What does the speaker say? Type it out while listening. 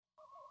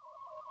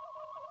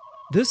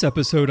This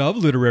episode of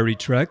Literary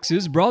Treks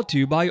is brought to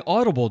you by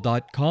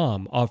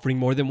Audible.com, offering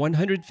more than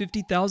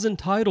 150,000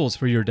 titles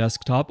for your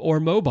desktop or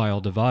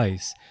mobile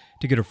device.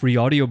 To get a free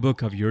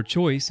audiobook of your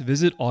choice,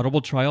 visit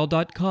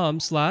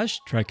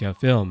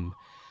audibletrial.com/TrekFM.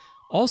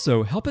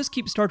 Also, help us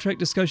keep Star Trek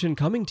discussion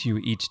coming to you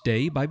each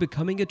day by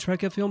becoming a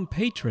Trek FM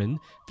patron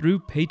through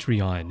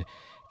Patreon.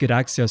 Get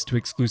access to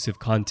exclusive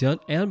content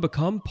and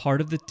become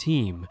part of the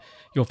team.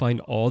 You'll find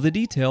all the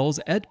details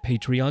at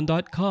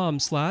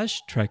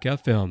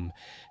patreon.com/TrekFM.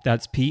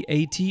 That's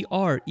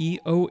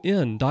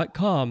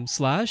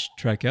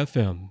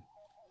patreon.com/TrekFM.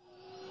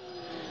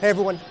 Hey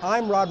everyone,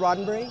 I'm Rod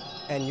Roddenberry,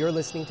 and you're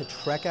listening to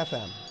Trek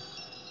FM.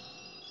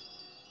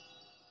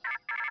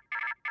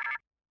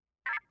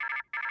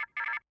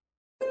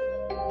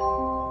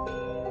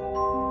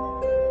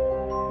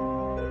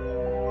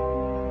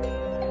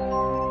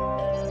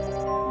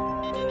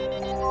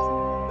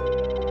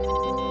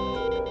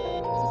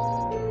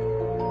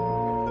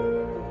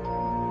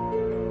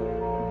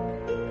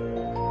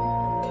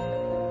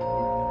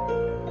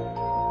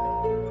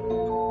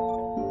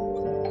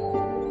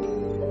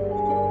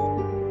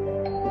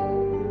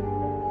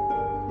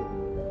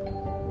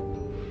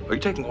 Are you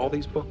taking all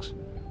these books?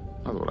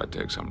 I thought I'd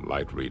take some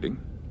light reading.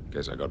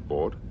 Guess I got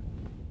bored.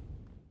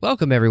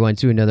 Welcome, everyone,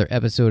 to another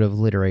episode of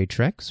Literary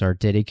Treks, our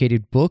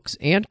dedicated books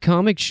and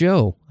comics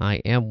show. I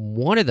am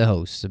one of the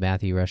hosts,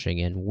 Matthew Rushing,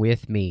 and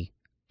with me,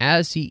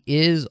 as he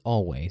is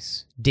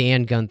always,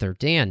 Dan Gunther.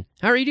 Dan,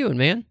 how are you doing,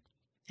 man?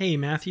 Hey,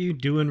 Matthew,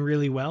 doing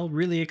really well.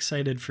 Really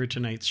excited for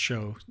tonight's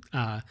show.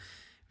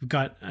 We've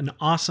got an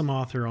awesome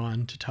author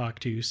on to talk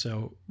to,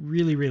 so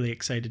really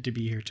excited to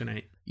be here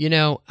tonight. You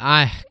know,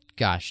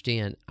 Gosh,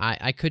 Dan,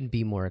 I couldn't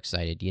be more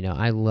excited. You know,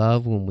 I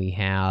love when we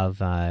have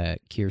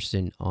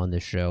Kirsten on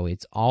the show.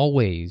 It's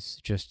always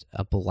just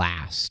a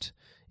blast.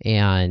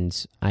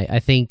 And I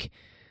think,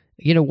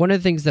 you know, one of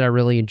the things that I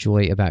really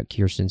enjoy about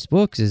Kirsten's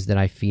books is that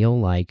I feel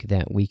like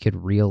that we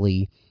could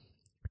really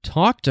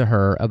talk to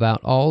her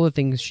about all the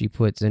things she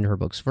puts in her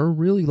books for a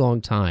really long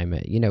time.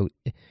 You know,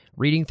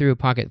 reading through A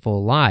Pocket Full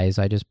of Lies,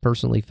 I just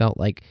personally felt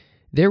like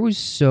there was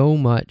so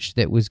much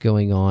that was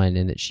going on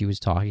and that she was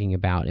talking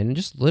about, and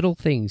just little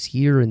things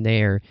here and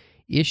there,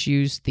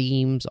 issues,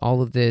 themes,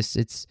 all of this.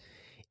 It's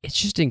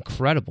just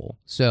incredible.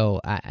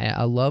 So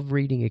I love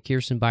reading a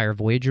Kirsten Beyer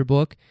Voyager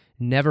book.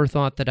 Never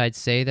thought that I'd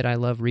say that I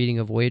love reading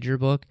a Voyager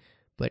book,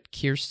 but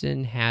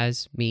Kirsten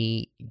has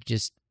me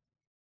just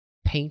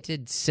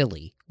painted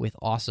silly with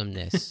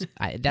awesomeness.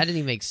 That didn't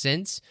even make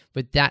sense,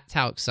 but that's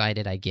how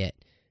excited I get.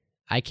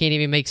 I can't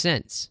even make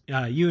sense.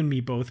 You and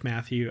me both,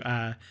 Matthew.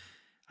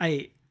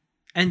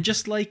 And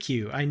just like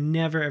you, I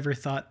never ever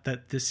thought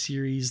that the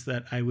series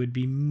that I would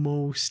be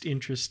most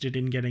interested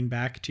in getting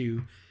back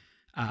to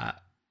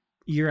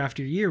year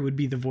after year would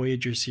be the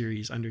Voyager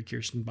series under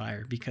Kirsten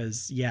Beyer,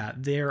 because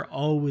they're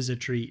always a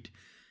treat.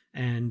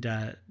 And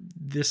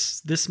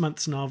this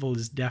month's novel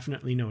is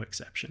definitely no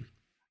exception.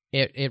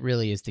 It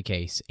really is the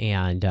case.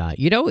 And,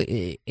 you know,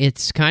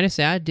 it's kind of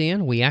sad,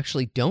 Dan. We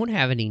actually don't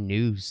have any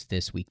news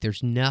this week.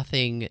 There's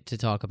nothing to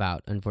talk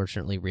about,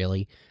 unfortunately,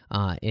 really,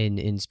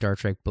 in Star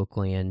Trek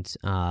Bookland.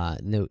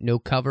 No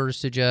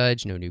covers to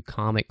judge, no new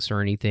comics or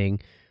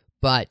anything.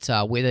 But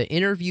with an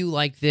interview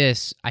like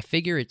this, I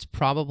figure it's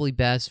probably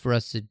best for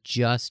us to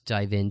just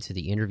dive into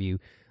the interview.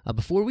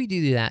 Before we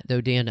do that,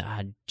 though,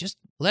 Dan, just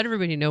let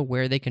everybody know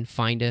where they can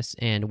find us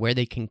and where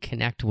they can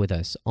connect with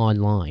us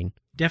online.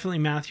 Definitely,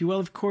 Matthew. Well,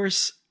 of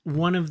course,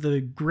 one of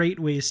the great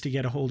ways to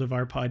get a hold of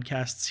our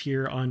podcasts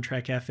here on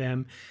Trek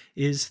FM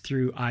is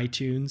through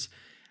iTunes.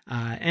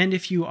 And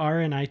if you are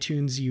an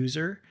iTunes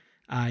user,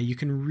 you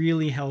can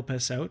really help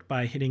us out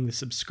by hitting the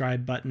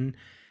subscribe button,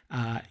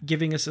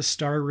 giving us a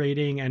star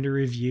rating and a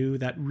review.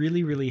 That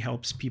really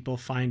helps people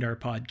find our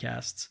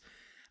podcasts.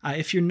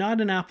 If you're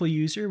not an Apple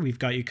user, we've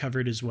got you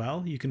covered as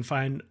well. You can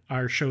find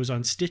our shows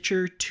on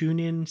Stitcher,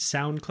 TuneIn,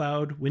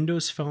 SoundCloud,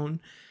 Windows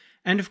Phone.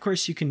 And of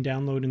course, you can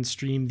download and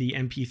stream the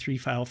MP3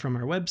 file from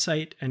our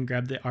website and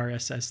grab the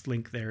RSS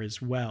link there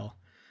as well.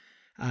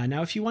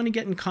 Now, if you want to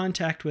get in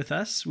contact with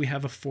us, we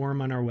have a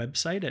form on our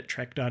website at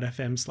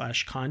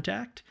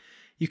trek.fm/contact.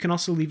 You can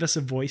also leave us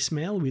a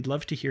voicemail. We'd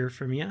love to hear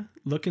from you.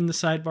 Look in the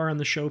sidebar on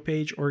the show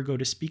page or go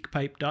to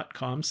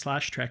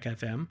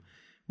speakpipe.com/trekfm.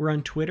 We're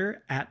on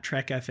Twitter at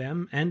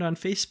TrekFM and on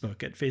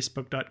Facebook at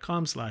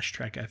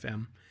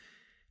facebook.com/TrekFM.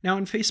 Now,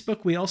 on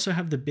Facebook, we also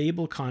have the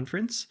Babel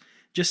Conference.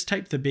 Just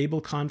type the Babel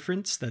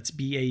Conference, that's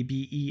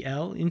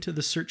Babel, into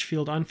the search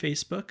field on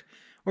Facebook,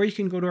 or you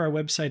can go to our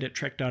website at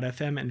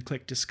trek.fm and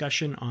click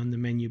discussion on the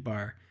menu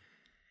bar.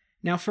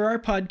 Now, for our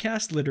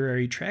podcast,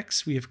 Literary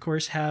Treks, we of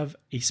course have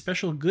a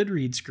special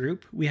Goodreads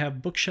group. We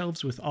have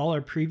bookshelves with all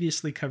our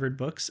previously covered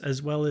books,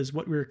 as well as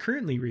what we're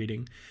currently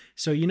reading.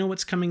 So you know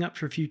what's coming up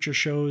for future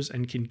shows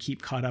and can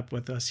keep caught up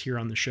with us here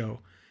on the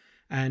show.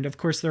 And of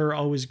course, there are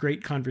always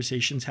great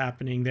conversations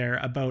happening there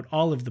about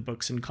all of the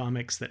books and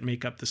comics that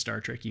make up the Star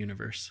Trek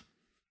universe.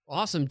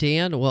 Awesome,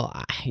 Dan.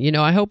 Well, you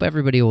know, I hope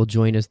everybody will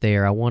join us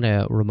there. I want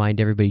to remind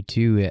everybody,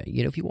 too,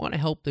 you know, if you want to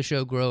help the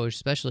show grow,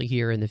 especially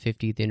here in the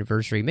 50th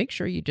anniversary, make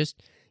sure you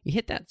just, you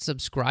hit that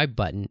subscribe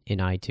button in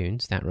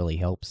iTunes. That really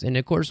helps. And,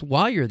 of course,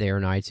 while you're there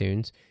in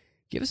iTunes,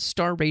 give us a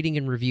star rating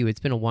and review. It's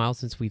been a while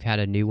since we've had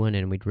a new one,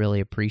 and we'd really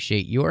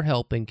appreciate your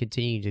help in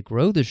continuing to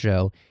grow the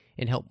show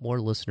and help more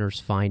listeners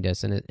find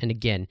us. And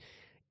again,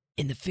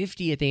 in the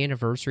 50th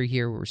anniversary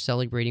here, we're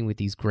celebrating with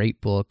these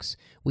great books.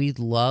 We'd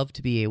love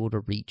to be able to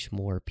reach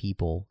more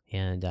people,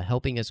 and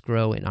helping us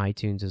grow in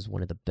iTunes is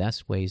one of the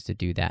best ways to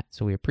do that.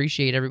 So we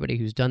appreciate everybody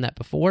who's done that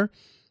before,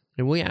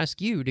 and we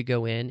ask you to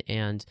go in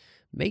and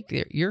make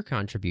your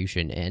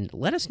contribution and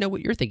let us know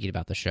what you're thinking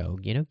about the show.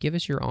 Give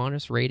us your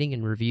honest rating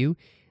and review,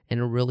 and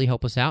it'll really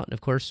help us out. And,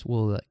 of course,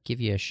 we'll give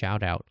you a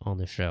shout-out on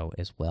the show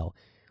as well.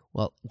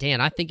 Well,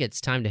 Dan, I think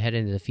it's time to head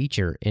into the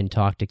feature and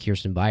talk to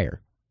Kirsten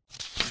Beyer.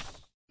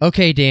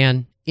 Okay,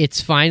 Dan,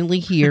 it's finally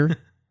here.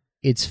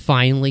 It's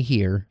finally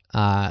here.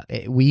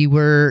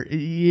 We're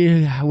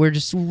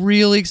just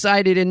really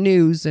excited in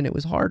news, and it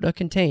was hard to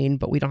contain,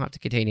 but we don't have to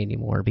contain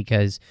anymore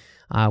because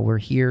we're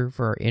here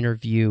for our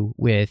interview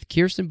with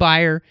Kirsten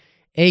Beyer,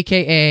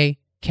 a.k.a.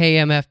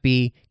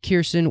 Kmfb.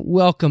 Kirsten,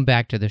 welcome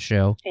back to the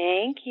show.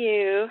 Thank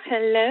you.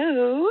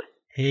 Hello.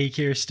 Hey,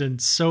 Kirsten.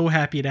 So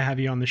happy to have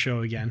you on the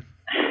show again.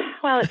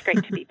 Well, it's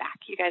great to be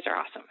back. You guys are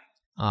awesome.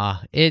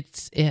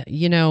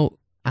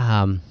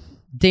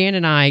 Dan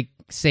and I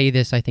say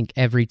this, I think,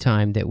 every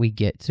time that we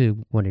get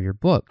to one of your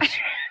books,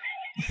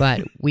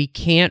 but we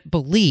can't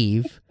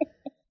believe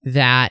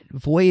that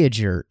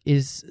Voyager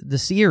is the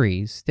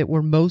series that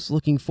we're most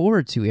looking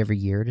forward to every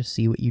year to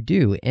see what you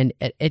do. And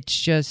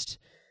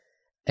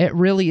it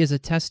really is a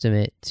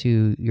testament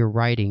to your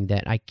writing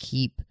that I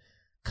keep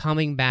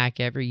coming back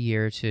every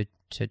year to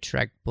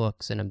Trek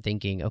books, and I'm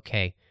thinking,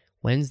 okay,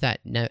 when's that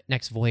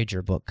next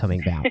Voyager book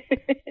coming out?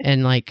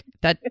 And like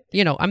that,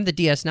 I'm the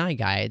DS9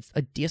 guy.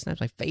 DS9 is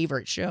my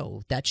favorite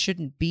show. That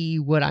shouldn't be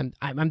what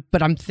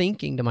but I'm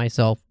thinking to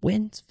myself,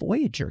 when's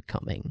Voyager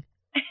coming?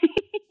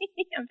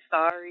 I'm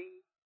sorry.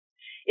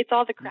 It's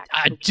all the cracks.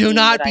 Do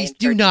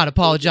not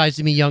apologize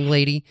to me, young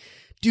lady.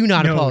 Do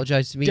not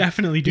apologize to me.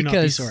 Definitely do not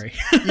be sorry.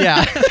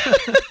 Yeah.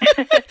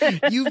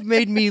 You've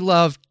made me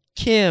love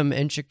Kim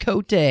and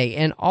Chakotay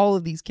and all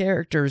of these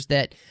characters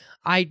that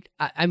I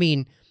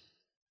mean,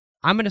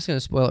 I'm just going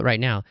to spoil it right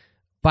now.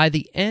 By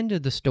the end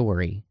of the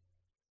story,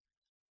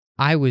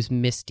 I was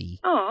misty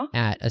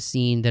at a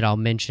scene that I'll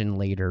mention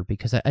later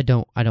because I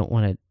don't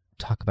want to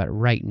talk about it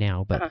right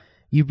now. But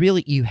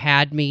you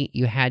had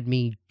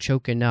me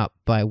choking up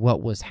by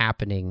what was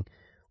happening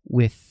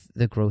with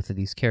the growth of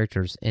these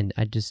characters, and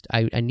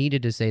I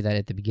needed to say that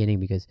at the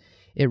beginning because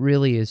it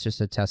really is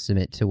just a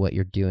testament to what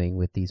you're doing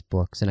with these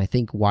books, and I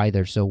think why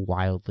they're so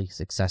wildly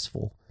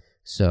successful.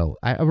 So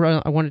I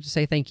wanted to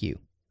say thank you.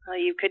 Well,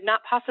 you could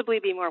not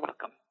possibly be more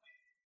welcome.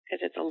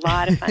 Because it's a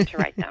lot of fun to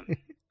write them.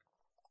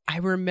 I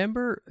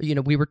remember,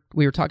 we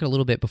were talking a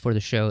little bit before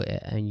the show,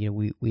 and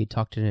we had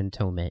talked in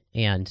Atonement,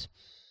 and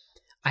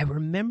I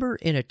remember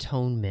in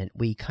Atonement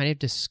we kind of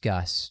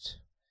discussed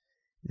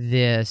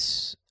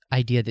this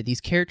idea that these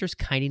characters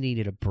kind of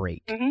needed a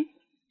break,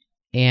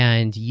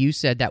 and you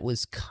said that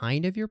was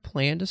kind of your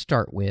plan to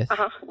start with,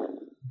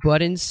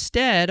 but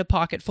instead A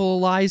Pocket Full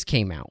of Lies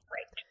came out.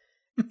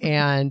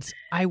 And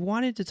I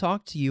wanted to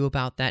talk to you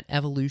about that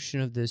evolution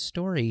of this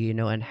story,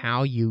 and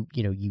how you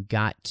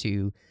got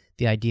to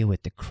the idea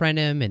with the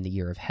Krenim and the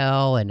Year of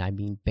Hell, and I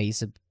mean,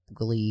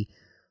 basically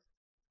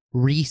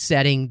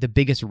resetting the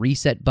biggest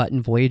reset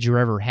button Voyager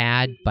ever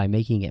had by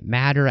making it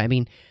matter. I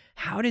mean,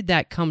 how did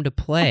that come to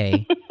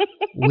play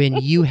when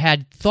you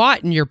had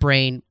thought in your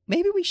brain,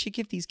 maybe we should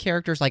give these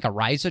characters like a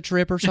Risa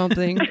trip or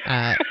something?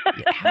 How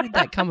did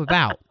that come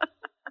about?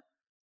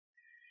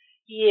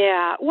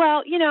 Yeah,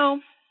 well,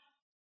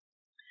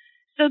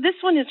 so this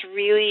one is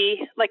really,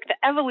 like, the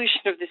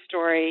evolution of the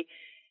story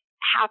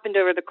happened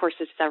over the course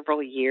of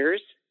several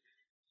years.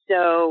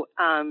 So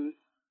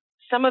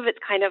some of it's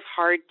kind of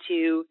hard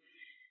to,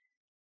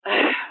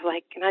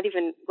 not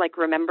even,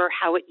 remember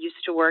how it used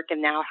to work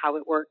and now how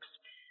it works.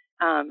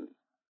 And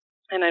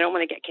I don't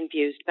want to get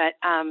confused. But,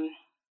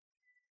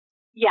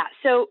 yeah,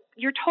 so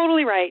you're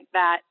totally right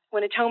that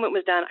when Atonement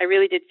was done, I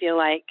really did feel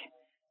like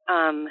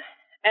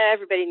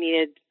everybody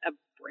needed a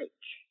break.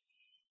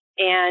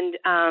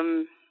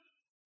 And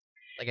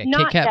like a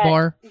Kit Kat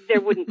bar? There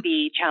wouldn't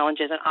be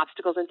challenges and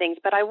obstacles and things,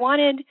 but I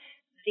wanted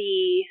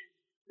the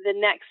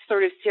next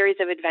sort of series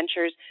of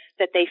adventures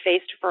that they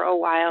faced for a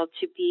while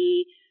to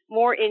be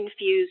more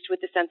infused with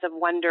the sense of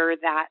wonder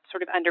that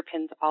sort of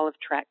underpins all of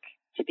Trek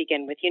to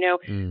begin with.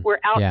 We're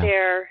out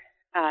there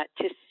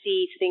to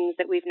see things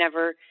that we've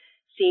never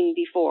seen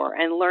before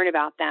and learn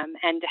about them,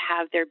 and to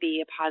have there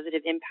be a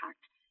positive impact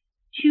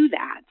to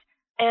that.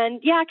 And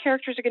yeah,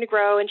 characters are going to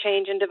grow and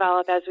change and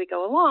develop as we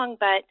go along,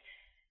 but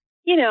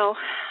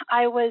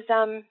I was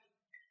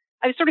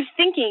sort of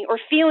thinking or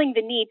feeling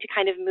the need to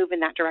kind of move in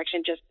that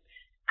direction, just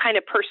kind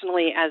of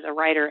personally as a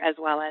writer, as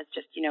well as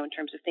just, in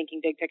terms of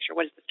thinking big picture,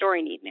 what does the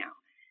story need now?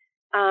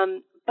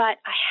 But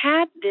I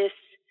had this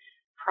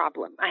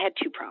problem. I had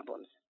 3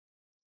 problems.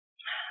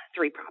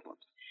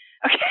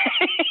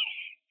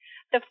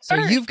 Okay. So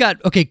you've got,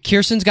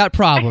 Kirsten's got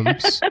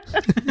problems.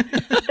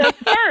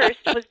 The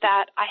first was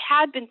that I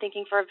had been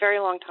thinking for a very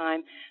long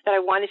time that I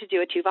wanted to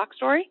do a Tuvok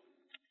story.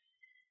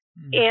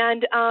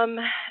 And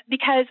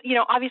because,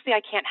 obviously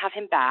I can't have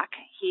him back.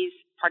 He's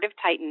part of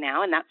Titan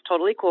now, and that's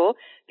totally cool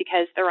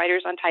because the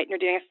writers on Titan are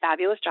doing a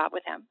fabulous job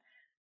with him.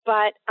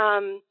 But,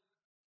 I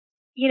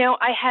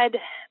had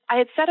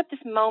set up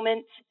this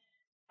moment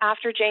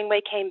after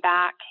Janeway came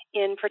back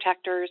in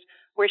Protectors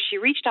where she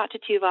reached out to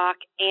Tuvok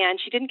and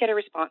she didn't get a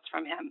response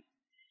from him.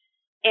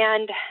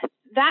 And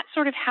that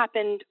sort of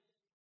happened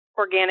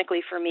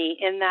organically for me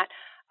in that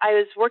I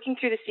was working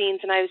through the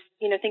scenes and I was,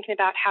 thinking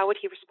about how would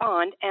he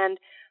respond. And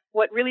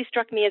what really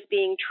struck me as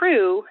being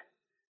true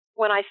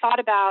when I thought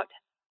about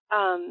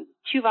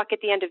Tuvok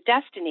at the end of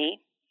Destiny,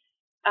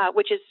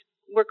 which is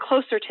we're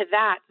closer to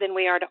that than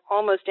we are to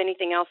almost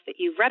anything else that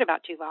you've read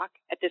about Tuvok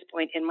at this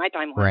point in my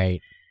timeline.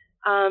 Right.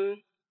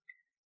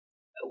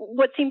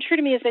 What seemed true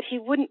to me is that he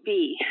wouldn't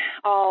be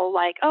all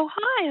like, "Oh,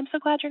 hi, I'm so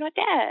glad you're not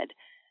dead."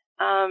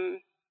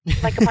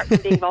 Like apart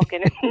from being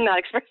Vulcan and not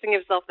expressing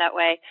himself that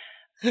way.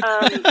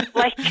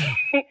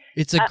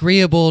 It's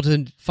agreeable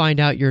to find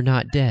out you're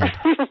not dead.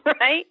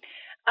 Right?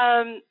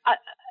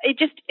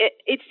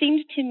 It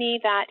seemed to me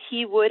that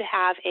he would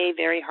have a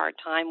very hard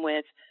time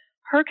with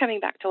her coming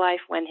back to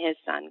life when his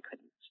son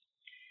couldn't.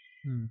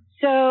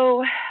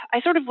 So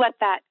I sort of let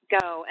that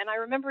go. And I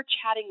remember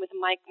chatting with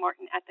Mike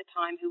Martin at the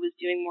time, who was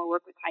doing more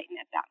work with Titan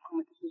at that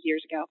moment. This was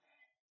years ago.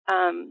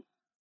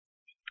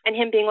 And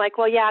him being like,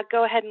 well, yeah,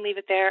 go ahead and leave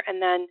it there.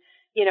 And then,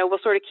 we'll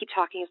sort of keep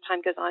talking as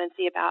time goes on and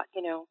see about,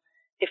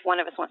 if one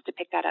of us wants to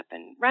pick that up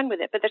and run with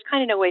it. But there's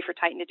kind of no way for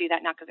Titan to do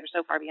that now because they're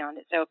so far beyond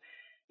it. So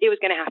it was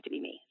going to have to be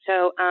me.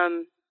 So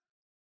I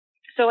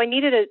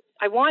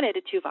wanted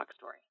a Tuvok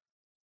story.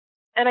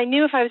 And I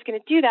knew if I was going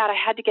to do that, I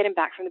had to get him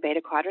back from the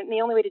Beta Quadrant. And the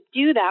only way to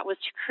do that was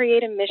to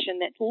create a mission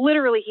that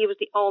literally he was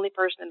the only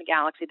person in the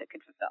galaxy that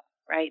could fulfill,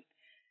 right?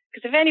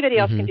 Because if anybody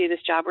else can do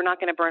this job, we're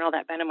not going to burn all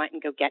that Venomite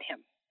and go get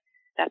him.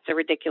 That's a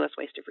ridiculous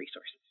waste of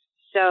resources.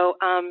 So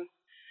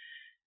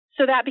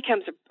that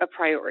becomes a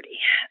priority.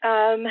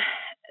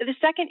 The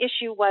second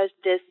issue was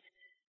this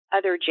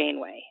other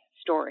Janeway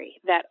story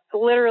that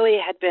literally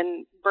had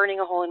been burning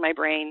a hole in my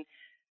brain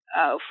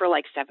for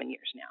like 7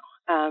 years now.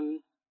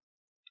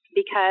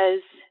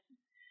 Because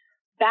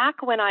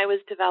back when I was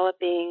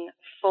developing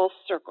Full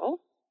Circle,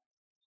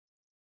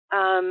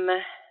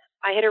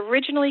 I had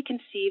originally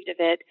conceived of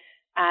it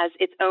as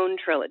its own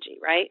trilogy,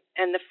 right?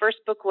 And the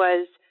first book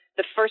was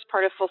the first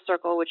part of Full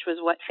Circle, which was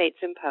What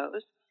Fates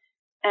Impose.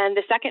 And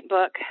the second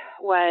book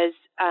was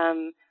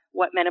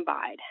What Men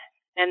Abide.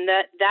 And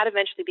that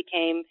eventually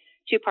became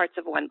 2 parts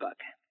of one book.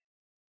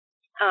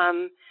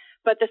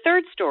 But the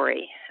third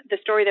story, the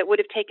story that would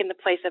have taken the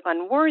place of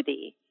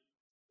Unworthy,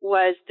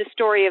 was the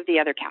story of the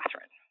other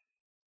Catherine.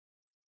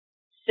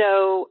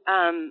 So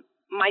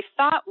my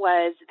thought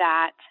was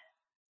that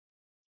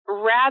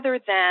rather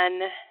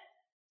than,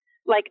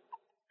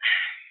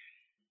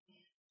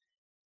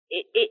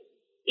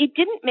 it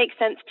didn't make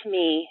sense to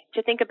me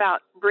to think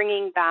about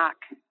bringing back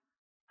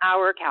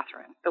our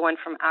Catherine, the one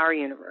from our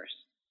universe,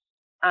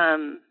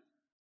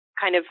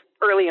 kind of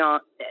early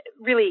on,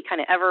 really kind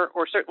of ever,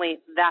 or certainly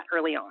that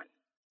early on.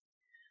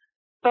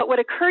 But what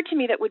occurred to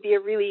me that would be a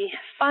really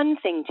fun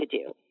thing to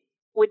do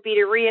would be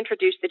to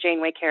reintroduce the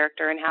Janeway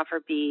character and have her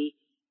be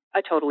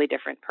a totally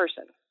different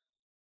person.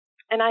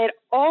 And I had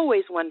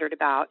always wondered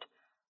about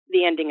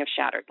the ending of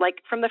Shattered.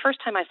 Like, from the first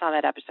time I saw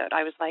that episode,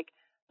 I was like,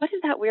 what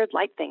is that weird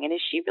light thing? And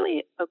is she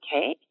really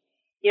okay?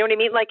 You know what I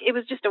mean? Like, it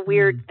was just a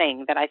weird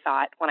thing that I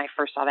thought when I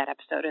first saw that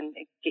episode, and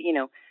it,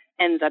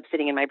 ends up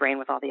sitting in my brain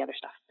with all the other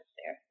stuff that's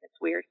there. It's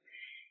weird.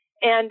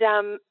 And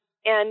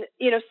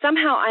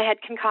somehow I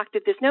had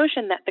concocted this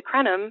notion that the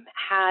Krenim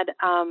had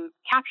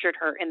captured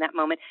her in that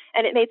moment.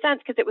 And it made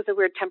sense because it was a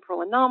weird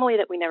temporal anomaly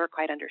that we never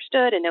quite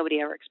understood and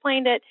nobody ever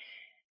explained it.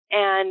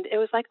 And it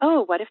was like,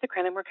 oh, what if the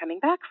Krenim were coming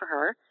back for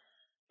her?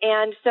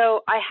 And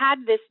so I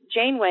had this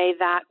Janeway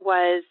that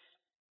was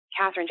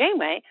Catherine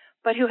Janeway,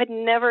 but who had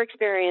never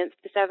experienced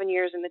the 7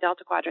 years in the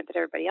Delta Quadrant that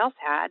everybody else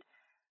had,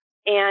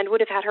 and would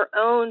have had her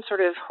own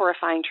sort of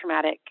horrifying,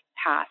 traumatic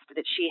past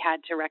that she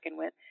had to reckon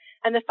with.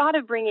 And the thought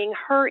of bringing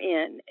her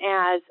in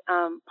as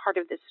part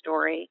of this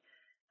story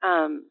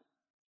and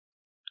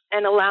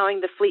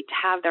allowing the fleet to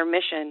have their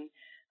mission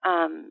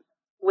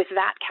with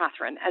that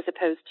Catherine as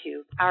opposed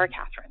to our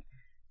Catherine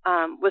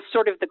was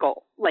sort of the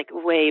goal, like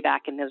way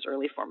back in those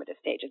early formative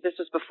stages. This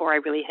was before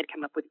I really had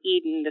come up with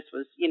Eden. This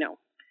was,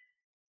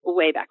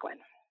 way back when.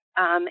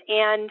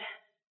 And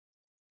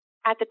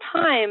at the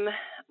time,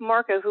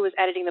 Marco, who was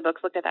editing the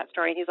books, looked at that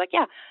story and he's like,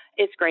 yeah,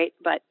 it's great,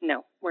 but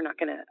no, we're not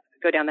going to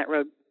go down that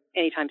road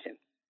anytime soon.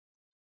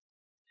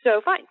 So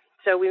fine.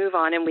 So we move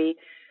on and we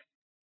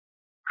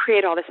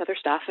create all this other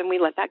stuff and we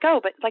let that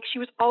go. But she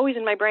was always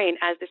in my brain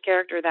as this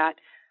character that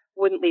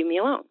wouldn't leave me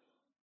alone.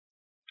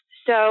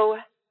 So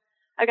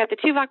I've got the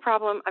Tuvok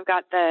problem. I've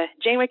got the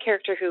Janeway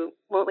character who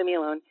won't leave me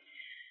alone.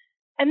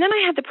 And then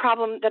I had the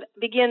problem that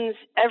begins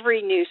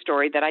every new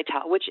story that I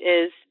tell, which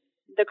is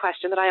the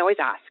question that I always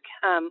ask,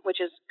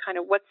 which is kind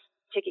of what's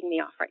ticking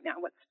me off right now,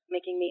 what's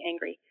making me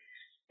angry.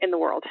 in the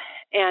world.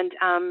 And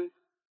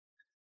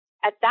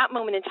at that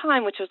moment in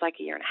time, which was like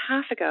a year and a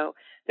half ago,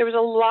 there was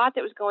a lot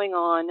that was going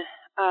on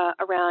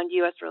around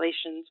U.S.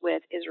 relations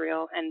with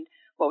Israel and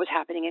what was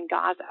happening in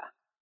Gaza.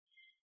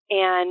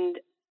 And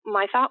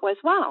my thought was,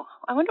 wow,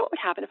 I wonder what would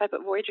happen if I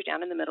put Voyager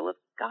down in the middle of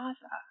Gaza.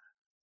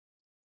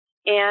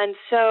 And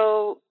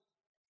so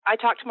I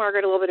talked to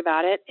Margaret a little bit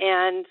about it,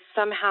 and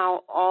somehow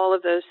all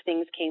of those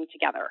things came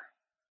together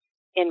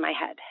in my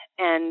head.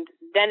 And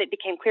then it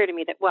became clear to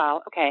me that,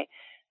 well, okay,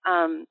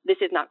 this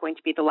is not going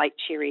to be the light,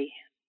 cheery,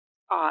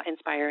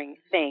 awe-inspiring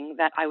thing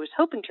that I was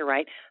hoping to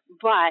write,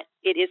 but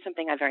it is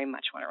something I very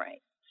much want to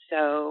write.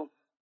 So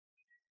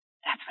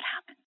that's what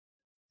happened.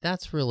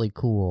 That's really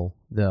cool,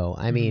 though.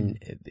 I mean,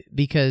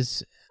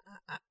 because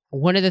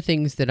one of the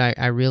things that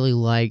I really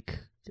like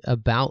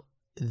about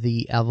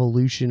the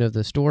evolution of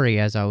the story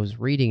as I was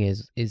reading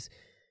is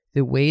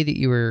the way that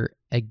you were,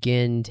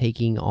 again,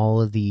 taking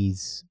all of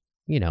these,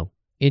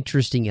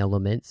 interesting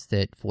elements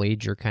that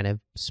Voyager kind of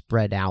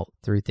spread out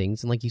through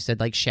things. And like you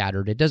said, like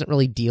Shattered, it doesn't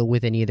really deal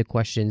with any of the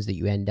questions that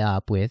you end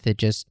up with.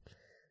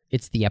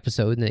 It's the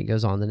episode and then it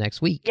goes on the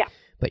next week. Yeah.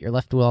 But you're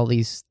left with all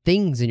these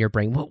things in your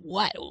brain.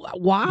 What?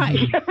 Why?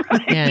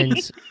 Right.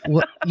 And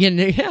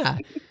yeah.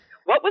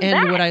 What was that?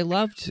 And what I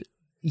loved,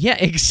 yeah,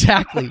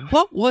 exactly.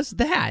 What was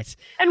that?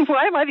 And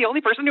why am I the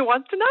only person who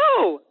wants to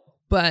know?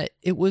 But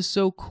it was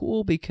so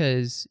cool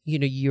because,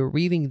 you're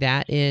weaving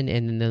that in,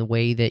 and then the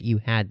way that you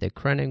had the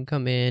Krenim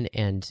come in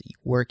and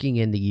working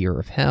in the Year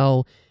of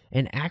Hell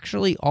and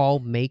actually all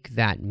make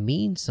that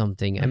mean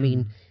something. I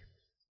mean,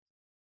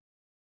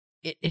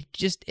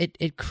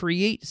 it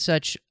creates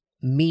such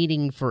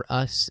meaning for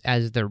us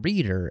as the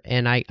reader.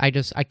 And I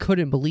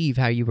couldn't believe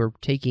how you were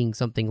taking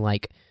something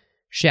like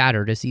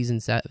Shattered, a season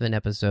 7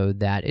 episode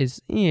that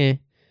is, and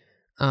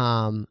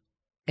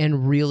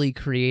really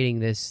creating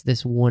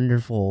this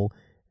wonderful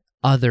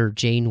other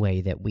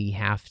Janeway that we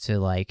have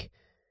to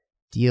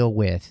deal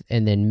with,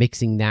 and then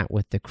mixing that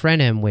with the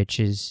Krenim, which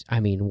is,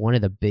 one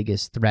of the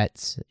biggest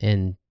threats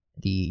in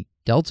the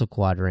Delta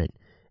Quadrant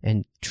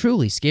and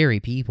truly scary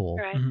people.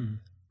 Right.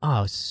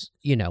 Oh,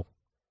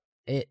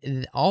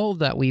 all of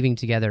that weaving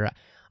together.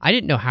 I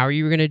didn't know how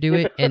you were going to do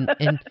it,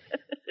 and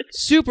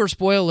super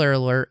spoiler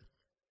alert,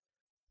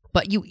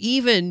 but you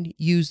even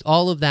used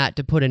all of that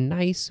to put a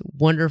nice,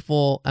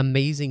 wonderful,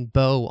 amazing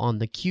bow on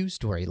the Q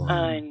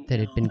storyline that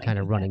had been kind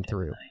of running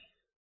through.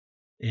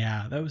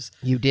 Yeah, that was...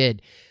 You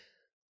did.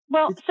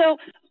 Well, so,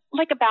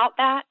 about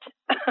that,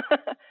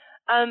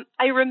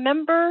 I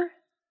remember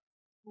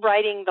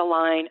writing the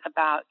line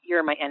about,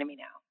 "You're my enemy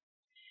now."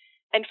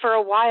 And for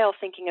a while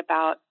thinking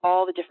about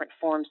all the different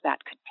forms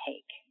that could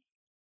take.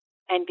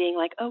 And being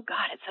like, oh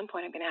God, at some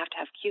point I'm going to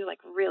have Q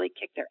really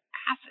kick their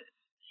asses.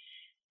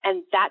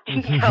 And that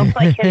didn't sound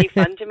like any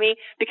fun to me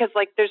because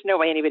there's no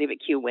way anybody but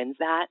Q wins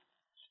that.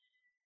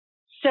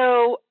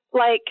 So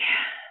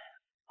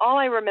all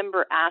I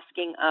remember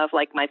asking of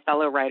my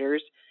fellow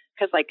writers,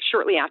 because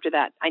shortly after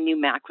that I knew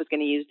Mac was going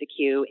to use the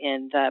Q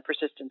in the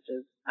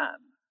Persistence's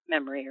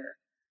memory or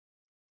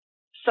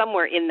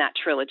somewhere in that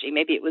trilogy.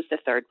 Maybe it was the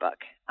third book.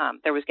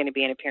 There was going to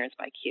be an appearance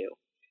by Q.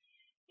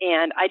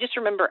 And I just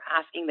remember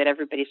asking that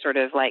everybody sort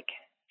of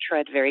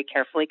tread very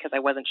carefully because I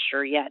wasn't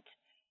sure yet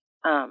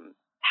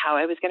how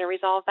I was going to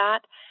resolve that.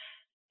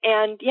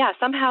 And yeah,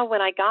 somehow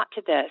when I got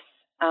to this,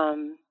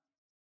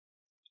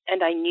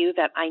 and I knew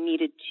that I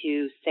needed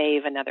to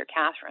save another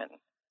Catherine,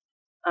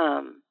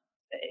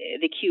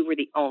 the Q were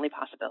the only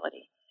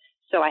possibility.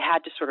 So I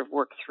had to sort of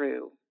work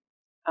through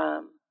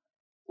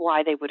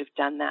why they would have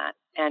done that.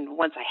 And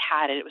once I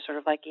had it, it was sort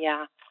of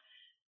yeah.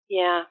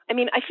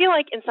 I feel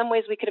like in some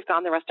ways we could have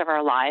gone the rest of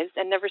our lives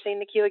and never seen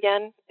the Q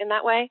again in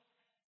that way.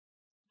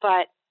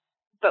 But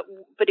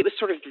it was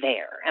sort of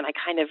there, and I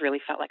kind of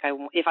really felt like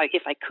if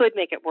I could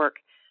make it work,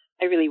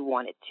 I really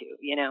wanted to,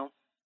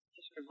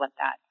 just sort of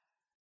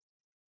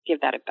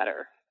give that a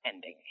better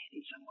ending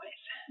in some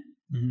ways.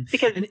 Mm-hmm.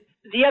 Because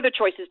the other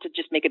choice is to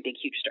just make a big,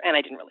 huge story, and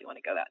I didn't really want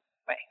to go that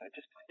way at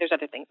this point. There's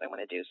other things I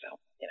want to do, so.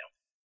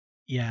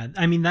 Yeah,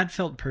 that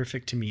felt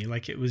perfect to me.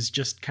 It was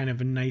just kind of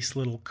a nice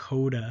little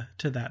coda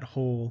to that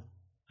whole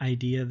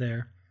idea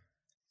there.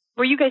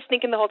 Were you guys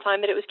thinking the whole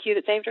time that it was Q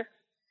that saved her?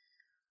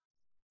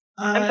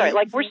 I'm sorry,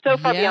 we're so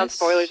far beyond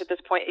spoilers at this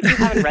point. If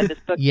you haven't read this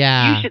book, you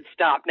should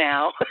stop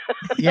now.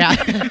 Yeah.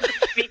 Because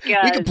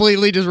we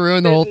completely just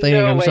ruined the whole thing.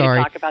 No I'm way sorry.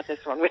 To talk about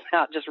this one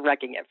without just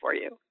wrecking it for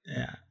you.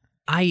 Yeah.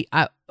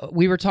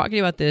 We were talking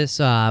about this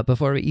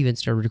before we even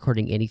started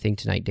recording anything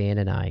tonight, Dan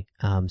and I.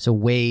 So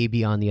way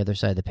beyond the other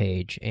side of the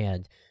page,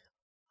 and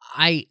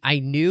I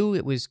knew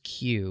it was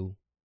Q,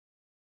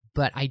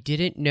 but I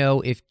didn't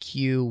know if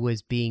Q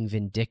was being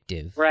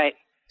vindictive, right?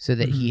 So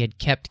that he had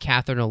kept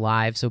Catherine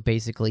alive, so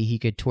basically he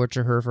could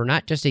torture her for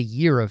not just a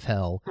year of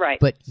hell, right,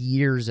 but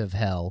years of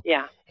hell.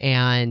 Yeah,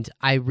 and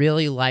I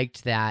really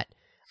liked that.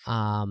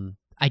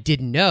 I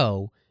didn't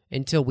know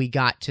until we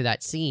got to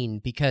that scene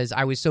because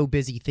I was so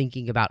busy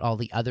thinking about all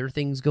the other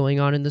things going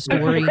on in the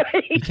story.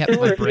 Right. We kept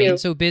my brain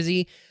so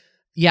busy.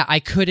 Yeah, I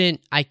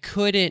couldn't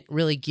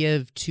really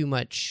give too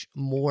much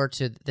more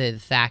to the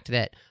fact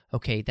that,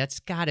 okay, that's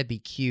got to be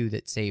Q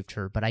that saved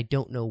her, but I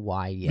don't know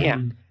why yet.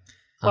 Yeah.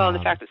 Well, the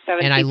fact that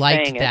Seven and I keeps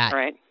liked saying that. it,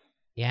 right?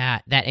 Yeah,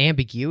 that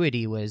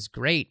ambiguity was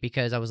great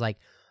because I was like,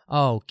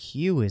 oh,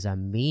 Q is a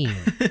mean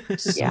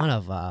son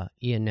of a,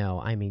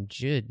 I mean,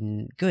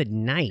 good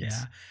night.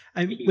 Yeah.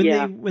 I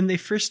mean, when they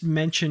first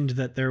mentioned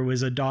that there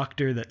was a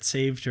doctor that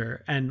saved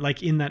her, and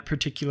like in that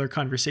particular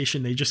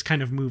conversation, they just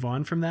kind of move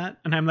on from that.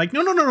 And I'm like,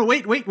 no,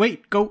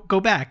 wait, go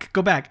back.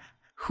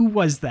 Who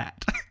was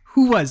that?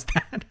 Who was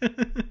that?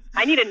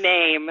 I need a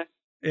name.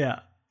 Yeah.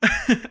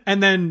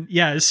 And then,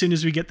 as soon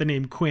as we get the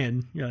name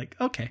Quinn, you're like,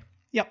 okay,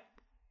 yep.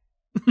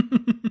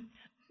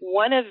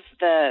 One of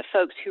the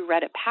folks who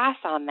read a pass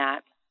on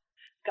that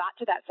got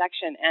to that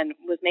section and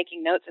was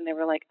making notes, and they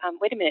were like,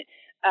 wait a minute,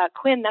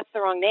 Quinn, that's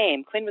the wrong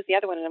name. Quinn was the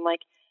other one. And I'm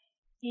like,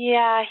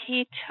 yeah,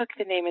 he took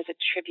the name as a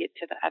tribute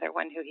to the other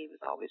one who he was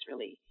always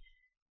really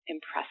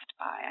impressed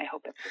by. I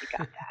hope everybody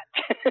got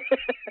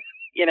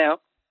that.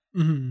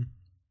 Mm-hmm.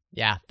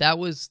 Yeah, that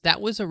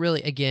was a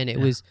really, again, it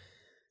was,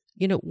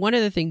 one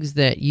of the things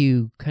that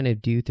you kind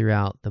of do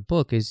throughout the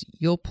book is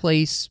you'll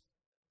place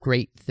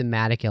great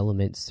thematic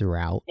elements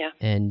throughout. Yeah.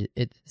 And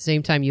at the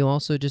same time, you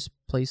also just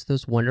place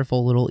those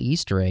wonderful little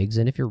Easter eggs.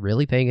 And if you're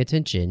really paying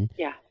attention,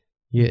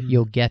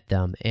 you'll get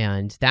them.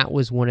 And that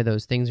was one of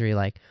those things where you're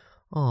like,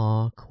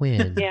 aw,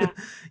 Quinn. Yeah.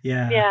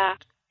 Yeah.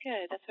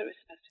 Good. That's what it was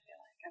supposed to feel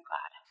like.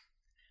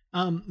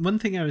 I'm glad. One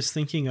thing I was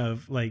thinking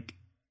of, like,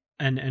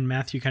 and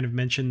Matthew kind of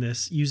mentioned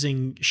this,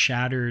 using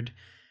Shattered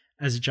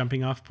as a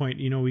jumping off point.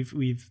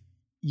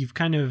 You've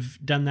kind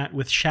of done that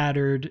with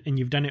Shattered, and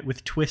you've done it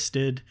with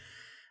Twisted.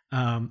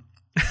 I'm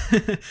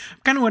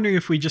kind of wondering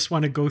if we just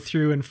want to go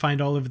through and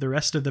find all of the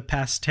rest of the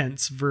past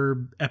tense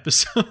verb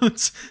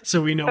episodes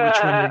so we know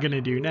which one we're going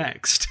to do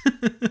next.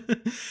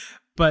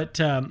 But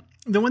the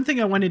one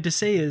thing I wanted to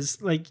say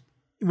is, like,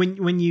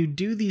 when you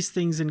do these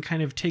things and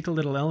kind of take a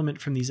little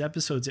element from these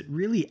episodes, it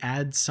really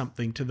adds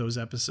something to those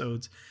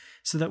episodes,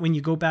 so that when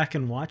you go back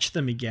and watch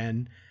them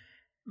again,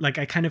 like,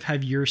 I kind of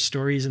have your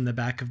stories in the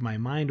back of my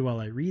mind while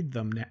I read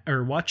them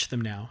or watch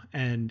them now.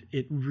 And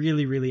it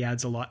really, really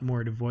adds a lot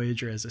more to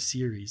Voyager as a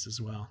series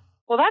as well.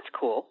 Well, that's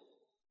cool,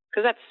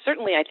 because that's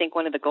certainly, I think,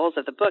 one of the goals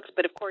of the books.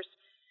 But of course,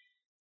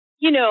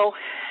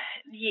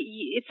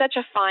 it's such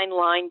a fine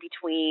line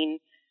between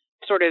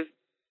sort of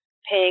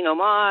paying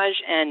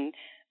homage and,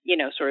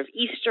 sort of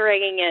Easter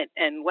egging it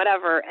and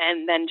whatever,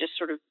 and then just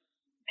sort of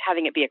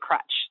having it be a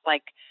crutch.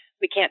 Like,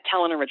 we can't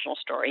tell an original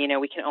story.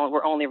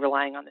 We're only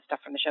relying on the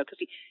stuff from the show, because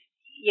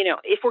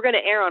if we're going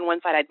to err on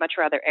one side, I'd much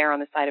rather err on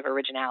the side of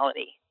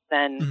originality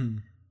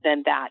than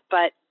that.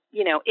 But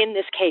in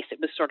this case, it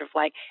was sort of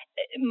like,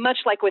 much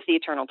like with the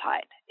Eternal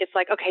Tide. It's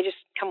like, okay, just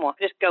come on,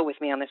 just go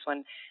with me on this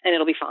one, and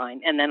it'll be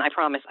fine. And then I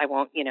promise I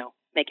won't,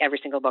 make every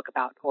single book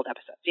about old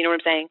episodes. You know what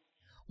I'm saying?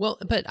 Well,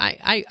 but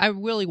I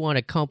really want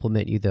to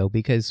compliment you, though,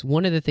 because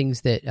one of the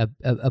things that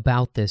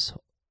about this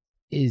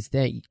is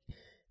that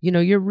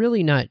you're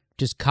really not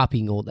just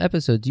copying old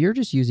episodes. You're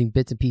just using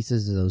bits and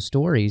pieces of those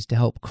stories to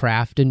help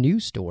craft a new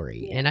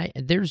story. Yeah.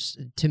 And there's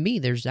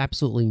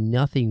absolutely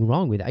nothing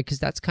wrong with that, because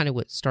that's kind of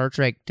what Star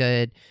Trek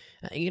did.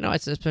 I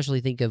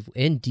especially think of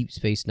in Deep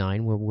Space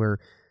Nine, where we're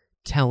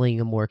telling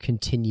a more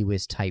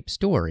continuous type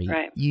story.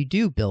 Right. You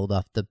do build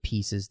up the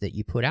pieces that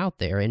you put out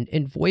there.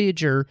 And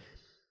Voyager,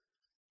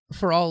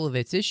 for all of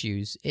its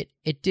issues,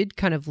 it did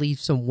kind of leave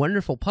some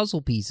wonderful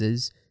puzzle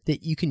pieces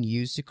that you can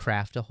use to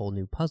craft a whole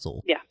new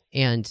puzzle. Yeah.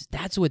 And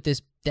that's what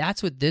this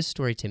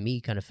story to me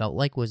kind of felt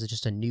like, was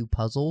just a new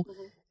puzzle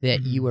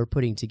that you were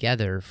putting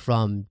together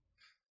from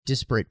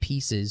disparate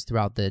pieces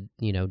throughout the,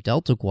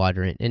 Delta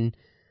Quadrant. And,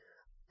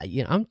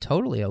 I'm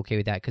totally okay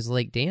with that, because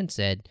like Dan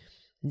said,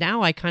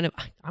 now I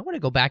want to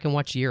go back and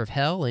watch Year of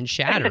Hell and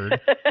Shattered,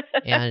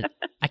 and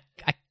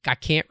I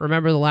can't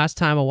remember the last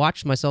time I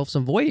watched myself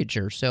some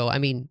Voyager. So, I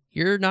mean,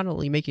 you're not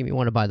only making me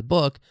want to buy the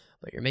book,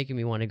 but you're making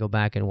me want to go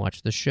back and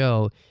watch the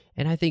show.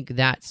 And I think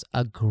that's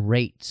a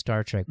great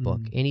Star Trek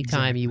book.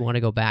 Anytime you want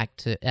to go back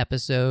to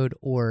episode,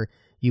 or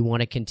you want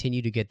to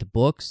continue to get the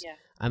books,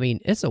 I mean,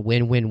 it's a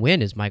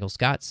win-win-win, as Michael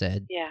Scott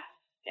said. Yeah.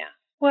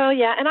 Well,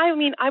 yeah, and I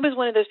mean, I was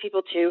one of those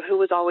people, too, who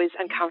was always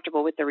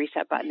uncomfortable with the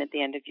reset button at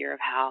the end of Year of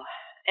Hell.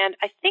 And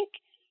I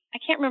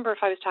can't remember if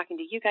I was talking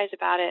to you guys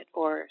about it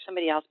or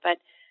somebody else, but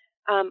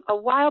a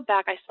while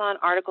back I saw an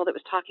article that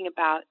was talking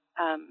about,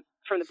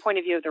 from the point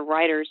of view of the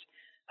writers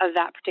of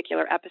that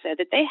particular episode,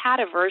 that they had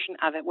a version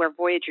of it where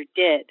Voyager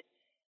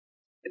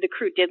the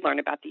crew did learn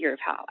about the Year of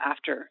Hell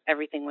after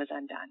everything was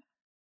undone.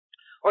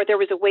 Or there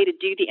was a way to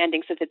do the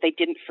ending so that they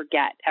didn't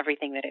forget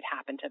everything that had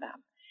happened to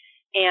them.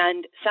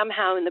 And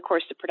somehow in the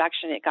course of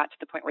production, it got to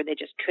the point where they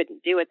just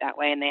couldn't do it that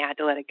way, and they had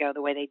to let it go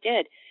the way they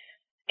did.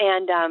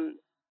 And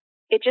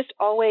it just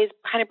always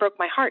kind of broke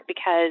my heart,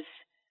 because,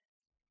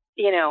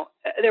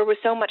 there was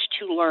so much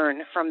to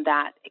learn from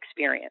that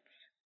experience.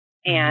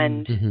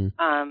 And,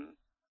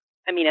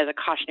 I mean, as a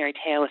cautionary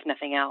tale, if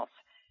nothing else.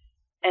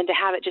 And to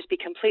have it just be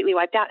completely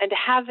wiped out, and to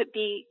have it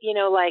be,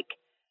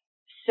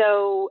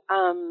 so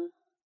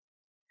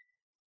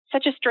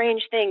such a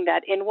strange thing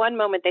that in one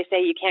moment they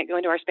say you can't go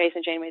into our space,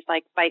 and Janeway's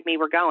like, bite me,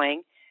 we're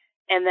going.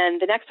 And then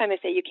the next time they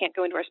say you can't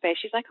go into our space,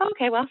 she's like, oh,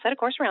 okay, well, set a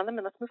course around them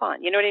and let's move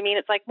on. You know what I mean?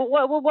 It's like,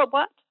 well,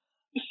 what?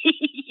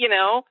 You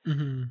know,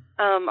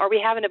 are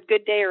we having a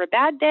good day or a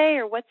bad day,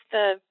 or what's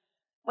the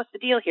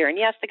deal here? And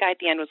yes, the guy at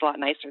the end was a lot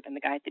nicer than the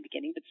guy at the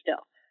beginning, but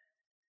still,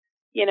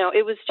 you know,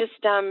 it was just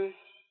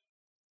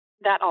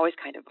that always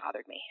kind of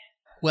bothered me.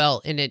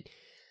 Well, and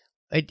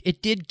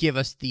it did give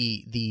us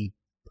the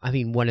I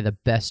mean, one of the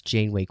best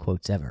Janeway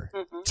quotes ever.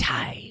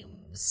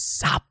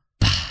 Time's up.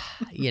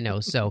 You know,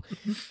 so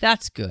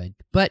that's good.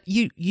 But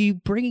you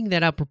bringing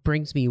that up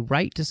brings me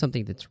right to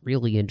something that's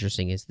really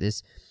interesting. Is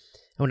this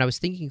when I was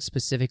thinking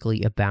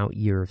specifically about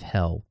Year of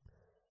Hell,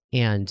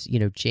 and you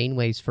know,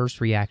 Janeway's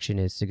first reaction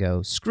is to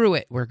go, "Screw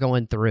it, we're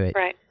going through it,"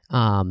 right?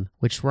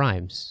 Which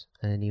rhymes.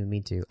 I didn't even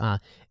mean to.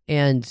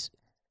 And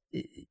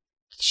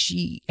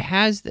she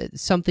has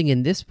something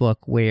in this book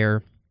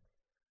where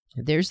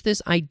there's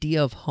this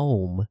idea of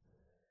home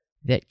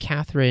that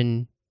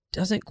Catherine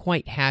doesn't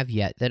quite have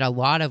yet, that a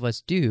lot of us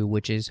do,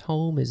 which is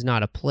home is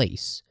not a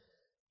place.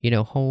 You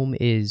know, home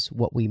is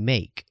what we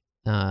make,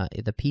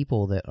 the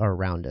people that are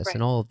around us,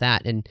 and all of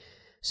that. And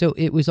so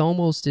it was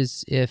almost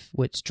as if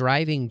what's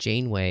driving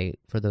Janeway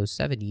for those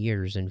 7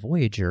 years in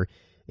Voyager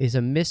is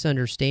a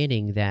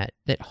misunderstanding that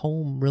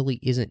home really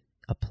isn't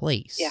a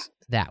place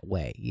that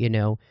way, you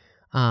know?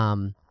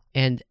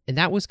 And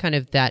that was kind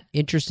of that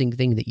interesting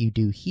thing that you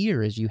do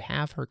here, is you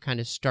have her kind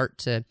of start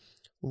to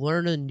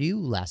learn a new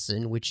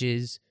lesson, which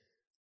is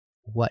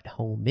what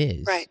home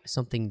is. Right.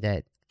 Something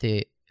that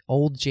the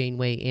old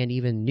Janeway and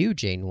even new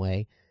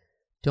Janeway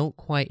don't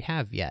quite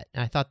have yet.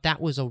 And I thought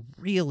that was a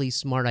really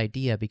smart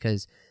idea,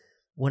 because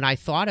when I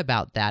thought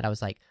about that, I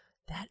was like,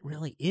 that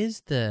really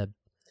is the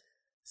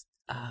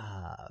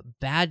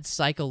bad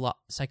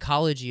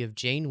psychology of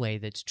Janeway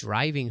that's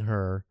driving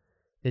her.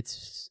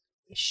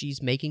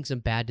 She's making some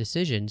bad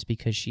decisions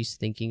because she's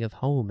thinking of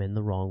home in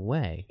the wrong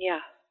way. Yeah.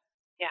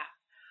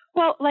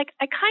 Well, like,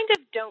 I kind of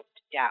don't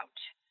doubt,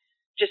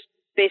 just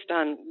based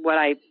on what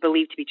I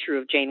believe to be true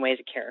of Janeway as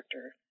a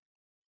character,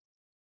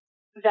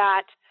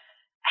 that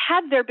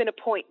had there been a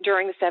point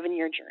during the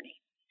 7-year journey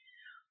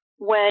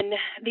when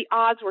the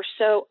odds were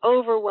so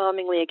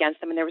overwhelmingly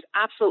against them and there was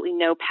absolutely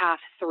no path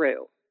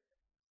through,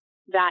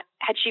 that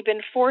had she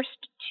been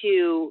forced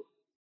to,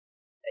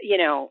 you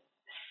know,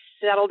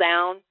 settle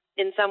down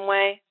in some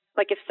way,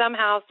 like if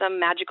somehow some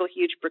magical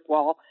huge brick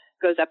wall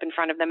goes up in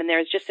front of them and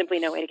there's just simply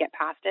no way to get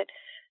past it,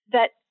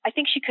 that I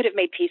think she could have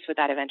made peace with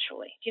that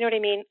eventually. Do you know what I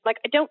mean? Like,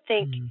 I don't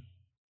think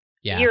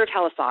Year of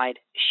Hell aside,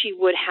 she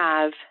would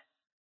have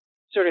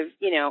sort of,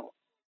 you know,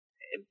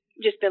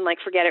 just been like,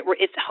 forget it,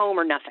 it's home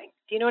or nothing.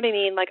 Do you know what I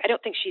mean? Like, I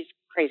don't think she's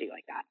crazy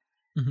like that.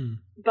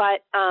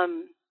 But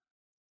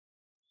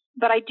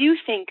I do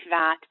think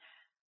that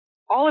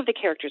all of the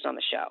characters on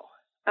the show,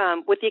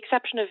 with the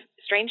exception of,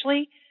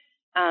 strangely,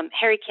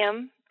 Harry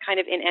Kim, kind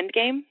of in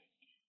Endgame,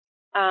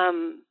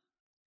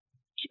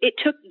 it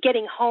took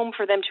getting home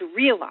for them to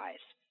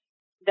realize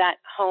that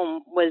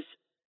home was,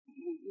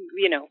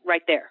 you know,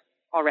 right there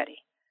already,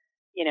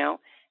 you know.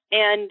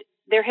 And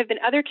there have been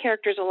other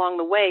characters along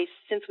the way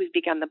since we've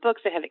begun the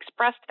books that have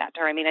expressed that to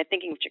her. I mean, I'm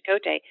thinking of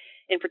Chakotay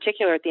in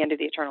particular at the end of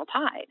The Eternal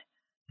Tide,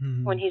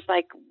 when he's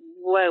like,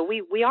 well,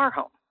 we are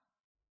home,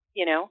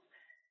 you know.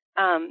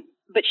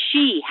 But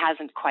she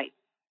hasn't quite,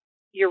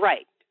 you're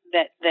right,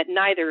 that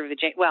neither of the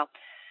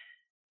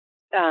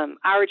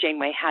our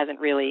Janeway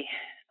hasn't really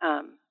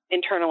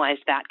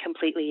internalized that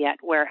completely yet,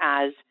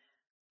 whereas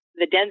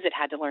the Denzit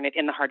had to learn it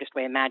in the hardest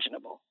way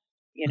imaginable,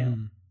 you know,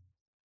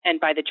 and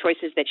by the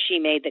choices that she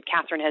made that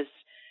Catherine has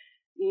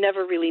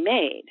never really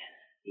made,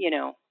 you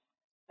know.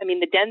 I mean,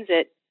 the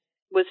Denzit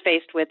was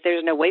faced with,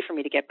 there's no way for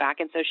me to get back,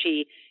 and so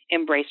she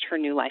embraced her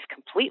new life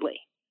completely,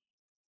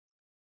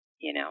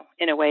 you know,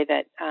 in a way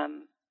that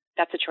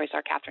that's a choice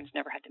our Catherine's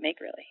never had to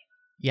make, really.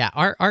 Yeah,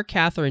 our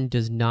Catherine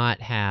does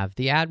not have,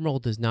 the Admiral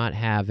does not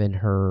have in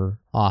her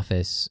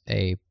office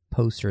a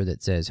poster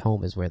that says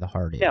home is where the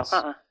heart is.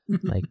 No,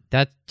 Like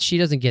that, she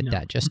doesn't get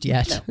that just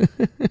yet.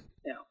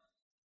 No.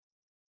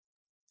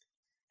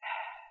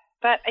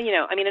 But, you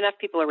know, I mean, enough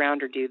people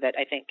around her do that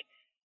I think,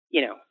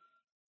 you know,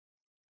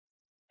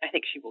 I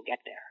think she will get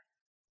there.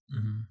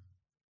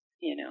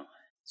 You know.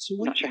 So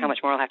I'm not sure how much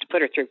more I'll have to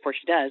put her through before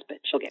she does, but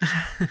she'll get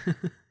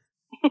there.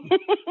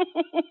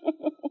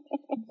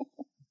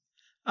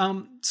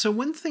 So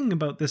one thing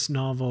about this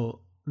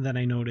novel that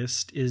I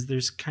noticed is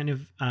there's kind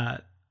of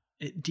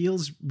it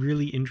deals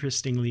really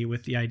interestingly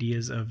with the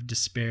ideas of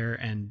despair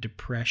and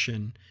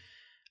depression.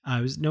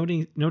 I was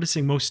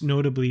noticing most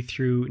notably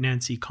through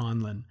Nancy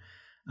Conlon,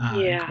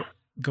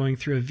 going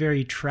through a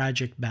very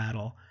tragic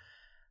battle.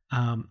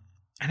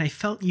 And I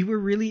felt you were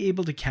really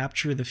able to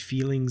capture the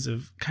feelings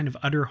of kind of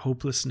utter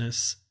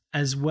hopelessness,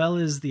 as well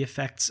as the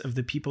effects of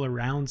the people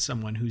around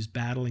someone who's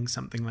battling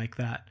something like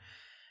that.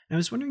 I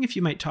was wondering if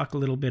you might talk a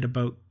little bit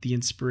about the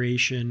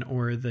inspiration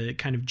or the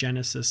kind of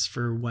genesis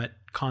for what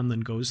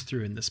Conlon goes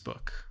through in this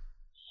book.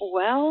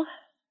 Well,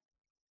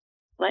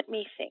 let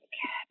me think,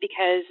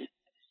 because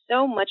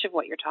so much of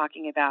what you're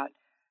talking about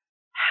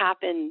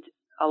happened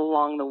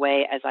along the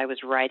way as I was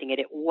writing it.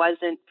 It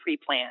wasn't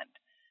pre-planned.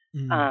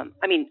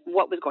 I mean,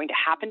 what was going to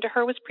happen to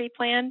her was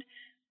pre-planned,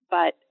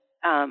 but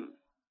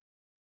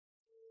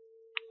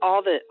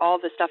all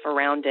the stuff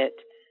around it,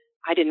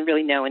 I didn't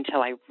really know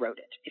until I wrote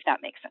it, if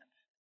that makes sense.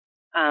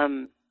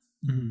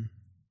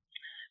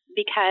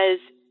 Because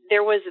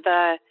there was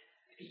at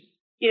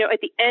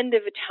the end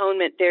of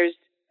Atonement, there's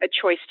a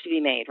choice to be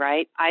made,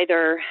 right?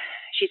 Either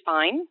she's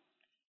fine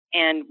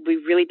and we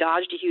really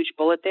dodged a huge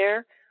bullet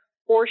there,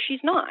 or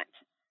she's not.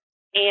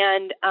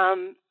 And,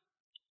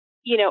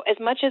 as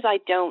much as I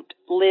don't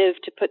live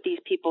to put these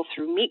people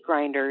through meat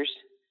grinders,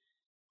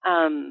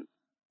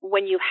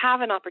 when you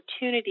have an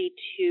opportunity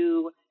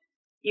you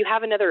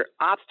have another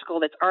obstacle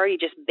that's already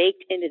just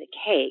baked into the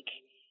cake,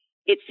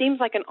 it seems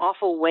like an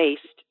awful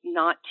waste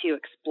not to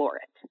explore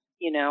it,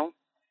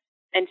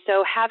 And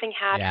so having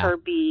had her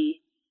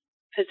be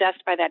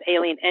possessed by that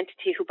alien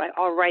entity who by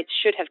all rights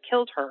should have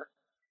killed her,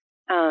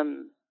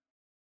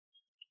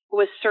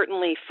 was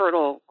certainly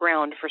fertile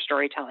ground for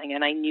storytelling,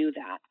 and I knew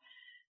that.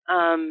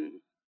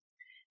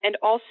 And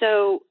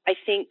also, I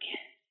think,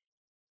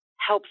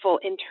 helpful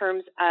in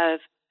terms of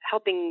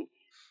helping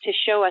to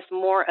show us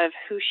more of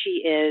who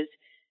she is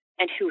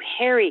and who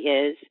Harry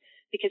is,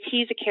 because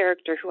he's a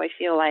character who I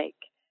feel like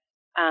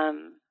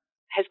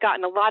has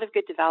gotten a lot of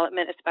good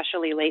development,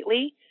 especially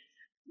lately,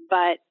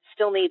 but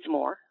still needs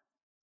more.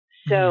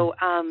 So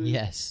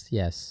yes.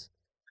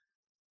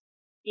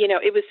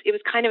 It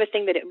was kind of a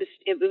thing that it was.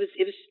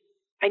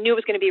 I knew it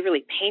was going to be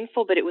really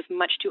painful, but it was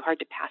much too hard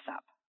to pass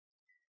up.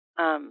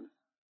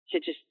 To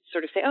just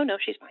sort of say, oh no,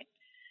 she's fine.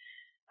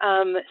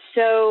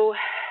 So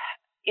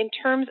in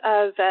terms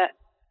of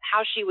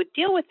how she would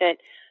deal with it,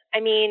 I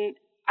mean,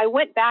 I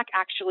went back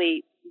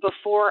actually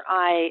before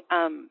I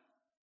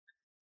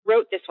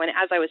wrote this one,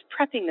 as I was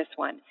prepping this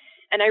one,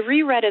 and I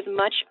reread as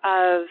much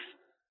of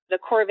the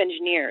Corps of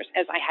Engineers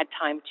as I had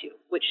time to,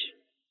 which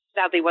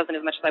sadly wasn't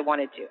as much as I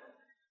wanted to.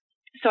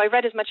 So I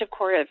read as much of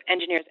Corps of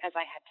Engineers as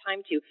I had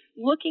time to,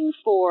 looking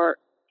for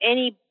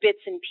any bits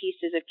and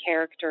pieces of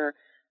character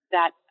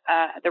that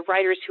the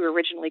writers who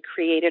originally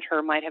created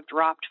her might have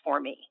dropped for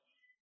me.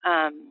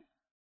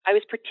 I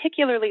was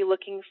particularly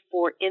looking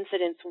for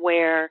incidents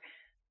where,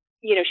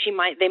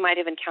 they might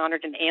have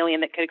encountered an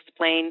alien that could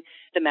explain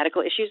the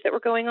medical issues that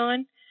were going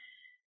on,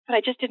 but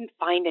I just didn't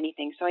find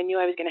anything, so I knew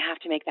I was going to have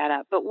to make that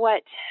up. But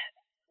what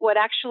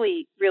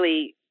actually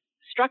really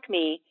struck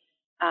me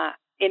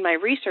in my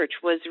research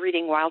was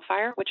reading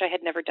Wildfire, which I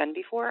had never done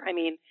before. I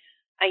mean,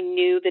 I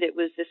knew that it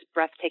was this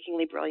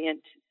breathtakingly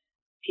brilliant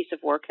piece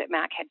of work that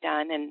Mac had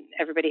done, and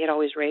everybody had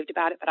always raved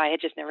about it, but I had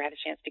just never had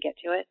a chance to get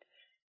to it.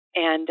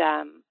 And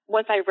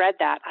once I read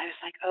that, I was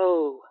like,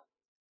 oh,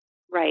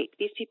 right,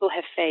 these people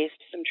have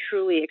faced some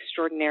truly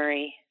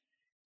extraordinary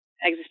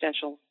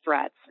existential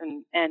threats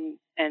and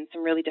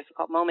some really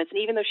difficult moments.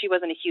 And even though she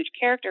wasn't a huge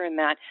character in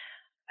that,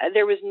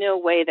 there was no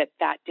way that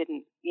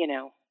didn't,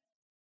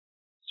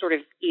 sort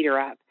of eat her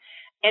up.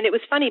 And it was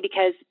funny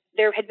because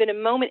there had been a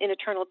moment in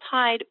Eternal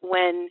Tide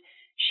when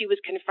she was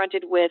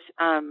confronted with,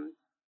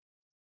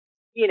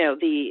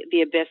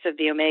 the abyss of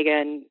the Omega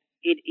and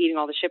eating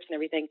all the ships and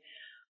everything,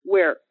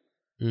 where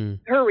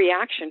her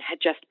reaction had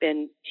just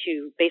been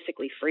to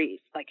basically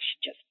freeze. Like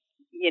she just,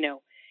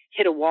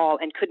 hit a wall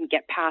and couldn't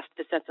get past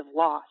the sense of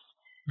loss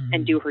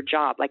and do her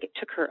job. Like it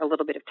took her a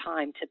little bit of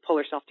time to pull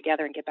herself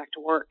together and get back to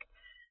work.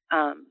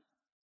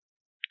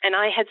 And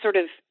I had sort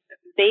of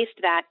based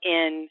that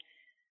in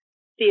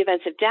the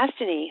events of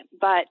Destiny,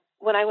 but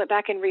when I went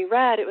back and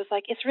reread, it was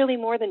like, it's really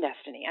more than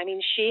Destiny. I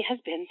mean, she has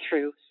been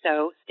through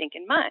so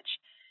stinking much.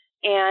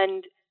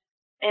 And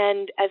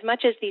as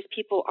much as these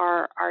people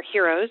are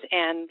heroes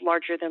and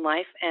larger than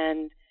life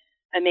and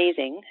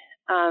amazing,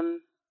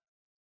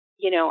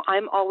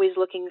 I'm always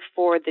looking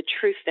for the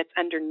truth that's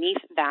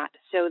underneath that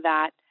so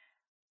that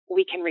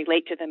we can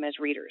relate to them as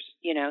readers,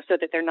 so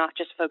that they're not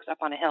just folks up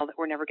on a hill that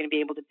we're never going to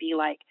be able to be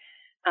like.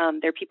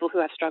 They're people who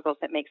have struggles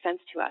that make sense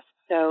to us.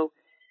 So,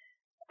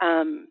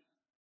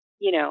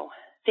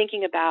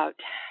 thinking about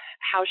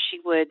how she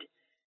would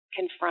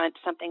confront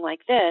something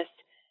like this,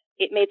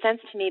 it made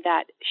sense to me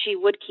that she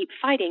would keep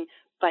fighting,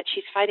 but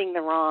she's fighting in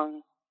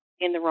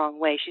the wrong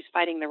way. She's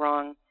fighting the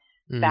wrong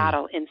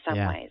battle in some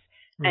ways.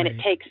 And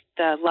it takes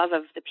the love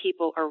of the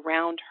people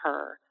around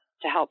her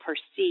to help her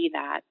see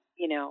that,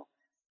 to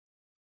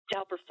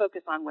help her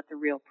focus on what the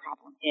real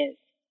problem is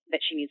that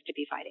she needs to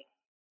be fighting.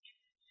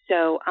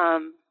 So,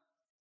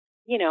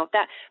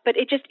 but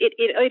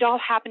it all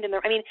happened in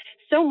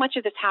so much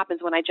of this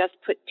happens when I just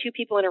put two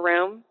people in a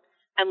room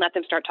and let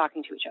them start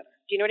talking to each other.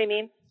 Do you know what I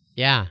mean?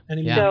 Yeah.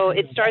 So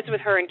it starts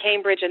with her and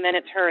Cambridge, and then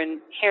it's her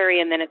and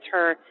Harry, and then it's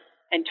her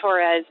and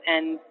Torres,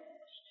 and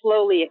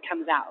slowly it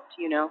comes out,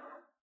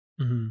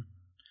 Mm-hmm.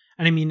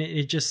 And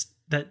it just,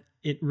 that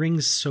it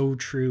rings so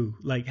true,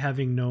 like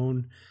having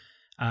known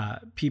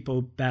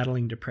people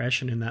battling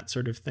depression and that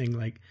sort of thing,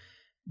 like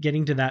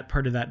getting to that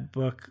part of that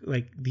book,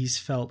 like these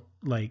felt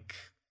like,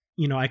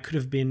 I could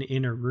have been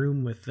in a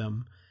room with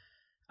them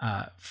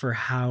for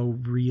how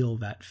real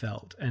that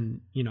felt,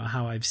 and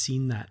how I've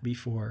seen that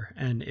before,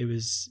 and it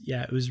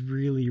was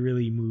really,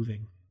 really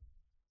moving.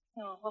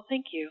 Oh, well,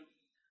 thank you.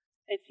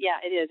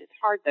 it is. It's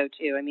hard though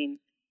too. I mean,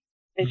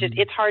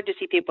 it's hard to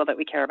see people that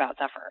we care about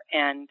suffer,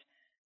 and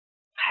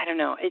I don't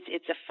know.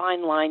 It's a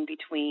fine line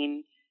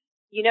between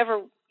you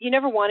never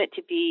want it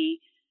to be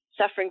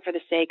suffering for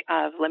the sake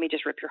of let me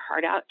just rip your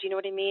heart out. Do you know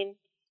what I mean?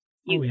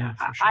 For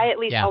sure. I at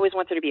least always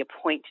want there to be a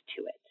point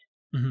to it.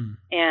 Mm-hmm.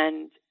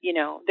 And,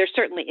 there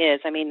certainly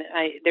is. I mean,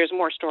 there's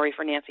more story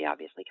for Nancy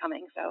obviously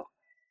coming. So,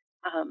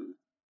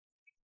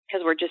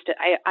 because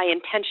I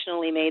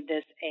intentionally made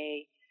this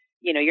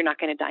you're not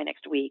going to die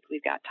next week.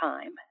 We've got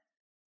time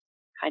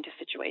kind of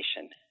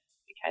situation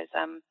because,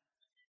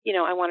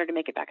 I wanted to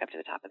make it back up to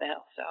the top of the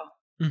hill. So.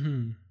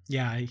 Mm-hmm.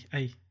 Yeah,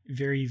 I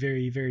very,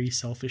 very, very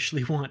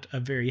selfishly want a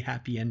very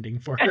happy ending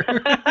for her.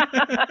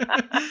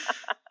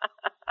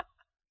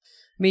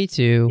 Me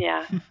too.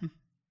 Yeah.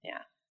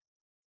 Yeah.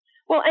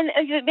 Well, and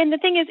the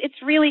thing is,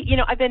 it's really,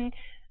 I've been,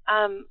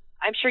 I'm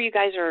sure you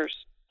guys are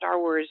Star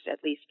Wars,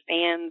 at least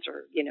fans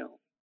or,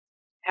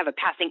 have a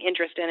passing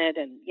interest in it.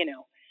 And,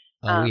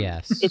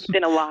 yes. It's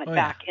been a lot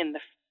back in the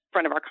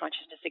front of our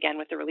consciousness again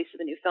with the release of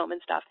the new film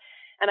and stuff.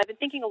 And I've been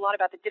thinking a lot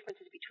about the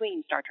differences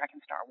between Star Trek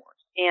and Star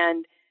Wars.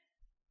 And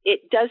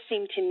it does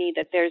seem to me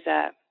that there's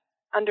a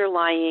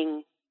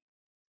underlying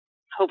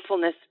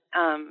hopefulness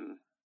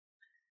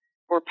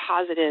or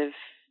positive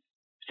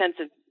sense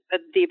of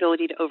the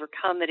ability to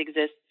overcome that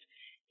exists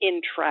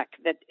in Trek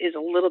that is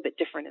a little bit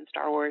different in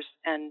Star Wars.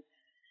 And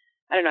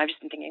I don't know, I've just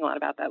been thinking a lot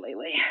about that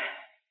lately.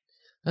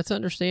 That's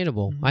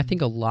understandable. I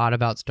think a lot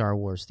about Star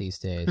Wars these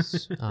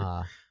days.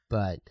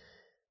 But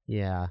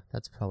yeah,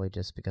 that's probably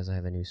just because I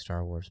have a new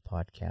Star Wars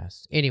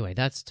podcast. Anyway,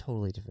 that's a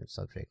totally different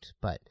subject.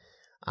 But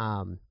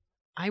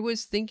I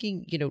was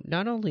thinking,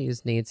 not only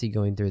is Nancy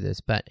going through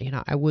this, but,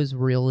 I was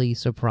really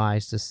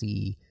surprised to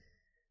see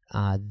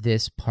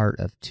this part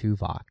of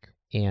Tuvok.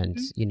 And,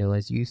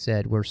 as you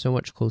said, we're so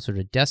much closer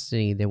to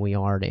Destiny than we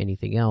are to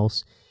anything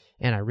else.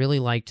 And I really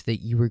liked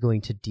that you were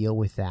going to deal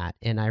with that.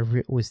 And I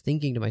was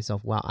thinking to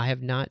myself, wow, I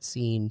have not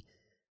seen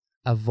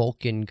a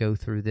Vulcan go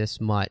through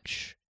this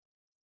much,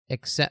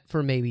 except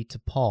for maybe to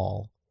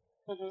Paul,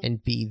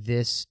 and be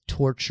this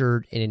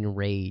tortured and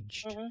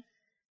enraged.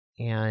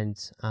 And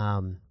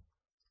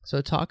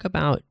so talk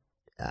about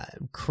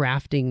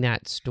crafting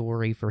that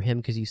story for him,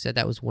 because you said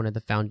that was one of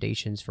the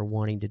foundations for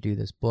wanting to do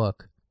this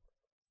book,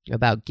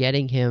 about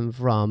getting him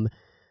from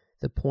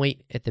the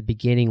point at the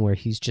beginning where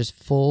he's just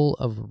full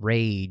of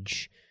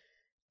rage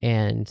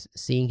and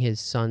seeing his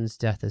son's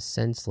death as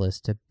senseless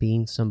to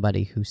being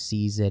somebody who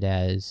sees it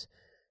as,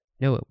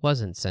 no, it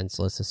wasn't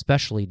senseless,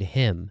 especially to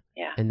him.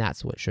 Yeah. And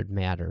that's what should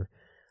matter.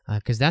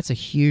 Because that's a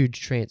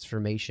huge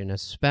transformation,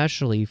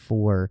 especially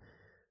for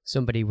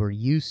somebody we're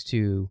used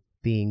to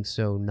being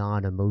so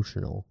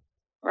non-emotional.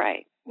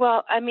 Right.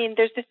 Well, I mean,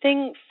 there's the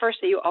thing first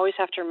that you always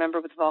have to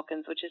remember with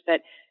Vulcans, which is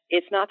that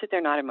it's not that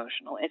they're not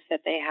emotional. It's that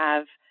they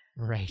have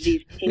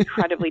these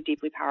incredibly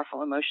deeply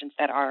powerful emotions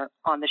that are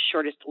on the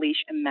shortest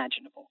leash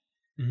imaginable.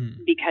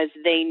 Because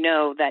they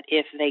know that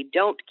if they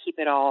don't keep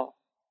it all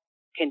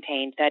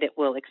contained, that it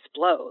will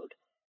explode.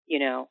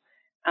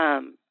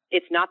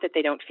 It's not that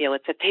they don't feel,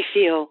 it's that they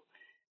feel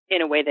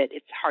in a way that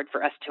it's hard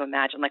for us to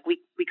imagine. Like we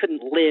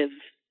couldn't live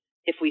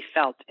if we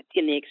felt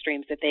in the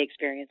extremes that they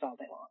experience all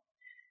day long,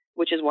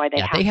 which is why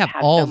they have to have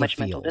so much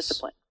mental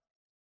discipline.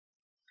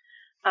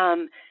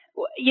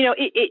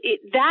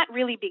 That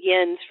really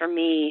begins for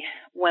me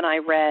when I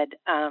read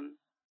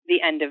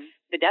the end of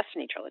the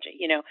Destiny trilogy.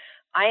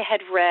 I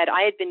had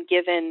been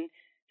given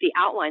the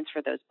outlines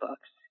for those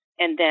books,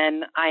 and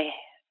then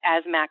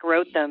as Mac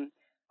wrote them,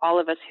 all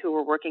of us who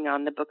were working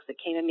on the books that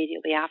came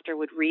immediately after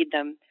would read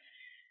them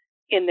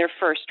in their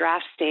first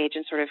draft stage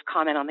and sort of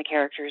comment on the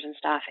characters and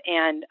stuff.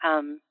 And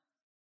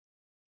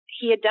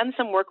he had done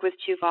some work with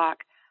Tuvok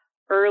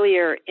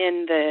earlier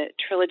in the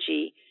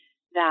trilogy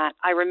that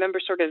I remember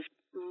sort of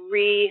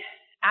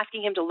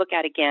asking him to look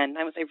at again.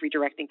 I would say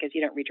redirecting because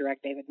you don't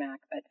redirect David Mack,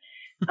 but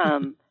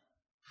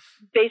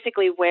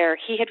basically where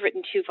he had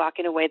written Tuvok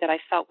in a way that I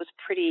felt was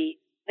pretty,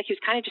 like he was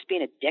kind of just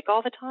being a dick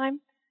all the time.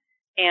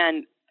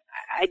 And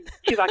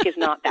Tuvok is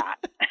not that.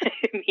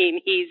 I mean,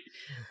 he's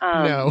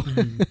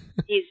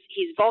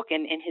he's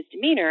Vulcan in his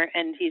demeanor,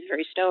 and he's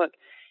very stoic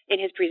in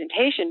his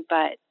presentation.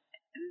 But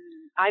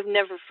I've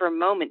never for a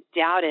moment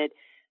doubted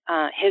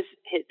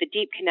the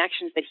deep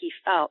connections that he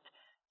felt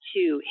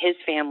to his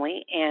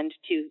family and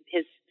to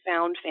his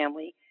found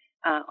family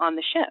on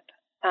the ship.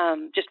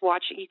 Just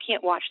watching, you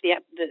can't watch the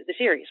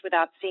series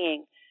without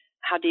seeing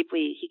how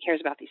deeply he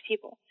cares about these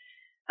people.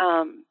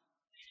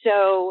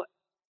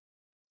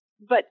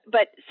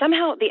 But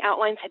somehow the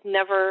outlines had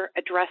never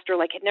addressed or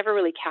had never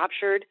really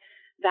captured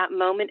that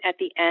moment at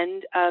the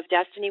end of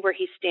Destiny where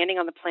he's standing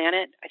on the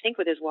planet, I think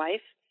with his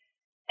wife,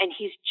 and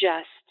he's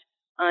just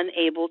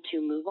unable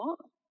to move on.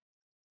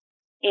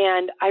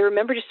 And I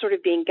remember just sort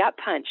of being gut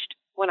punched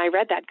when I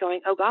read that,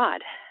 going, oh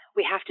God,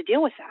 we have to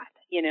deal with that,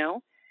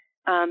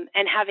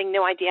 and having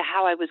no idea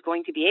how I was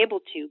going to be able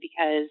to,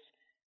 because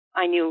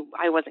I knew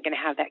I wasn't going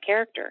to have that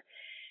character.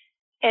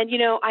 And,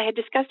 I had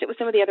discussed it with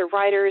some of the other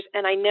writers,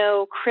 and I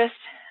know Chris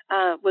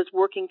was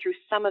working through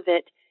some of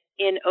it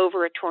in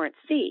Over a Torrent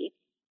Sea.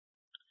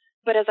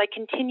 but as I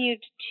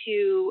continued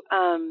to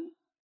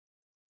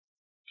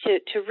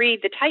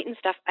read the Titan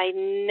stuff, I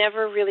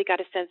never really got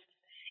a sense.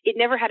 It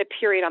never had a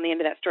period on the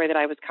end of that story that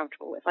I was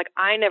comfortable with. Like,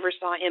 I never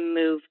saw him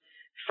move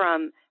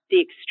from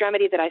the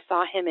extremity that I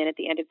saw him in at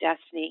the end of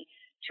Destiny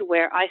to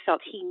where I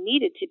felt he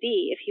needed to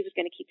be if he was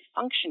going to keep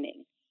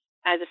functioning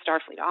as a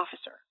Starfleet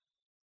officer.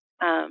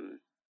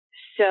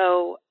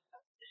 So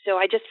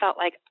I just felt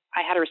like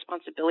I had a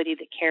responsibility to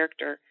the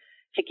character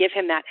to give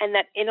him that, and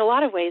that in a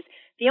lot of ways,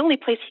 the only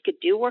place he could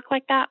do work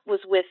like that was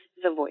with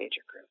the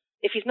Voyager crew.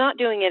 If he's not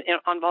doing it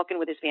on Vulcan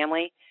with his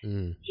family,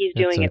 he's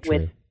doing it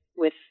with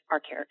our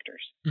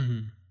characters.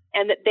 Mm-hmm.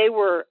 And that they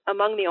were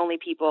among the only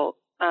people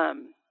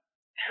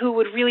who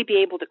would really be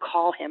able to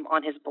call him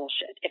on his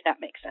bullshit, if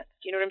that makes sense.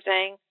 Do you know what I'm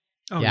saying?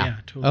 Oh, yeah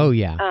totally. Oh,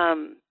 yeah.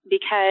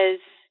 Because,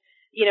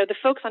 the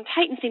folks on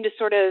Titan seem to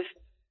sort of,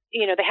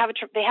 they have a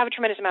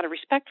tremendous amount of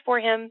respect for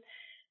him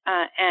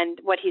and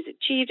what he's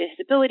achieved and his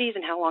abilities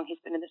and how long he's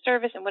been in the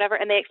service and whatever,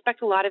 and they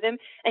expect a lot of him,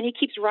 and he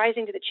keeps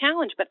rising to the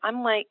challenge. But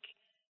I'm like,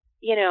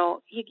 you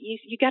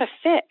got to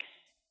fix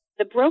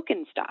the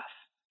broken stuff,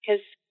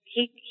 because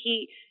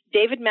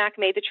David Mack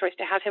made the choice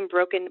to have him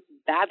broken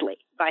badly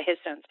by his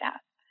son's death.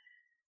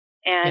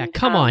 And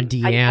come on,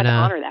 Deanna. I just had to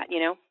honor that,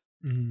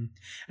 Mm-hmm.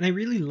 And I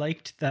really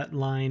liked that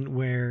line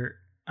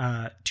where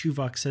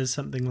Tuvok says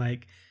something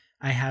like,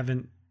 I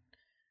haven't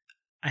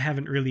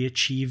really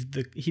achieved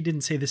he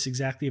didn't say this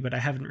exactly, but I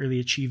haven't really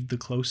achieved the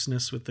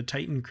closeness with the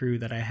Titan crew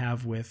that I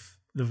have with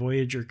the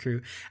Voyager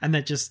crew. And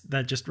that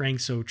just rang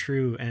so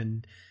true.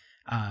 And,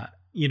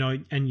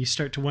 and you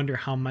start to wonder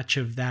how much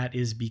of that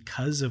is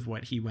because of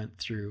what he went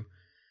through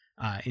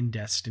in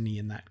Destiny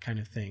and that kind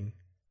of thing.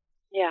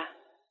 Yeah.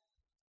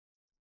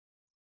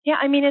 Yeah,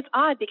 I mean, it's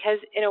odd because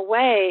in a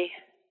way,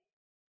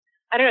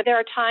 I don't know, there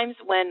are times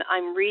when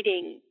I'm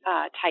reading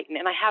Titan,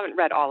 and I haven't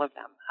read all of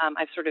them.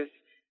 I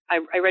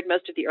read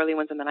most of the early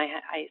ones, and then I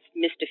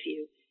missed a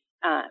few,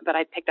 but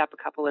I picked up a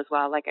couple as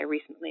well. Like I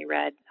recently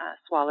read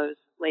Swallow's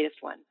latest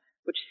one,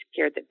 which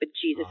scared the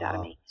bejesus out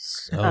of me.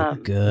 So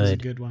good. That was a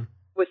good one.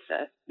 With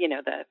the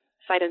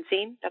sight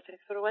unseen, that's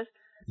what it was?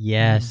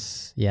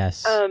 Yes,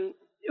 yes. Whoa,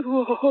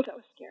 that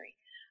was scary.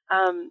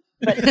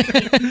 But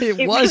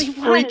it was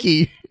really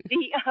freaky.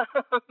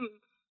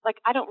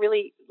 I don't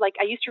really,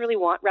 I used to really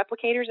want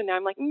replicators, and now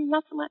I'm like,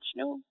 not so much.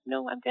 No,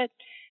 I'm good.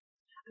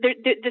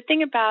 The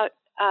thing about,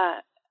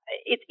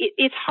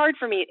 it's hard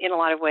for me in a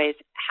lot of ways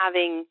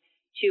having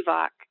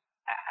Tuvok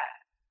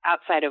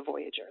outside of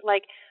Voyager.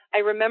 Like, I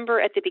remember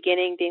at the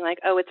beginning being like,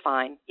 oh, it's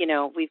fine.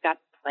 We've got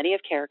plenty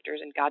of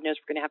characters, and God knows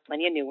we're going to have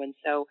plenty of new ones,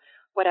 so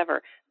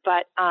whatever.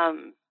 But,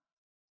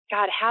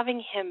 God,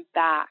 having him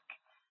back,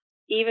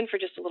 even for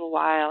just a little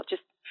while, it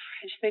just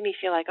made me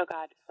feel like, oh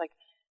God, it's like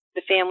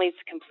the family's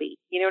complete.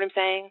 You know what I'm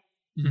saying?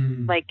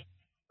 Mm-hmm. Like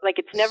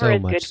it's never so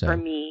as good so. for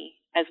me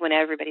as when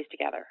everybody's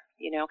together,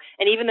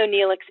 And even though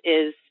Neelix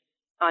is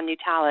on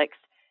Nutalix,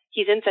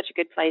 he's in such a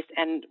good place,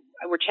 and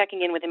we're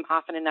checking in with him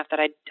often enough that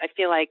I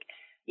feel like,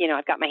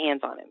 I've got my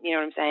hands on him. You know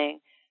what I'm saying?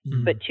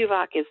 Mm-hmm. But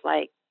Tuvok is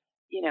like,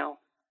 he's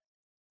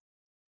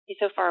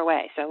so far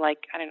away. So I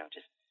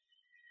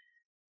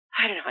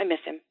don't know, I miss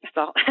him. That's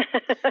all.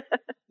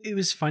 It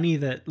was funny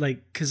that,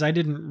 because I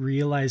didn't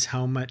realize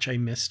how much I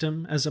missed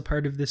him as a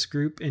part of this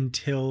group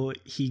until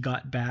he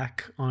got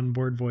back on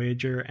board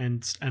Voyager,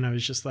 and I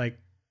was just like,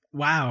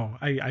 wow,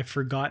 I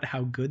forgot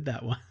how good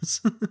that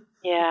was.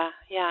 Yeah,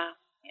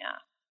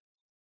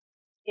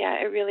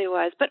 it really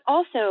was. But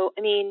also,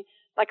 I mean,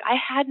 I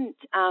hadn't,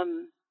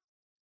 I'm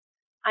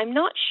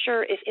not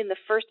sure if in the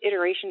first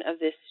iteration of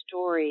this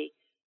story,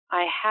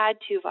 I had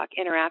Tuvok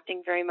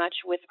interacting very much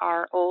with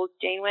our old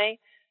Janeway,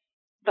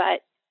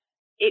 but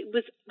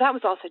that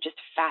was also just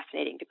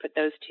fascinating to put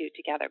those two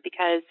together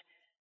because,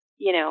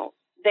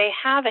 they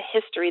have a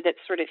history that's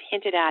sort of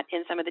hinted at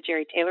in some of the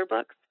Jerry Taylor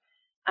books,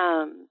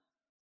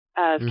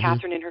 of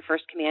Catherine in her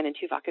first command and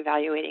Tuvok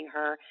evaluating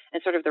her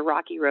and sort of the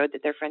rocky road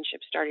that their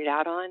friendship started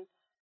out on.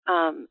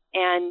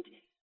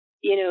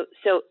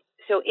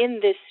 So in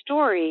this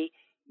story,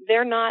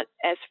 they're not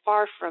as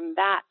far from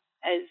that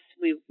as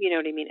we,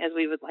 as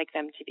we would like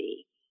them to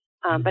be.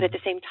 But at the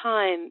same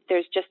time,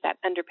 there's just that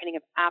underpinning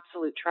of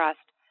absolute trust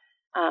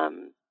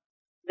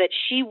that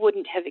she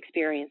wouldn't have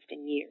experienced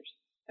in years.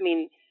 I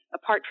mean,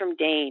 apart from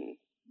Dane,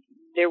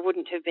 there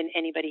wouldn't have been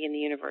anybody in the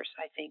universe,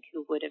 I think,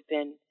 who would have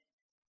been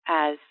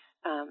as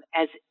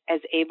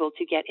able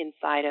to get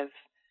inside of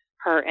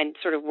her and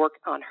sort of work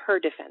on her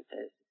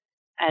defenses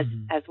as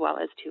well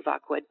as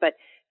Tuvok would. But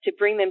to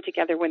bring them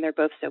together when they're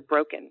both so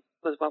broken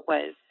was what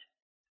was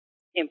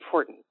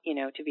important,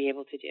 to be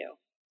able to do.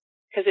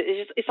 Because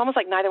it's almost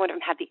like neither one of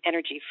them had the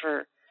energy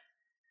for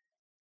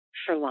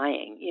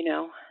lying,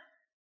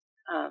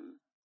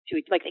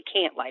 they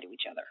can't lie to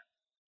each other.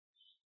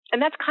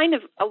 And that's kind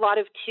of a lot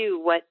of too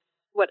what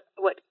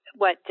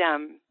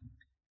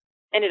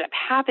ended up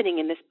happening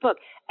in this book,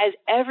 as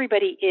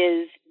everybody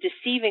is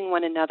deceiving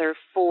one another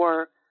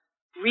for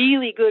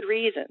really good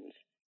reasons.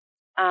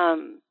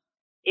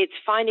 It's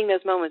finding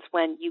those moments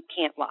when you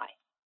can't lie,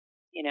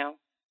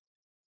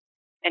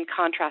 and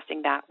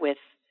contrasting that with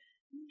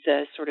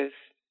the sort of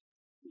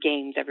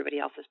games everybody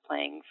else is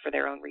playing for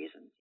their own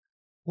reasons.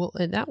 Well,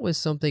 and that was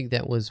something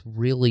that was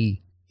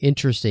really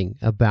interesting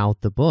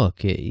about the book.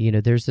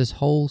 There's this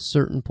whole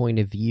certain point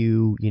of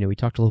view. We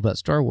talked a little about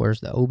Star Wars,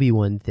 the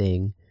Obi-Wan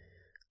thing.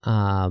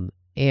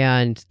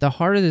 And the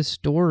heart of the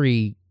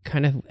story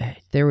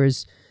there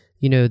was,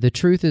 the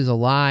truth is a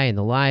lie and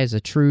the lie is a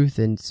truth.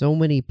 And so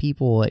many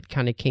people, it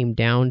kind of came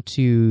down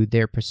to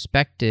their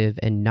perspective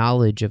and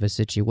knowledge of a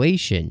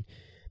situation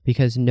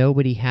because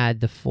nobody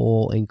had the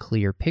full and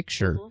clear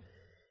picture. Mm-hmm.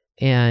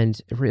 And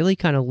it really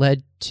kind of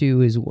led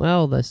to as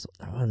well this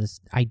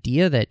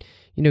idea that,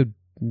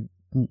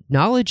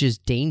 knowledge is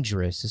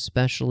dangerous,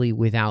 especially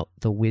without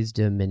the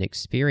wisdom and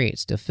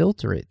experience to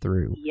filter it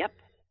through. Yep.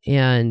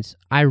 And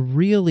I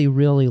really,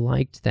 really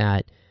liked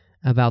that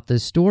about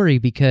this story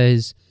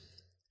because,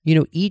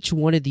 each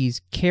one of these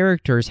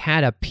characters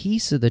had a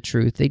piece of the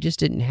truth. They just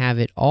didn't have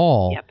it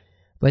all. Yep.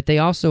 But they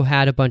also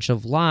had a bunch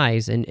of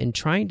lies, and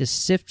trying to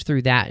sift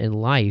through that in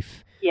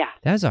life,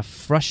 that's a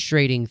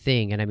frustrating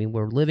thing. And I mean,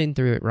 we're living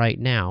through it right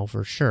now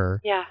for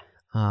sure. Yeah.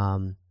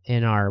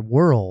 In our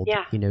world,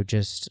 yeah.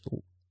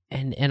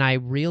 And I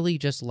really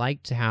just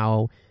liked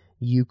how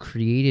you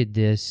created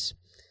this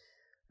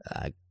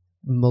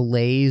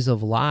malaise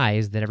of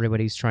lies that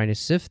everybody's trying to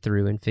sift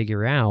through and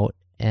figure out,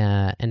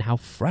 and how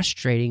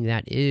frustrating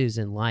that is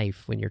in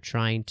life when you're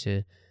trying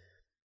to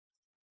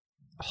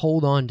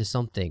hold on to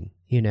something,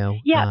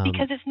 Yeah,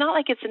 because it's not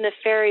like it's a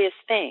nefarious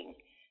thing.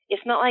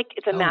 It's not like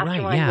it's a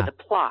mastermind with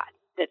a plot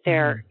that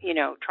they're,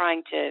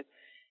 trying to...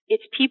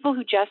 It's people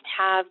who just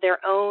have their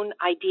own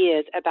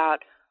ideas about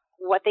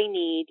what they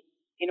need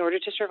in order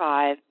to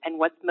survive and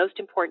what's most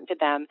important to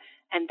them,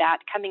 and that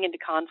coming into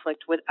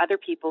conflict with other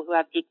people who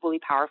have equally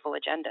powerful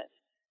agendas,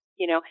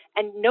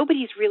 and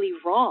nobody's really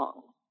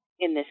wrong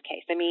in this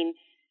case. I mean,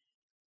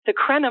 the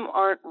Krenim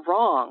aren't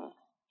wrong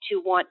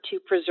to want to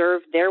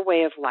preserve their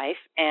way of life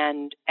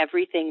and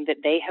everything that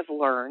they have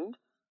learned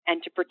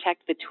and to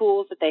protect the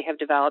tools that they have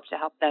developed to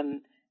help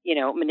them,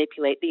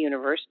 manipulate the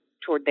universe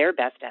toward their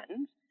best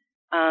ends.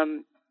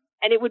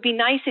 And it would be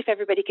nice if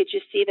everybody could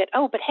just see that,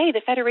 oh, but hey,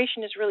 the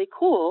Federation is really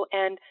cool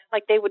and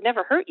like they would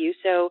never hurt you.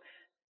 So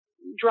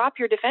drop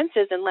your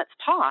defenses and let's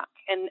talk,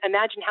 and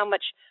imagine how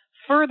much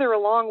further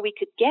along we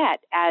could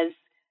get as,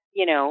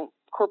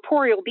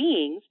 corporeal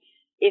beings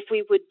if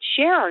we would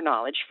share our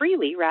knowledge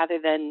freely rather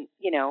than,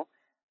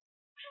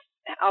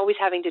 always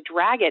having to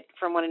drag it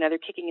from one another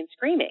kicking and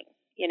screaming,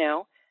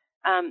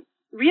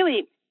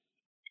 really,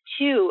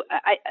 too,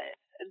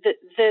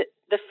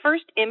 the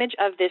first image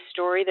of this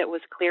story that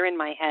was clear in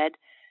my head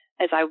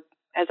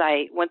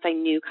once I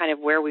knew kind of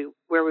where we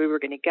were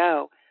going to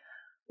go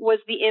was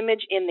the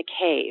image in the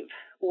cave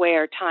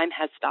where time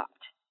has stopped.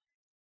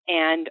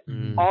 And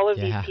all of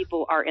these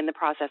people are in the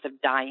process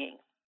of dying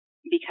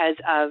because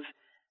of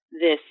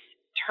this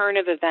turn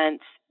of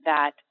events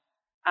that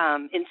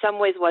in some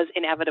ways was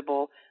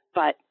inevitable,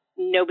 but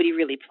nobody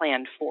really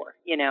planned for,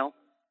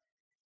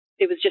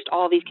 It was just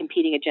all these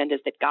competing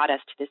agendas that got us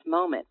to this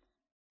moment.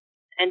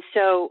 And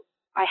so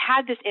I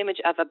had this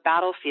image of a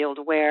battlefield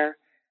where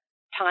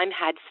time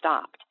had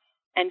stopped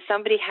and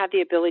somebody had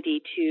the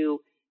ability to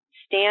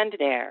stand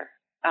there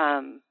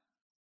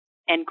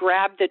and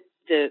grab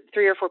the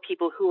 3 or 4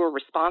 people who were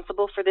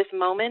responsible for this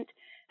moment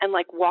and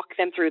like walk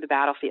them through the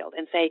battlefield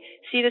and say,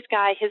 see this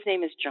guy, his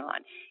name is John.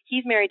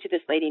 He's married to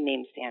this lady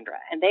named Sandra,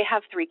 and they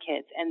have 3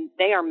 kids, and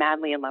they are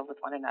madly in love with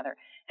one another.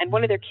 And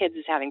one of their kids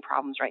is having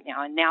problems right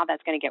now, and now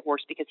that's going to get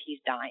worse because he's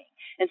dying.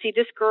 And see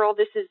this girl,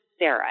 this is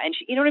Sarah, and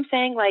she, you know what I'm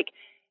saying? Like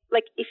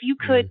if you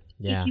could,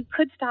 if you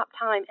could stop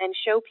time and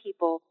show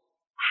people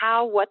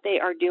how what they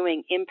are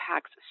doing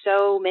impacts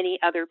so many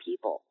other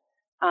people,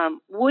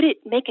 would it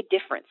make a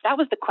difference? That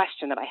was the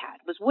question that I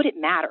had, was would it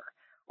matter?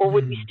 Or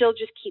would we still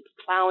just keep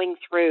plowing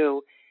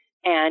through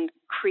and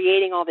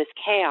creating all this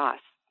chaos,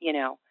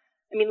 I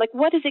mean, like,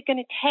 what is it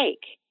going to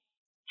take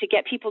to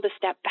get people to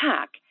step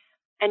back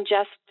and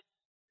just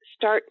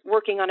start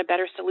working on a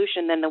better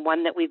solution than the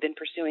one that we've been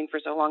pursuing for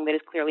so long that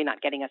is clearly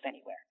not getting us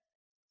anywhere,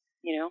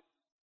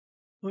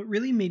 Well, it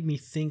really made me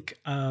think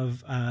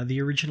of the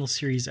original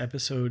series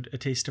episode, A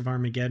Taste of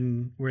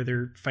Armageddon, where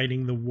they're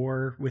fighting the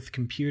war with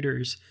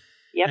computers.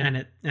 Yep.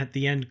 And at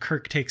the end,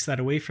 Kirk takes that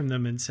away from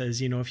them and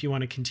says, if you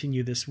want to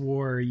continue this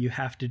war, you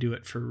have to do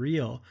it for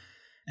real.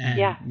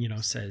 And,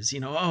 says,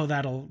 oh,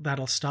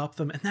 that'll stop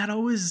them. And that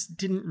always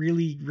didn't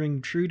really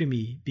ring true to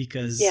me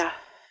because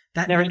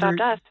that never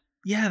stopped us.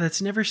 Yeah,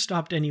 that's never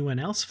stopped anyone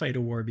else fight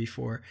a war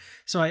before.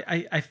 So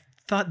I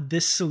thought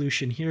this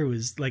solution here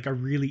was like a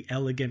really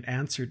elegant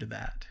answer to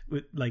that.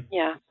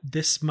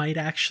 This might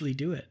actually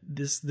do it.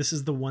 This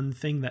is the one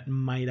thing that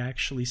might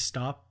actually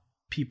stop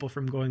people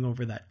from going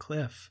over that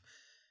cliff.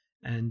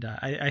 And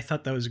I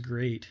thought that was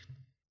great.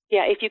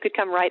 Yeah, if you could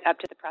come right up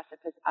to the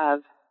precipice of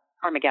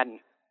Armageddon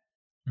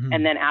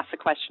and then ask the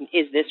question,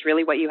 is this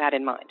really what you had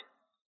in mind?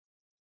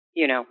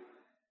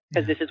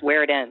 Because this is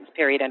where it ends,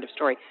 period, end of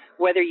story.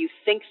 Whether you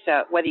think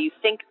so, whether you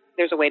think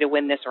there's a way to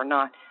win this or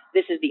not,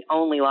 this is the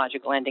only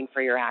logical ending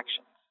for your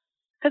actions.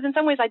 Because in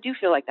some ways I do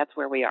feel like that's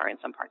where we are in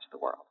some parts of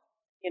the world.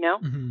 you know?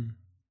 Mm-hmm.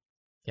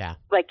 Yeah.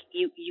 Like,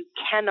 you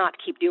cannot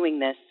keep doing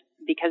this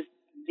because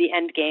the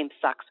end game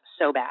sucks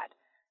so bad.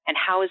 And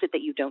how is it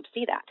that you don't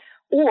see that?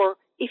 Or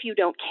if you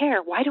don't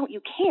care, why don't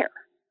you care?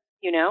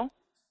 You know?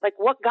 Like,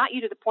 what got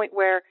you to the point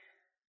where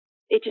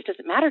it just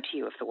doesn't matter to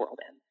you if the world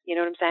ends? You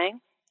know what I'm saying?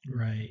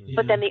 Right. Yeah.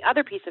 But then the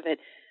other piece of it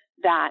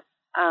that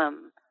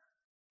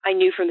I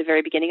knew from the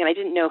very beginning, and I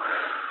didn't know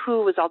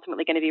who was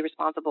ultimately going to be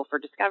responsible for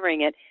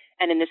discovering it,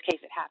 and in this case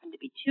it happened to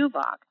be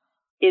Tuvok,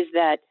 is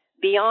that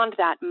beyond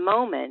that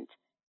moment,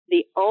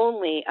 the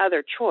only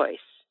other choice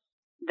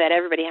that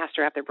everybody has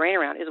to wrap their brain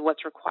around is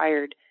what's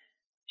required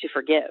to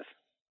forgive,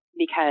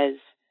 because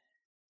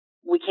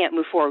we can't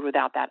move forward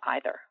without that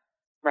either,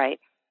 right?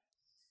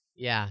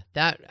 Yeah,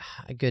 that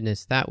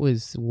goodness, that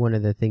was one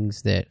of the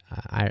things that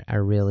I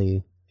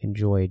really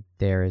enjoyed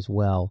there as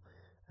well,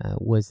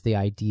 was the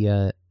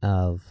idea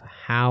of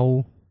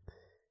how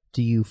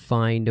do you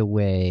find a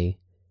way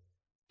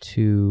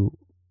to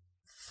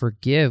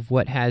forgive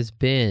what has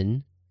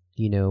been,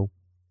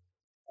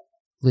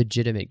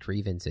 legitimate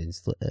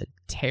grievances,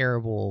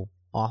 terrible,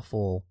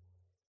 awful,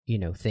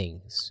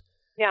 things.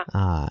 Yeah.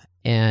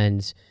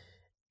 And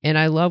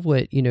I love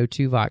what,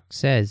 Tuvok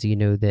says,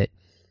 that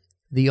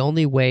the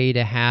only way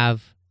to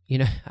have,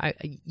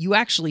 you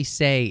actually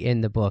say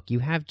in the book, you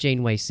have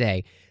Janeway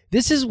say,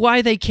 this is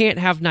why they can't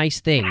have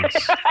nice things.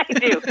 I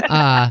do.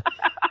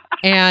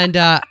 And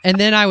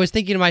then I was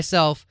thinking to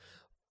myself,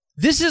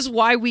 this is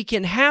why we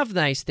can have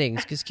nice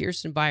things, because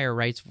Kirsten Beyer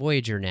writes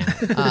Voyager now.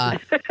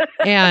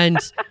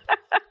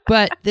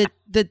 But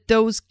that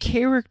those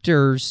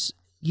characters,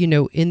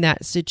 in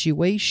that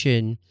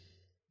situation,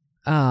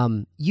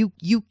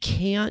 you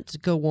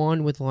can't go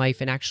on with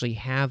life and actually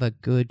have a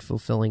good,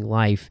 fulfilling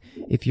life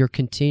if you're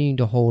continuing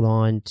to hold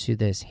on to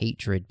this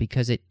hatred,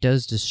 because it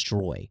does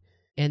destroy.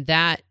 And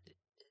that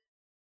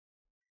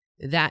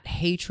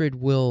hatred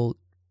will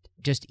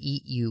just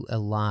eat you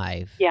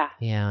alive. Yeah.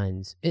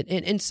 And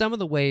in some of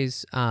the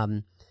ways,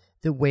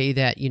 the way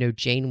that,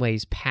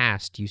 Janeway's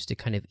past used to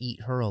kind of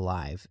eat her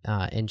alive,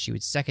 and she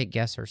would second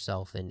guess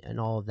herself and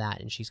all of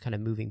that, and she's kind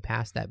of moving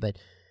past that. But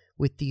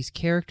with these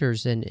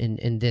characters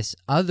and this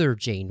other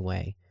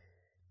Janeway,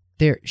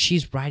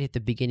 she's right at the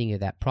beginning of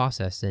that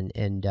process, and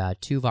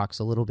Tuvok's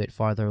a little bit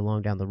farther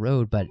along down the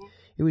road. But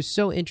it was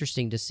so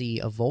interesting to see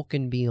a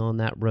Vulcan be on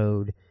that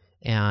road,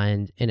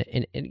 and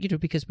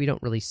because we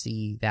don't really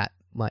see that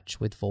much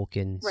with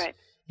Vulcans Right.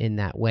 in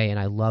that way, and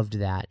I loved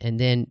that. And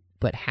then,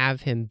 but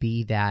have him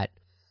be that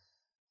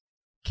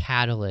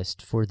catalyst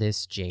for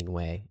this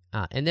Janeway,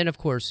 and then of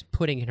course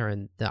putting her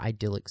in the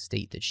idyllic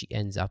state that she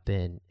ends up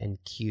in, and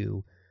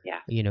Q,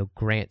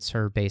 grants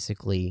her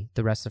basically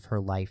the rest of her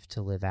life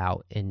to live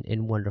out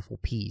in wonderful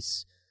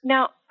peace.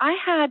 Now, I've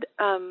had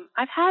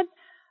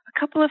a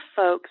couple of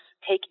folks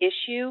take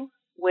issue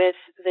with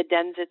the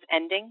Denzit's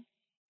ending,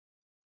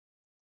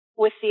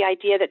 with the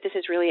idea that this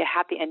is really a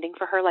happy ending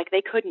for her. Like,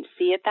 they couldn't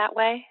see it that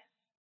way.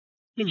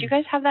 Did you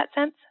guys have that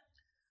sense?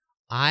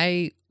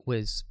 I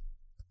was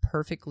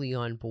perfectly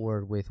on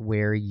board with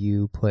where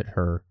you put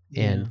her,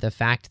 and the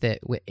fact that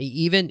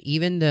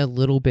even the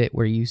little bit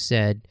where you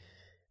said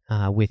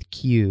with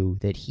Q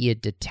that he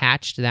had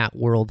detached that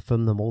world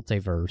from the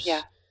multiverse,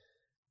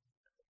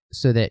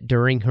 so that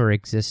during her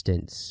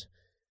existence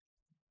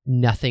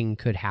nothing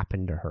could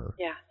happen to her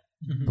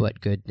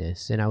but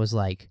goodness. And I was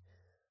like,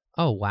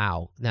 oh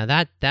wow, now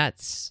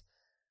that's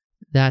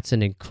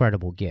an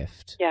incredible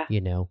gift.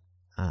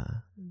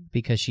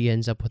 Because she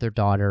ends up with her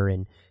daughter,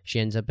 and she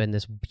ends up in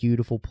this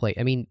beautiful place.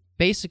 I mean,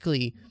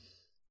 basically,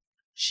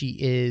 she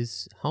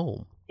is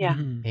home. Yeah.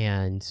 Mm-hmm.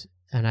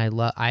 And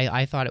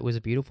I thought it was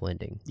a beautiful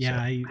ending. Yeah,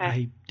 so.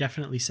 I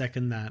definitely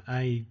second that.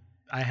 I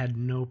had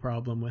no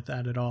problem with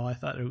that at all. I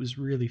thought it was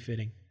really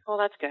fitting. Well,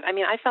 that's good. I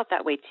mean, I felt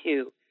that way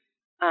too.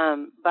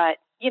 But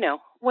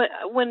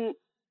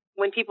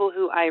when people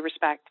who I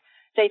respect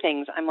say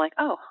things, I'm like,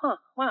 oh,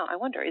 wow, I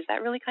wonder, is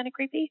that really kind of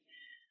creepy?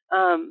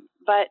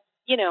 But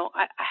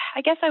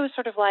I guess I was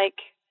sort of like,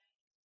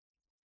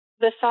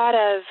 the thought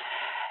of,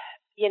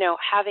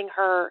 having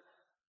her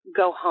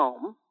go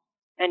home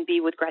and be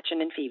with Gretchen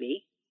and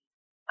Phoebe,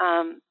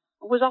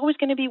 was always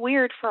going to be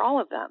weird for all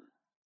of them,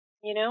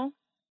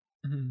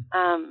 Mm-hmm.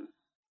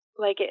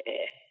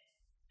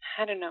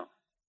 I don't know.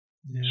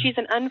 Yeah. She's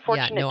an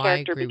unfortunate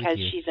character because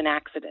you. she's an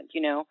accident,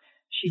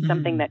 She's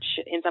something that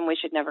in some ways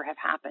should never have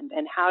happened.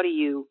 And how do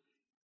you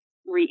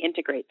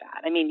reintegrate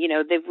that? I mean,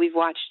 we've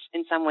watched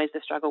in some ways the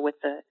struggle with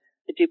the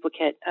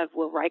duplicate of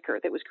Will Riker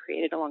that was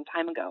created a long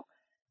time ago.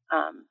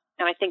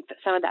 And I think that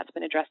some of that's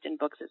been addressed in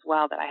books as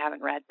well that I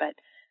haven't read, but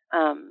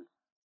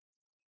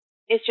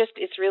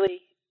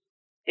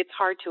it's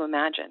hard to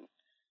imagine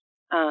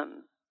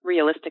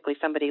realistically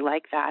somebody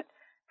like that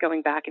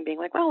going back and being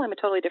like, well, I'm a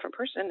totally different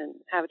person and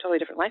have a totally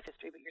different life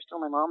history, but you're still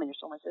my mom and you're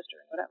still my sister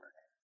and whatever.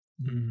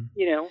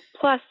 Mm-hmm.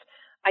 Plus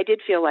I did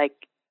feel like,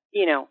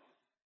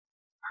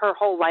 her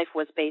whole life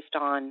was based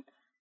on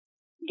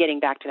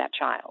getting back to that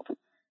child.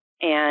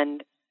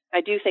 And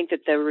I do think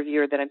that the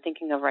reviewer that I'm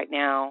thinking of right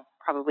now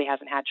probably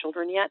hasn't had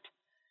children yet.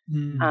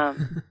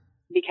 Mm-hmm.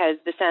 because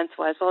the sense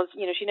was, well,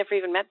 she never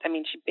even met,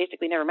 she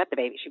basically never met the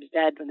baby. She was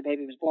dead when the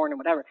baby was born and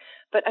whatever.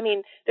 But,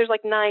 there's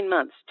like 9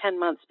 months, 10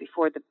 months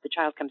before the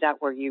child comes out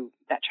where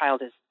that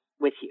child is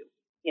with you,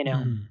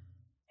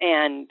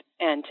 and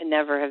to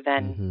never have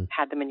then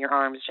had them in your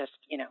arms just,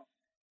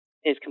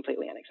 is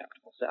completely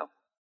unacceptable. So.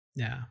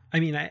 Yeah.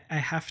 I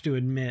have to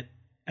admit,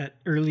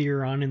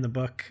 earlier on in the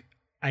book,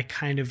 I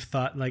kind of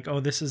thought like, oh,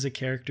 this is a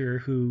character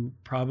who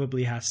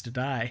probably has to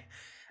die.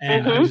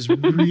 And I was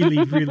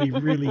really, really,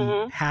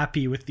 really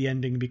happy with the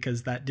ending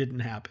because that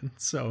didn't happen.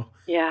 So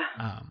yeah,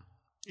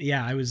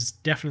 I was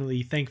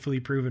definitely thankfully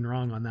proven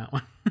wrong on that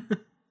one.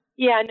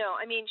 Yeah, no,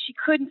 she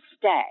couldn't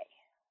stay,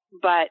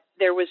 but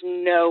there was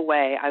no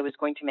way I was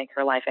going to make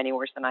her life any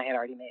worse than I had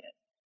already made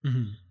it.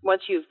 Mm-hmm.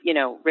 Once you've,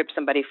 ripped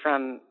somebody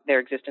from their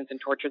existence and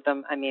tortured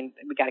them,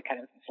 we got to cut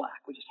them some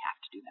slack. We just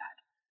have to do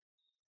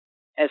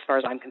that, as far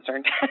as I'm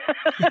concerned.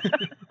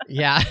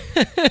 Yeah.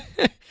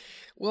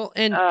 Well,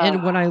 and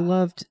what I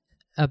loved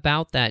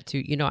about that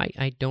too,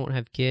 I don't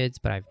have kids,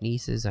 but I have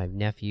nieces, I have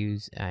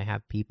nephews, I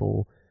have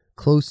people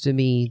close to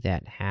me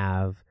that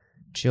have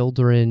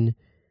children,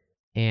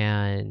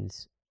 and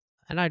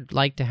I'd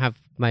like to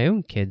have my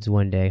own kids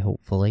one day,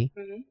 hopefully,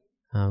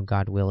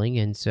 God willing.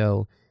 And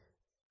so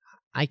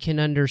I can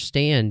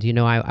understand,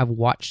 I've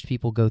watched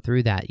people go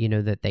through that,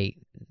 that they,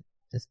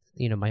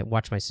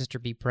 watch my sister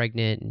be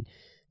pregnant, and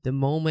the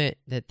moment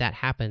that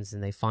happens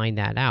and they find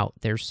that out,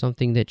 there's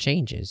something that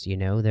changes,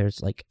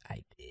 there's like,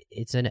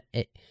 it's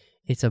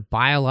a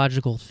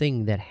biological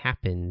thing that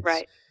happens,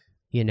 right?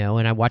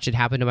 And I watch it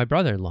happen to my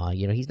brother-in-law,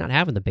 he's not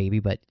having the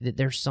baby, but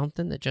there's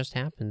something that just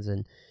happens.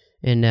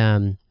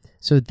 And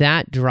so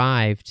that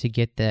drive to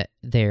get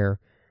there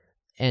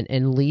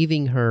and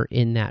leaving her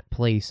in that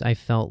place, I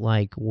felt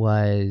like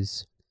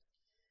was,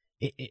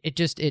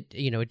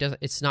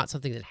 it's not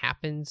something that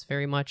happens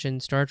very much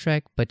in Star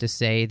Trek, but to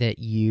say that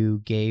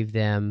you gave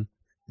them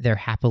their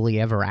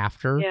happily ever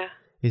after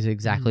is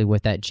exactly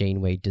what that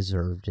Janeway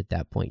deserved at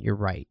that point. You're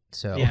right.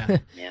 So yeah.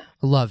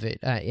 Love it.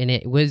 And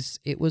it was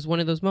one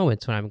of those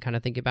moments when I'm kind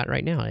of thinking about it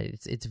right now.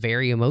 It's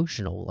very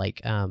emotional,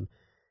 like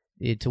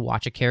to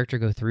watch a character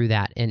go through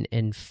that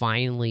and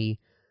finally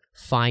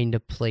find a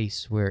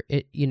place where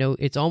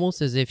it's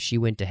almost as if she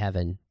went to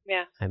heaven.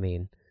 Yeah.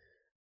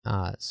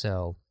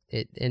 So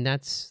and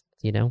that's,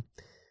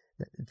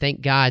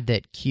 thank God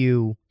that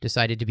Q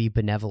decided to be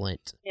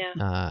benevolent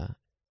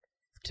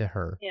to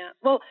her. Yeah.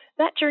 Well,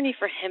 that journey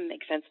for him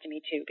makes sense to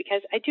me too,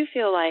 because I do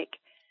feel like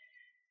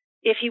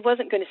if he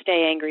wasn't going to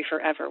stay angry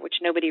forever, which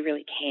nobody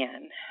really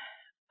can,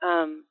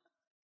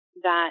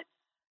 that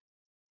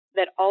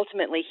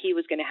ultimately he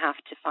was going to have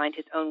to find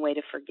his own way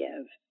to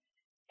forgive,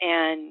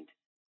 and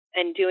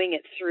doing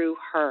it through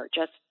her,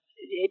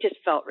 it just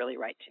felt really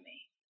right to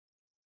me.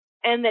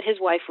 And that his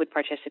wife would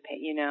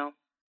participate,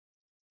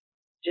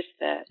 just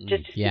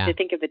to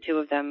think of the two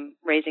of them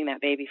raising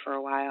that baby for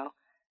a while,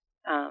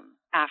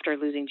 after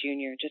losing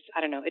Junior,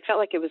 I don't know, it felt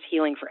like it was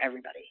healing for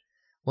everybody.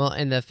 Well,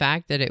 and the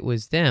fact that it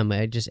was them,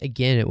 it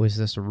was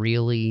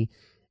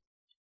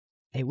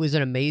it was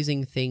an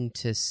amazing thing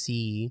to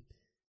see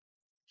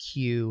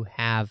Q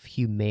have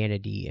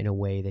humanity in a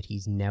way that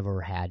he's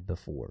never had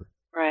before.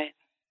 Right.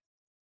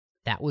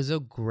 That was a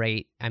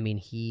great,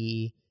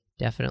 he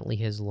definitely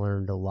has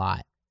learned a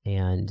lot.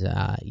 And,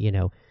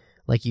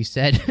 like you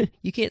said,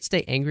 you can't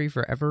stay angry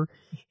forever.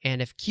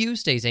 And if Q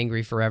stays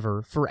angry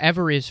forever,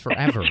 forever is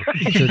forever.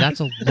 So that's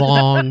a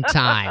long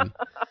time.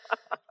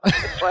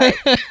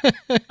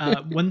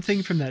 One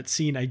thing from that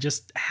scene I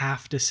just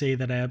have to say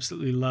that I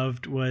absolutely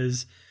loved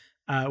was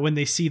when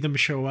they see them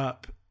show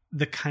up,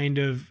 the kind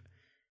of,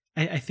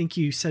 I think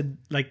you said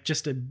like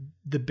just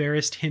the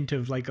barest hint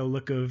of like a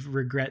look of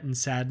regret and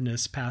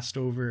sadness passed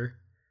over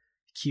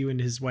Q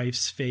and his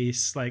wife's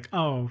face, like,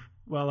 oh,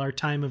 well, our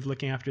time of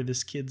looking after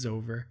this kid's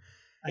over.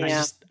 I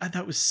thought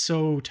that was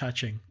so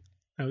touching.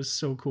 That was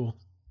so cool.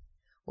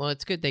 Well,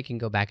 it's good they can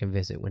go back and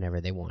visit whenever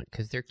they want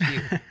because they're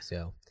cute.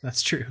 So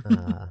that's true.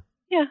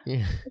 Yeah,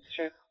 that's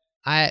true.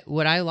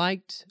 What I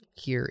liked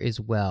here as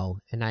well,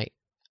 and I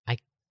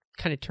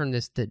kind of turned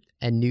this to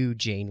a new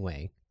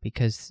Janeway,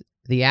 because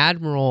the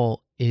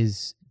Admiral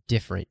is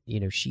different.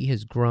 She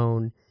has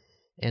grown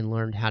and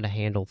learned how to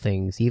handle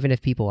things, even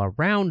if people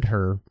around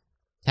her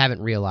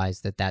haven't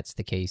realized that that's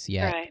the case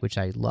yet, right. Which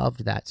I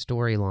loved that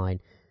storyline.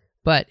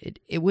 But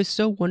it was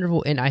so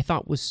wonderful, and I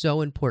thought was so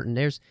important.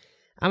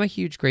 I'm a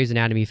huge Grey's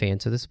Anatomy fan,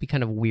 so this would be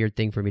kind of a weird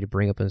thing for me to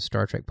bring up in a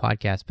Star Trek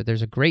podcast, but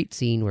there's a great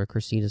scene where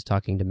Christina's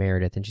talking to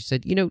Meredith, and she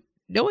said,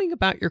 knowing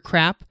about your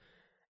crap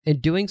and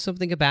doing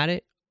something about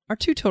it are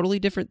two totally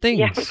different things.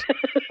 Yes.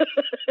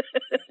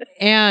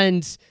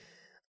 And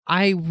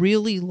I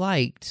really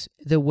liked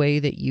the way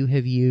that you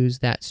have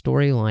used that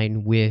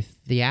storyline with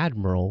the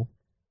Admiral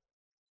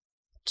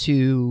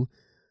to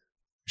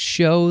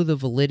show the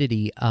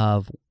validity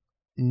of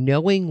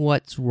knowing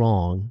what's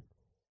wrong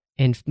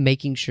and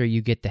making sure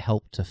you get the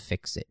help to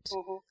fix it,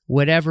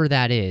 whatever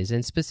that is.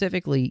 And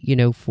specifically,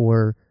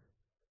 for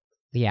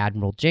the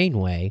Admiral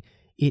Janeway,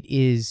 it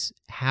is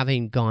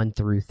having gone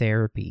through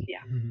therapy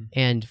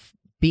and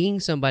being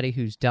somebody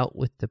who's dealt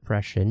with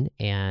depression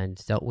and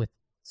dealt with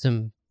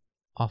some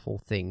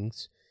awful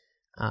things,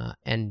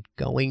 and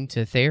going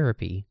to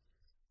therapy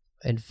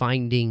and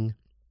finding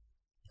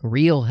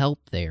real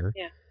help there.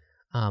 Yeah.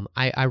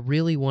 I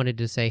really wanted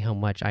to say how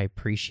much I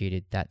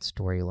appreciated that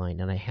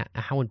storyline, and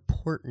how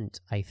important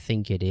I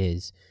think it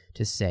is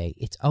to say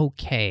it's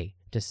okay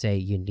to say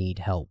you need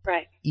help.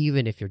 Right.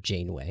 Even if you're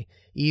Janeway,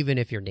 even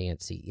if you're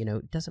Nancy,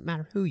 it doesn't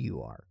matter who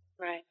you are.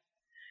 Right.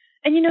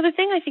 And the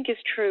thing I think is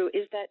true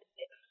is that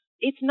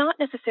it's not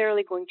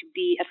necessarily going to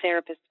be a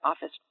therapist's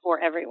office for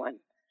everyone.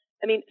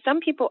 I mean, some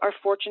people are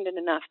fortunate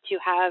enough to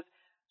have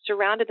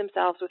surrounded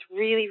themselves with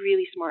really,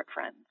 really smart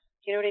friends.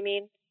 You know what I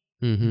mean?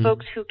 Mm-hmm.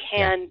 Folks who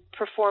can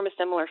perform a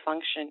similar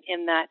function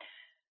in that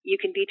you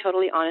can be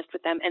totally honest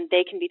with them and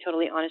they can be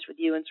totally honest with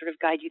you and sort of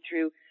guide you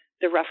through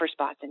the rougher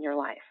spots in your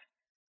life.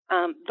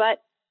 But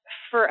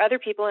for other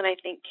people, and I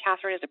think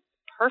Catherine is a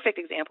perfect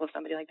example of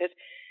somebody like this,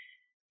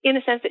 in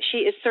the sense that she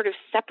is sort of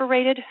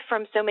separated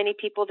from so many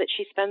people that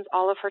she spends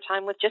all of her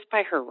time with just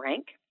by her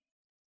rank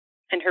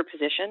and her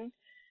position,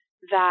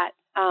 that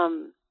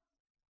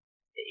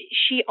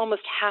she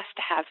almost has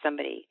to have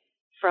somebody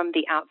from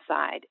the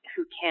outside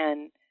who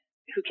can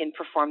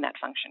perform that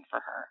function for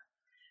her.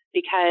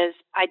 Because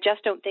I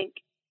just don't think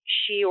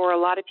she or a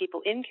lot of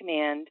people in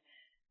command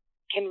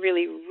can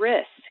really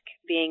risk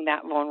being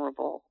that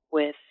vulnerable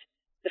with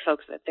the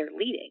folks that they're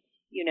leading.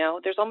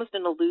 There's almost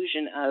an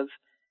illusion of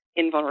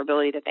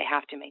invulnerability that they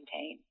have to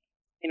maintain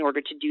in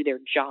order to do their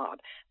job.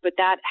 But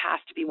that has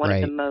to be one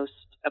of the most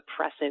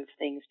oppressive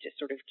things to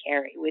sort of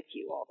carry with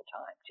you all the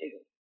time, too.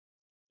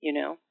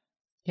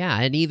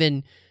 Yeah, and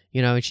even,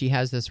 she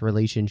has this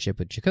relationship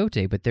with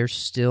Chakotay, but they're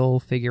still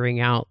figuring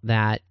out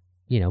that,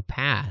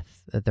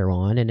 path that they're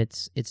on, and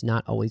it's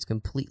not always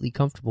completely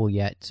comfortable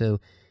yet. So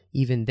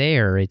even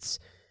there, it's,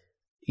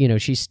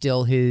 she's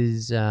still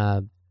his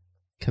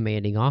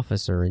commanding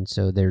officer, and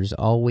so they're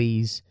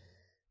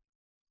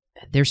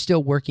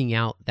still working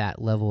out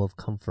that level of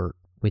comfort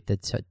with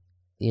the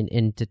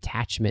in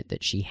detachment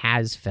that she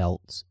has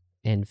felt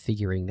and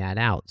figuring that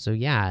out. So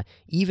yeah,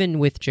 even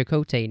with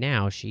Chakotay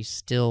now, she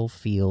still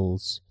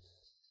feels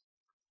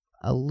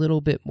a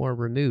little bit more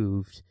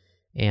removed.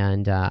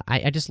 And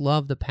I just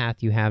love the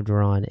path you have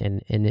drawn,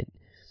 and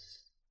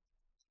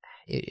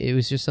it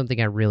was just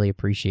something I really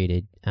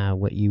appreciated,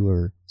 what you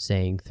were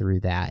saying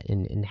through that,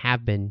 and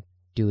have been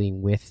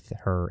doing with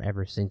her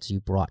ever since you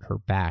brought her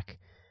back,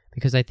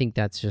 because I think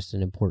that's just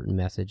an important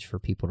message for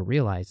people to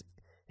realize.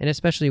 And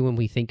especially when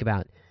we think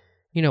about,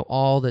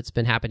 all that's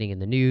been happening in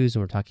the news,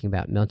 and we're talking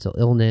about mental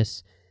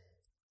illness,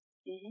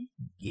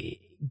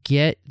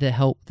 get the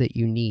help that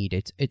you need.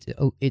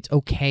 It's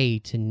okay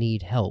to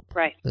need help.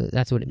 Right.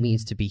 That's what it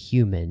means to be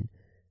human.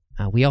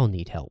 We all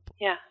need help.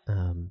 Yeah.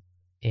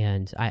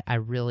 And I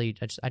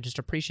just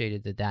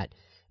appreciated that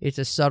it's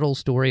a subtle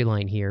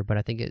storyline here, but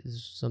I think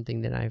it's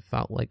something that I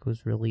felt like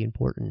was really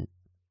important.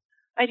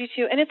 I do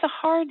too. And it's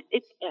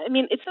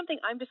something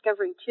I'm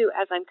discovering too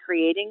as I'm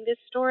creating this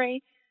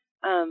story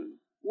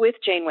with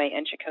Janeway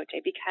and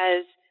Chakotay,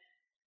 because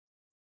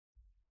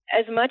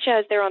as much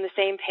as they're on the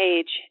same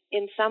page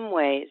in some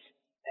ways,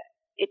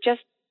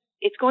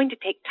 it's going to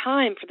take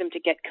time for them to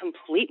get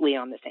completely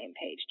on the same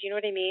page. Do you know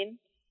what I mean?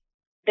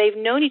 They've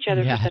known each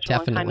other for such a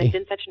long time and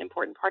been such an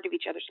important part of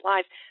each other's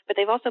lives, but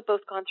they've also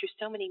both gone through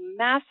so many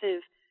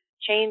massive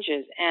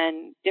changes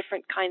and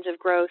different kinds of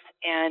growth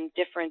and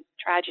different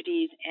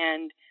tragedies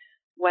and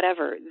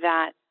whatever,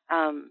 that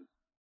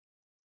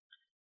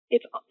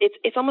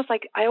it's almost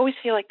like I always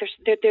feel like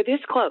they're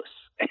this close,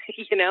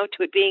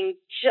 to it being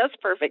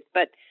just perfect,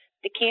 but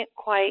they can't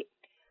quite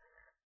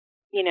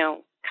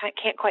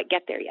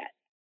get there yet,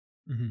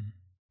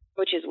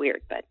 which is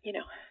weird, but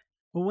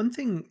Well, one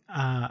thing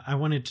I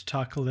wanted to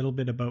talk a little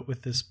bit about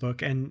with this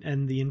book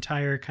and the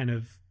entire kind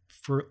of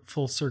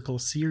full circle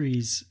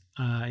series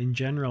in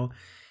general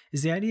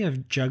is the idea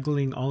of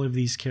juggling all of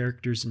these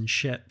characters and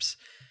ships.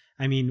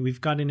 I mean,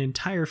 we've got an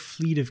entire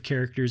fleet of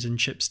characters and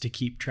ships to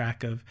keep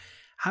track of.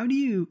 How do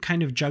you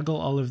kind of juggle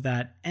all of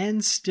that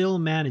and still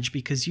manage,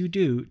 because you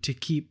do, to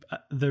keep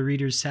the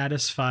readers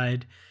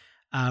satisfied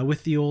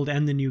with the old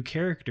and the new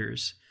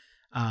characters?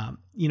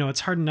 It's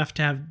hard enough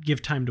to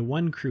give time to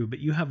one crew, but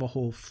you have a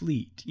whole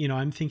fleet.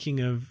 I'm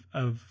thinking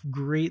of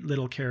great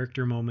little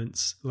character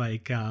moments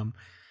like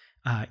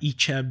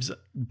Icheb's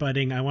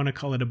budding, I want to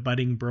call it a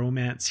budding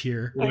bromance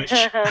here, which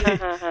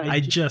I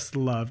just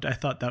loved. I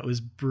thought that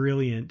was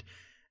brilliant.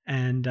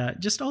 And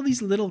just all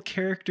these little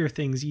character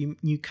things,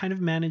 you kind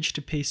of manage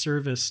to pay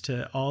service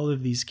to all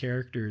of these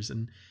characters.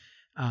 And,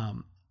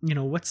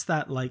 what's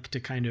that like to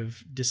kind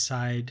of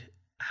decide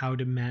how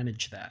to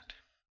manage that?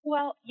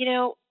 Well,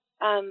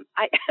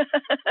 I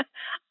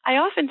I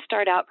often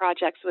start out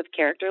projects with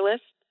character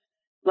lists,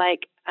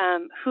 like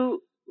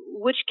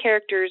which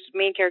characters,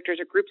 main characters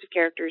or groups of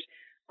characters,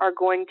 are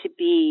going to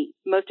be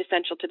most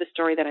essential to the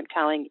story that I'm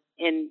telling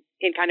in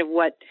kind of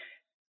what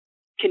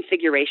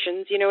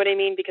configurations, you know what I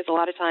mean? Because a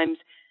lot of times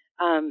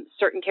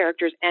certain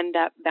characters end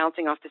up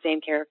bouncing off the same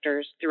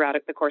characters throughout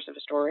the course of a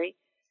story.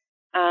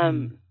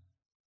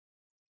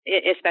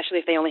 especially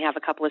if they only have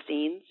a couple of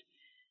scenes.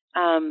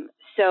 And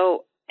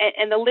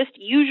the list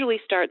usually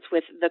starts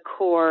with the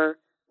core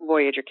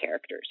Voyager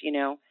characters,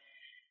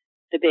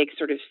 the big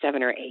sort of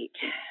 7 or 8,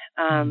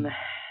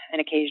 and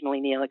occasionally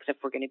Neil,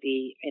 except we're going to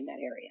be in that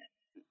area.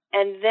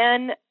 And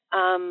then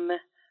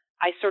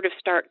I sort of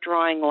start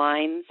drawing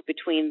lines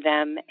between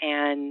them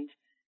and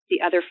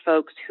the other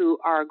folks who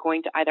are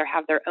going to either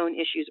have their own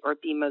issues or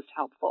be most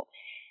helpful.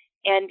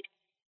 And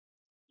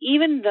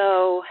even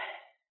though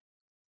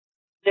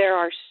there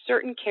are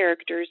certain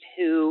characters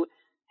who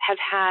have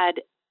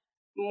had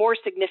more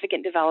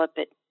significant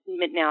development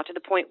now, to the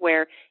point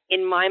where,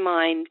 in my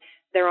mind,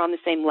 they're on the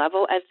same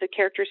level as the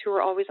characters who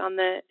are always on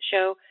the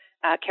show.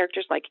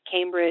 Characters like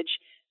Cambridge,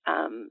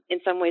 in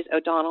some ways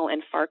O'Donnell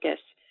and Farkas,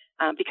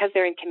 because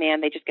they're in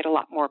command, they just get a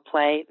lot more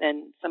play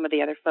than some of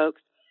the other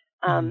folks.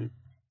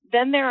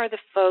 Then there are the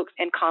folks,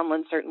 and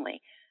Conlon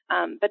certainly,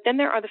 but then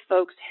there are the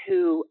folks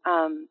who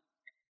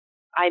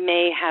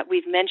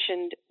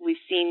we've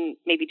seen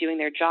maybe doing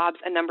their jobs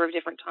a number of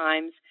different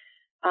times,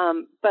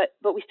 but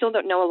we still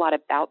don't know a lot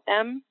about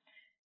them.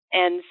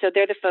 And so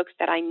they're the folks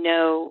that I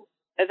know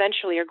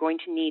eventually are going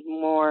to need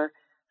more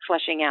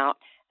fleshing out.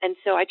 And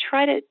so I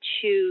try to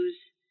choose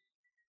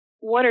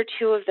 1 or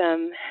 2 of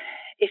them,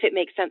 if it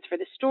makes sense for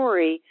the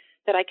story,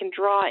 that I can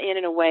draw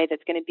in a way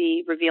that's going to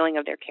be revealing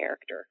of their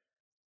character,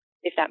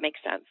 if that makes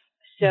sense.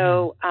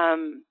 So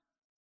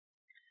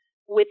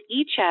with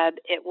Icheb,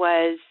 it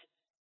was,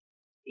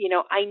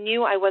 I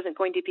knew I wasn't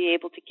going to be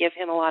able to give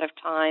him a lot of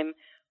time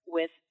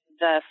with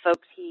the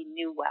folks he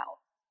knew well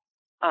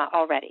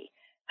already.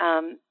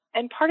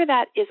 And part of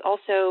that is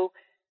also,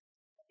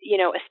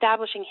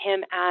 establishing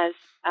him as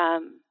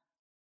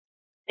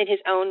in his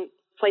own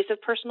place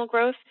of personal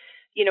growth.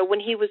 When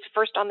he was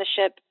first on the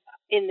ship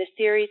in the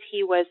series,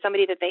 he was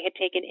somebody that they had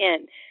taken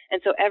in.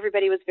 And so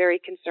everybody was very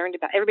concerned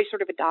everybody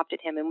sort of adopted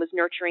him and was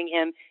nurturing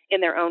him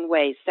in their own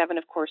ways. Seven,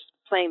 of course,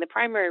 playing the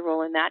primary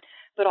role in that,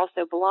 but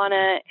also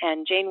B'Elanna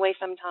and Janeway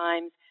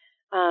sometimes.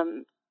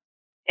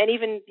 And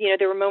even,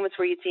 there were moments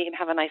where you'd see him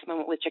have a nice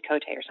moment with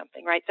Chakotay or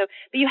something, right? So,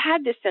 but you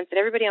had this sense that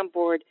everybody on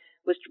board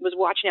was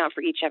watching out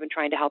for Icheb and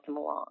trying to help him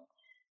along.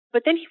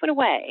 But then he went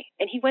away,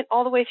 and he went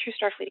all the way through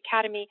Starfleet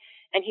Academy,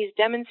 and he's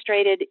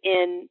demonstrated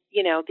in,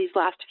 these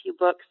last few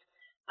books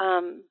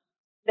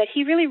that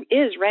he really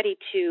is ready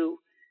to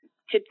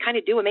kind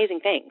of do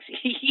amazing things,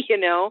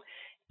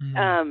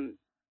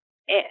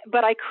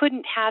 But I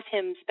couldn't have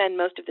him spend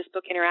most of this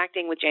book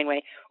interacting with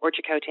Janeway or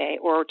Chakotay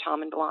or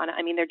Tom and B'Elanna.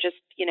 I mean, they're just,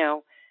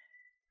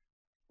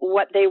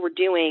 what they were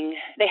doing,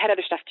 they had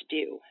other stuff to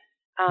do.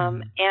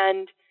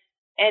 And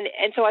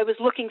so I was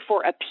looking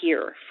for a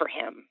peer for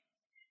him.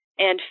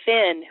 And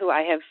Finn, who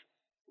I have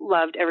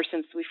loved ever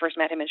since we first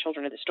met him in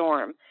Children of the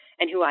Storm,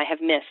 and who I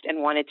have missed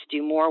and wanted to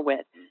do more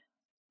with,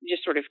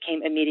 just sort of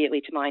came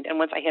immediately to mind. And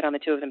once I hit on the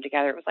 2 of them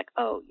together, it was like,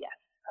 oh, yes.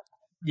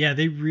 Yeah,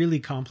 they really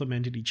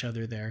complemented each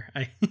other there.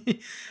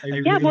 These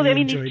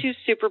 2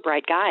 super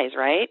bright guys,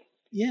 right?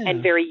 Yeah.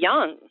 And very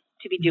young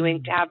to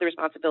have the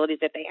responsibilities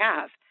that they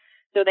have.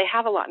 So they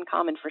have a lot in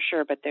common for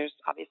sure, but there's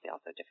obviously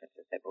also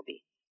differences that we'll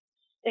be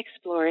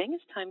exploring as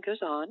time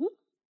goes on.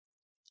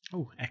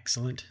 Oh,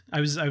 excellent.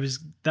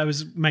 That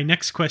was my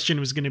next question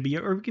was going to be,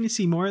 are we going to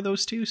see more of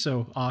those 2?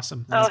 So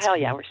awesome. That's hell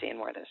cool. Yeah, we're seeing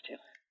more of those 2.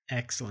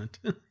 Excellent.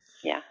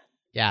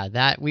 Yeah,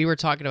 that we were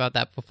talking about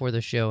that before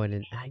the show,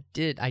 and I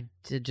did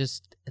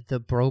just,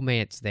 the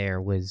bromance there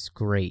was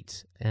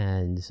great.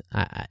 And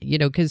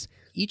because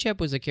Icheb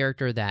was a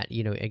character that,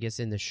 I guess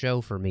in the show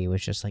for me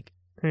was just like,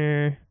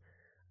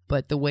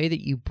 but the way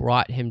that you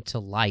brought him to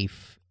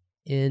life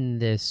in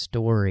this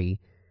story,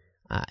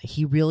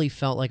 he really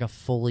felt like a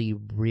fully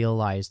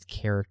realized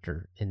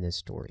character in this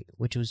story,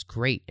 which was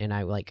great. And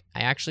I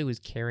actually was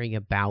caring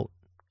about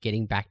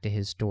getting back to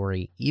his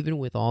story, even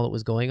with all that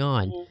was going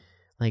on. Mm-hmm.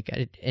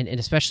 And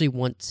especially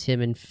once him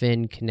and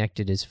Finn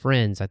connected as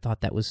friends, I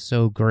thought that was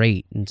so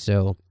great. And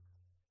so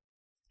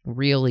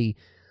really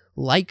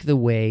like the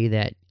way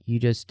that you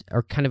just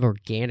are kind of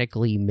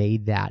organically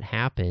made that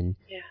happen.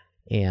 Yeah.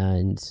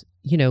 And,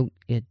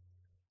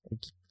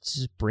 it's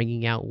just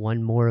bringing out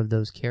one more of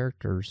those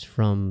characters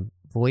from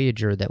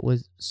Voyager that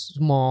was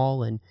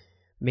small and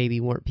maybe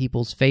weren't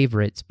people's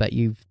favorites, but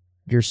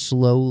you're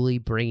slowly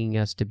bringing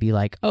us to be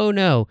like, oh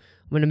no,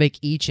 I'm going to make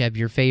Icheb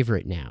your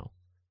favorite now.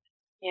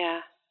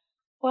 Yeah.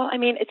 Well, I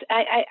mean, it's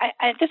I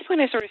at this point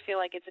I sort of feel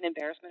like it's an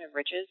embarrassment of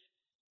riches.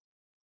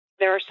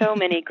 There are so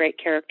many great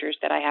characters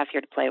that I have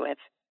here to play with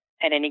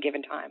at any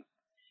given time.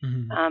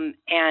 Mm-hmm.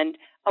 And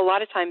a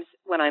lot of times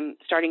when I'm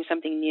starting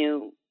something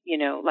new,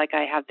 like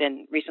I have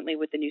been recently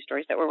with the new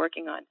stories that we're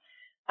working on,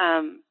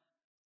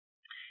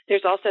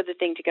 there's also the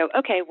thing to go,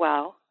 okay,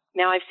 well,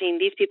 now I've seen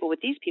these people with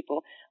these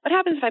people. What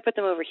happens if I put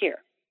them over here?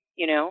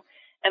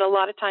 And a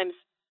lot of times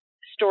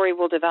story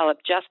will develop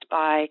just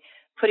by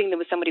putting them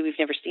with somebody we've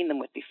never seen them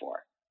with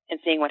before and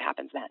seeing what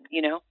happens then,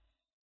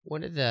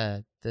 One of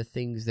the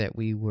things that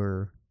we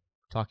were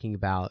talking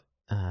about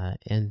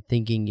and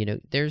thinking,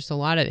 there's a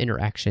lot of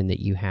interaction that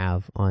you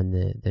have on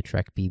the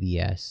Trek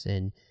BBS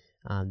and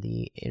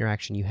the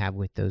interaction you have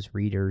with those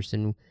readers.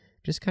 And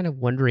just kind of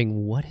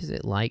wondering, what is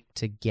it like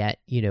to get,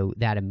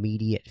 that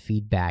immediate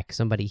feedback,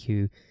 somebody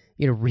who,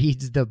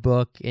 reads the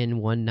book in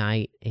one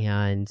night,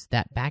 and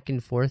that back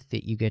and forth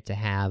that you get to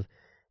have,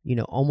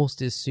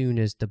 almost as soon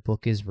as the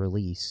book is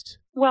released?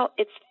 Well,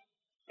 it's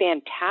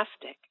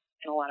fantastic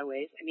in a lot of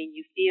ways. I mean,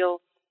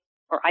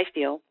 I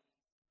feel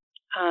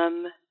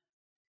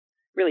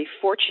really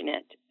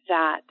fortunate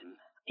that,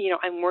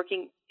 I'm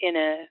working in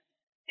a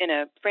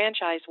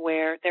franchise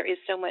where there is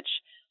so much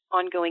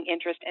ongoing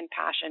interest and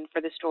passion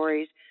for the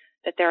stories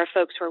that there are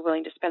folks who are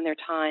willing to spend their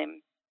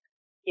time,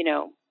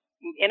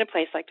 in a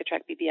place like the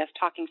Trek BBS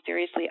talking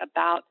seriously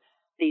about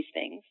these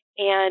things.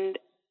 And,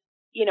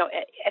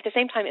 at the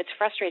same time, it's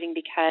frustrating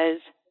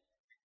because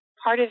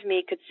part of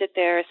me could sit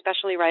there,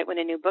 especially right when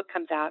a new book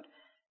comes out,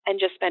 and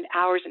just spend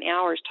hours and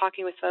hours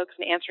talking with folks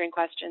and answering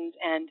questions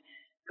and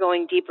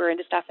going deeper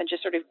into stuff and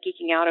just sort of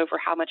geeking out over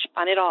how much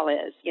fun it all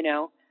is,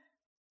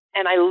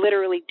 And I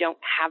literally don't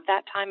have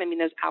that time. I mean,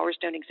 those hours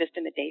don't exist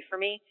in the day for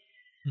me.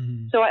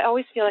 Mm-hmm. So I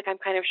always feel like I'm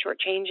kind of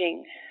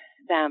shortchanging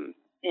them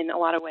in a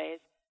lot of ways.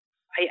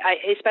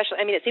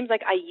 It seems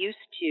like I used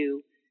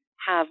to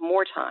have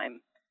more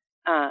time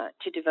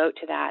to devote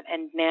to that.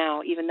 And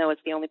now, even though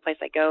it's the only place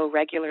I go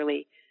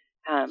regularly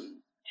to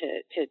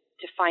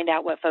find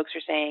out what folks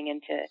are saying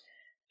and to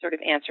sort of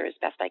answer as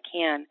best I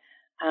can,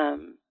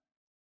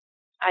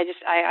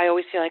 I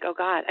always feel like, oh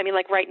God, I mean,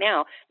 like right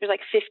now, there's like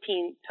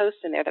 15 posts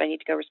in there that I need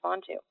to go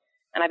respond to.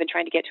 And I've been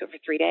trying to get to it for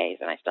 3 days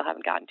and I still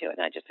haven't gotten to it.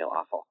 And I just feel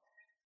awful,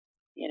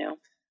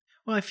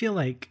 Well, I feel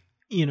like,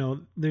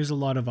 there's a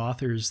lot of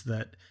authors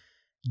that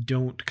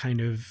don't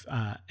kind of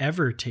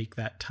ever take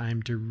that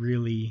time to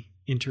really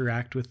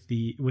interact with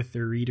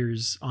their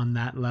readers on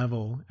that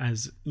level,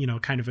 as,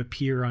 kind of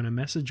appear on a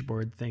message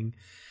board thing.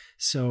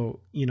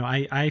 So,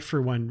 I for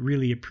one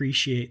really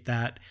appreciate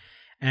that.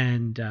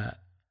 And,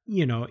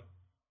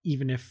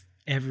 even if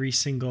every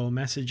single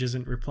message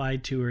isn't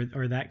replied to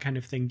or that kind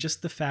of thing,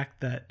 just the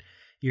fact that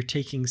you're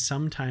taking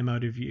some time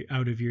out of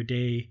your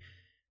day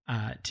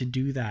to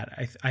do that,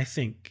 I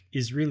think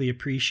is really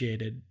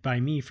appreciated by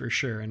me for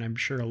sure. And I'm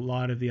sure a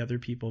lot of the other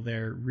people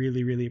there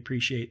really, really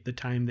appreciate the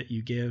time that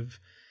you give,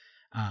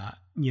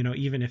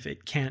 even if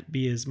it can't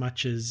be as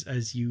much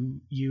as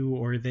you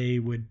or they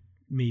would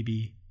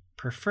maybe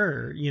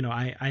prefer.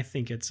 I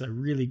think it's a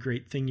really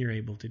great thing you're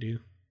able to do.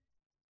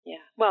 Yeah.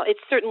 Well,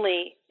 it's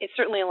certainly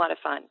a lot of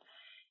fun.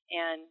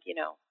 And,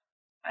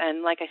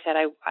 and like I said,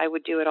 I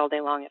would do it all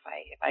day long if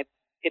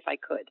I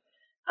could.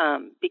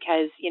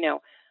 Because,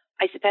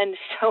 I spend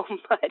so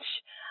much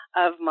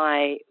of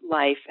my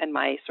life and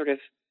my sort of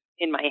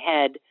in my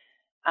head,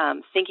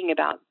 thinking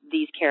about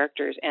these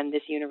characters and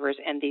this universe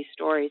and these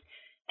stories.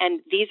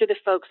 And these are the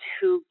folks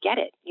who get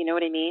it. You know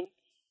what I mean?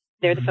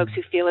 They're the folks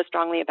who feel as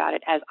strongly about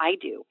it as I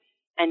do.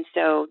 And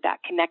so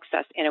that connects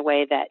us in a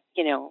way that,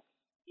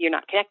 you're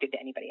not connected to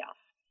anybody else.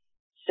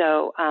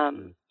 So, I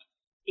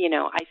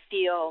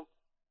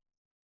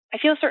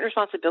feel a certain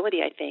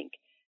responsibility, I think,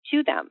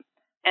 to them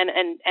and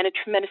a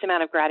tremendous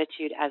amount of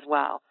gratitude as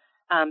well.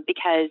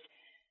 Because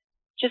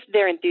just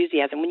their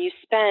enthusiasm, when you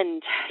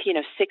spend,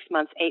 6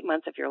 months, 8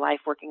 months of your life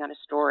working on a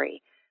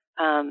story,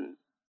 and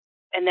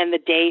then the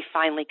day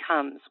finally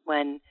comes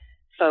when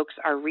folks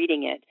are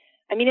reading it.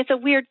 I mean, it's a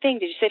weird thing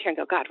to just sit here and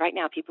go, God, right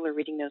now people are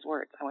reading those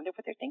words. I wonder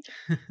what they're thinking.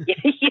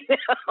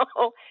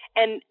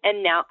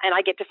 And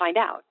I get to find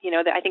out,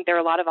 that I think there are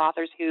a lot of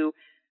authors who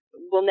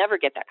will never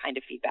get that kind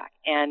of feedback.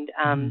 And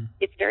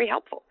it's very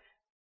helpful.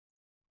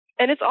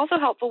 And it's also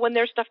helpful when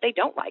there's stuff they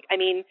don't like. I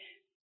mean,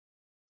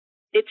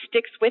 it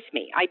sticks with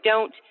me.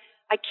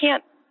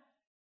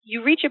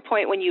 You reach a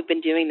point when you've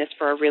been doing this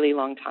for a really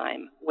long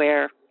time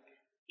where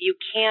you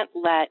can't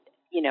let,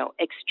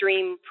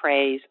 extreme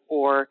praise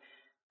or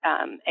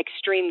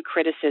extreme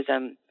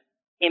criticism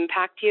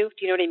impact you. Do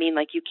you know what I mean?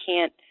 Like you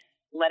can't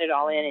let it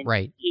all in and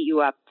eat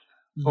you up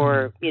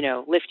or,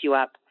 lift you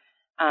up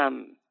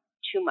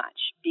too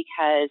much,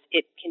 because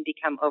it can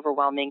become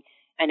overwhelming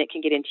and it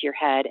can get into your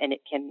head and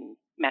it can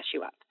mess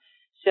you up.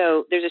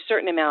 So there's a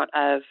certain amount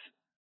of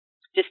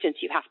distance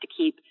you have to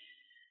keep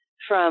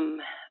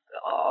from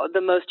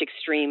the most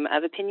extreme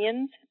of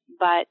opinions.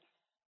 But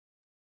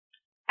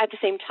at the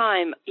same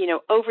time,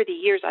 over the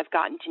years, I've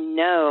gotten to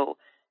know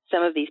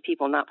some of these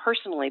people, not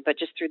personally, but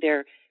just through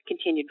their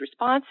continued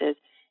responses.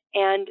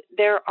 And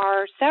there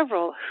are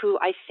several who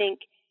I think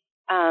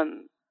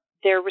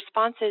their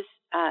responses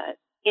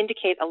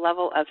indicate a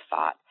level of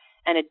thought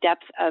and a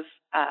depth of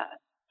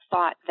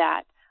thought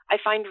that I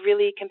find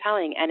really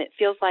compelling. And it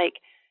feels like,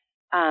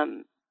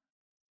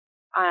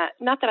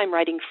 not that I'm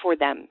writing for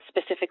them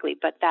specifically,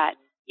 but that,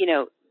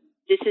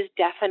 this is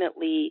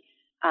definitely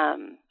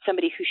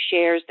somebody who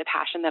shares the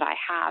passion that I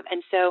have.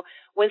 And so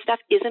when stuff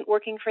isn't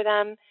working for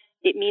them,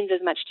 it means as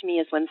much to me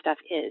as when stuff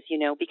is,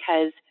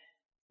 because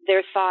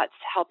their thoughts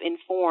help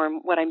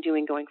inform what I'm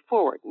doing going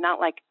forward. Not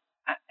like,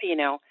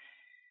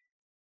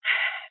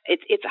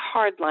 it's a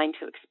hard line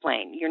to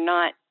explain. You're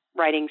not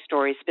writing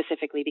stories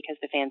specifically because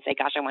the fans say,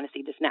 gosh, I want to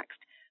see this next.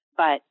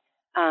 But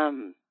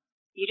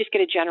you just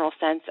get a general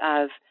sense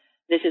of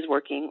this is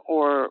working,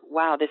 or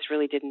wow, this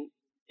really didn't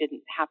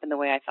didn't happen the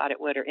way I thought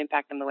it would or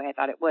impact them the way I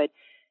thought it would.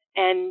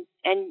 And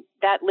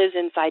that lives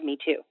inside me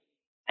too,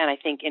 and I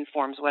think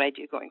informs what I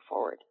do going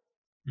forward.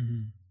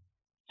 Mm-hmm.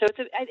 So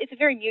it's a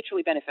very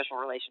mutually beneficial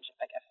relationship,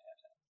 I guess.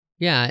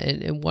 Yeah,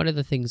 and one of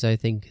the things I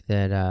think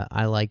that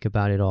I like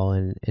about it all,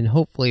 and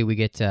hopefully we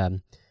get to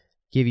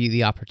give you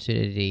the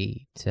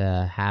opportunity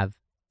to have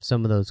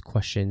some of those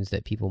questions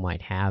that people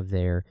might have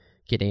there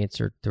get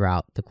answered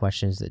throughout the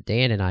questions that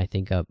Dan and I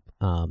think up.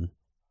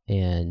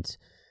 And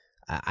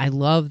I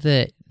love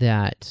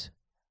that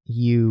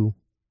you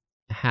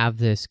have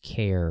this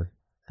care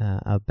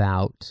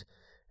about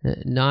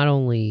not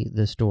only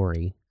the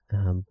story,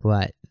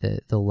 but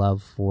the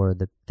love for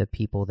the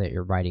people that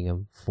you're writing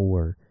them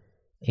for.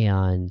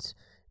 And,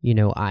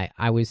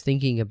 I was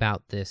thinking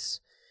about this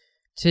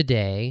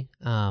today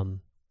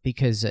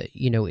because,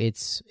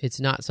 it's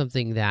not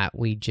something that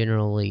we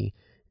generally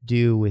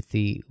do with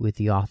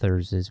the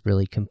authors is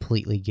really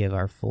completely give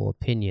our full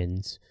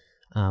opinions.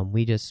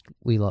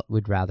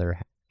 Would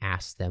rather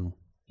ask them,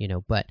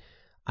 but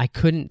I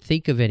couldn't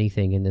think of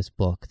anything in this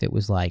book that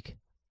was like,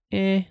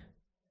 and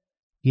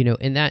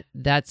that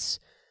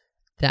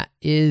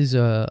is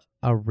a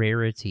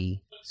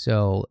rarity.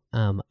 So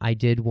I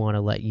did want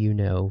to let you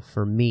know,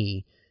 for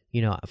me,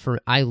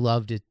 I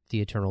loved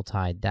The Eternal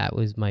Tide. That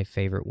was my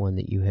favorite one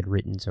that you had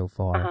written so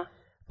far. Uh-huh.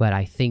 But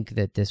I think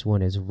that this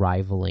one is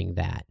rivaling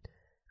that.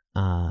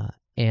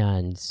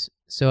 And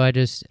so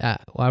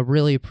I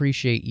really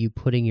appreciate you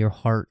putting your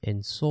heart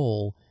and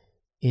soul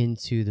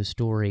into the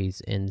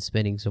stories and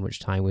spending so much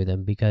time with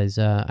them, because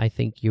I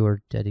think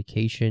your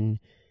dedication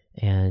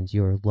and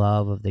your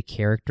love of the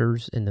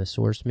characters and the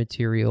source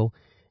material,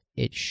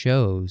 it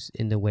shows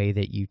in the way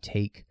that you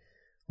take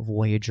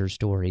Voyager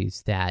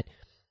stories that,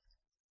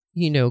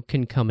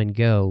 can come and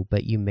go,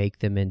 but you make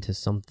them into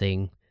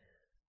something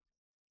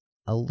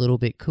a little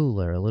bit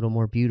cooler, a little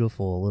more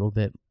beautiful, a little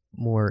bit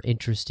more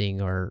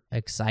interesting or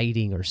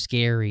exciting or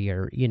scary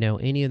or,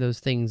 any of those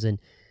things. And,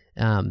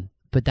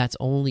 but that's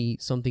only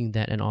something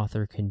that an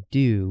author can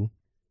do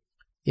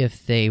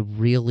if they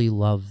really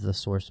love the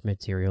source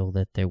material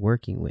that they're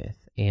working with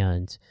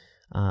and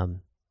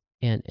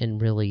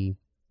really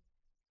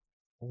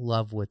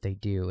love what they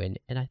do. And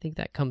I think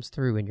that comes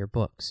through in your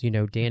books.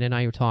 Dan and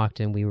I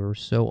talked and we were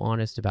so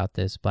honest about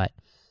this, but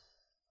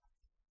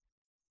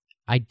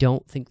I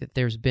don't think that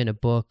there's been a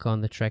book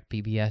on the Trek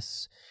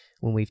BBS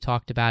when we've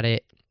talked about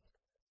it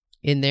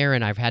in there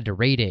and I've had to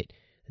rate it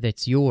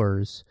that's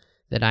yours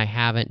that I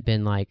haven't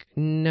been like,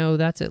 no,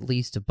 that's at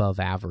least above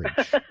average.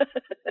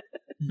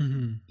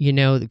 Mm-hmm.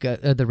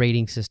 The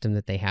rating system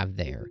that they have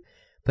there.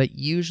 But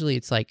usually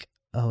it's like,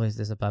 oh, is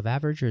this above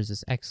average or is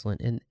this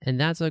excellent? And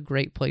that's a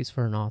great place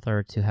for an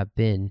author to have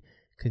been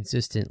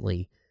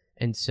consistently.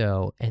 And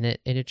so, and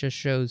it just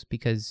shows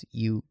because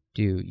you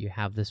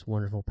have this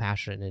wonderful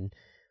passion. And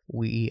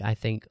I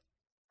think,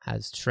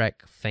 as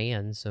Trek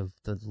fans of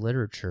the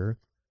literature,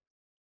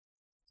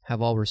 have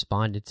all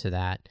responded to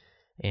that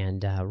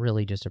and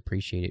really just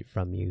appreciate it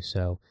from you.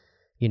 So,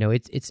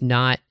 it's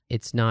not.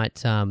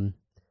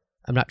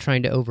 I'm not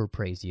trying to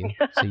overpraise you,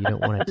 so you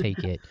don't want to take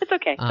it. It's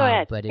okay. Go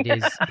ahead. But it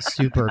is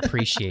super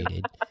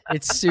appreciated.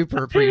 It's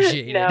super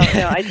appreciated. No,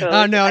 I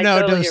totally.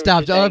 Don't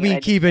stop.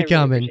 Keep it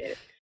coming. Really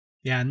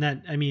Yeah, and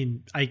that,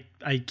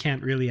 I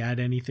can't really add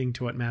anything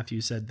to what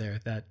Matthew said there.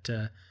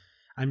 That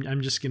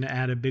I'm just going to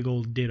add a big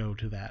old ditto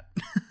to that.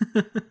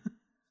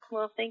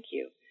 Well, thank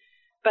you.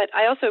 But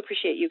I also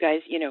appreciate you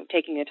guys,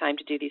 taking the time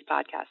to do these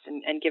podcasts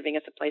and giving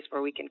us a place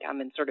where we can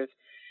come and sort of,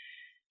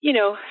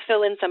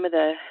 fill in some of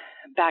the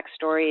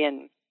backstory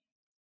and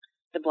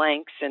the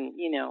blanks and,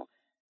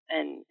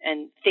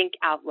 and think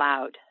out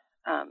loud.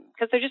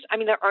 Because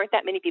there aren't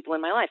that many people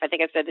in my life. I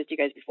think I've said this to you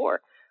guys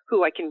before,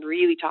 who I can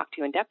really talk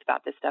to in depth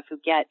about this stuff, who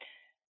get,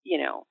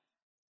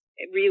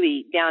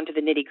 really down to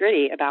the nitty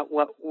gritty about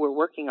what we're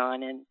working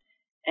on and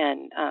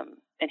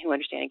who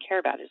understand and care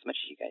about it as much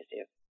as you guys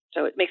do.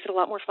 So it makes it a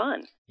lot more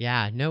fun.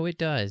 Yeah, no, it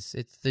does.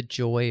 It's the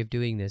joy of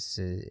doing this.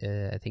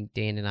 I think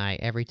Dan and I,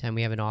 every time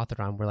we have an author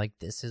on, we're like,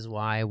 this is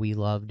why we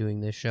love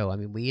doing this show. I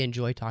mean, we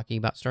enjoy talking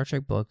about Star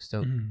Trek books,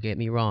 don't get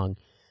me wrong.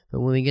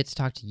 But when we get to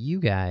talk to you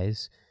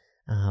guys,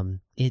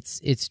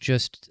 it's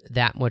just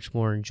that much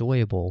more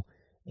enjoyable.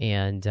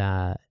 And,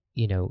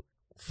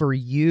 for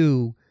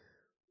you,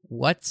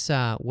 what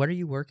are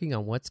you working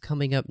on? What's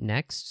coming up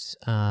next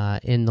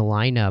in the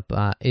lineup?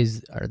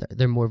 Are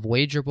there more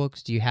Voyager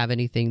books? Do you have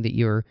anything that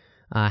you're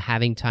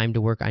having time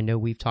to work? I know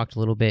we've talked a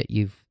little bit.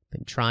 You've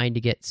been trying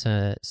to get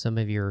some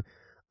of your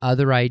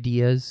other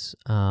ideas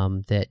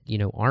that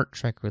aren't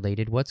Trek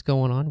related. What's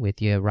going on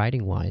with you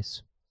writing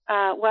wise?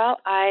 Well,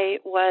 I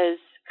was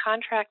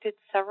contracted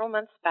several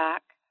months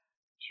back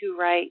to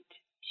write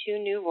 2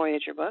 new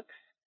Voyager books.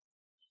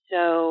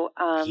 So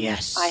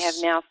yes. I have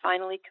now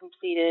finally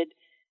completed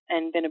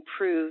and been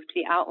approved.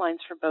 The outlines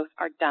for both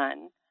are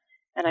done.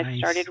 And I've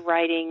started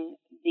writing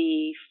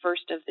the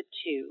first of the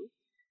 2.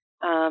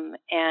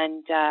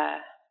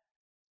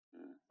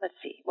 Let's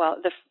see. Well,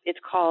 it's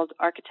called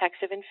Architects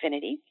of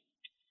Infinity.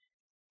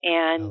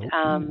 And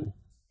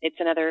it's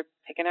another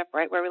picking up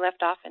right where we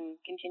left off and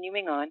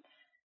continuing on.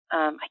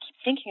 I keep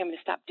thinking I'm going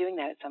to stop doing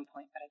that at some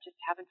point, but I just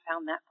haven't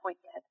found that point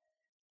yet.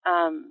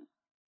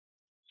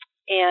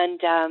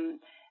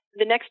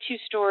 The next two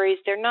stories,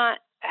 they're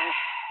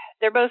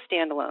both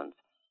standalones,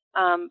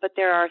 but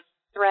there are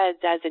threads,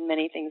 as in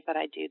many things that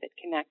I do, that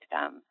connect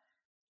them.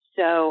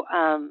 So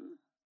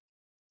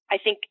I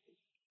think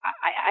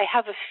I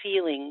have a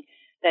feeling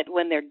that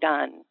when they're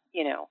done,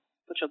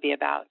 which will be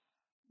about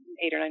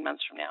 8 or 9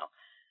 months from now,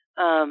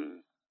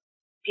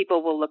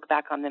 people will look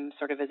back on them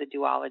sort of as a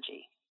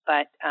duology.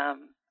 But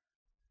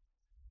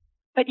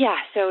yeah,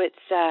 so it's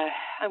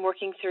I'm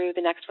working through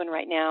the next one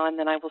right now, and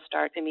then I will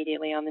start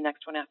immediately on the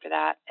next one after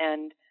that.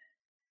 And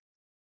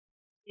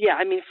yeah,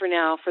 I mean, for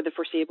now, for the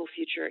foreseeable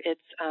future,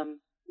 it's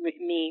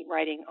me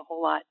writing a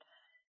whole lot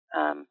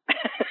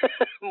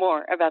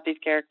more about these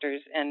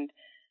characters, and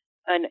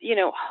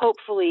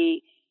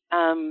hopefully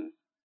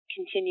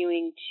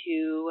continuing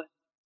to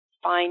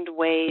find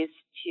ways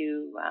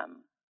to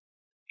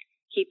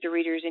keep the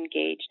readers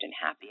engaged and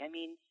happy. I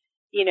mean,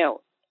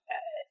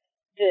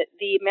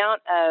 the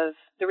amount of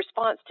the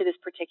response to this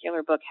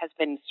particular book has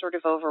been sort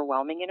of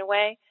overwhelming in a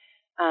way,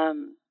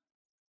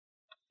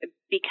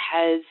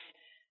 because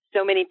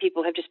so many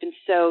people have just been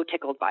so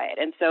tickled by it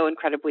and so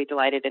incredibly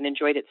delighted and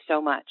enjoyed it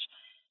so much.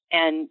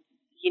 And,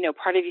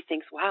 part of you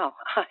thinks, wow,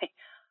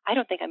 I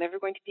don't think I'm ever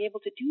going to be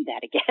able to do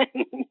that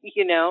again,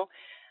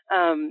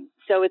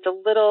 So it's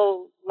a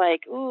little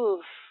like,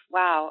 ooh,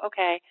 wow,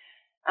 okay.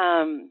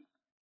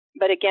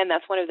 But again,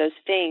 that's one of those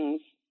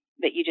things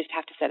that you just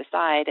have to set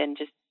aside and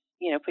just,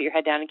 put your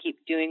head down and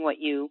keep doing what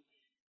you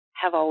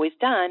have always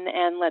done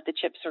and let the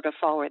chips sort of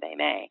fall where they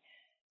may.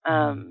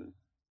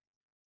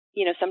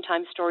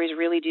 Sometimes stories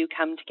really do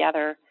come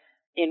together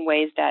in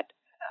ways that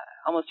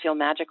almost feel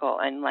magical,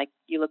 and like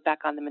you look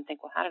back on them and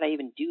think, well, how did I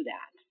even do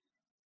that?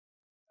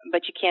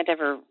 But you can't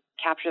ever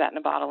capture that in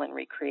a bottle and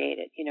recreate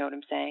it. You know what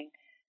I'm saying?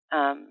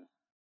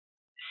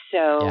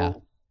 Yeah.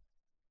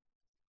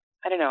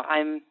 I don't know.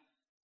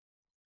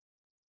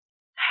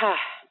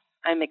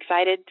 I'm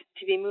excited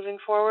to be moving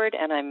forward,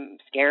 and I'm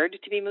scared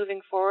to be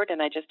moving forward,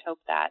 and I just hope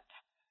that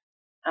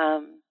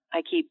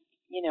I keep,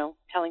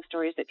 telling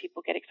stories that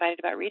people get excited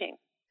about reading.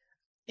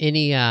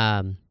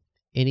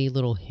 Any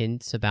little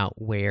hints about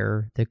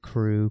where the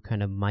crew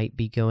kind of might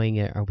be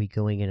going? Are we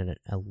going in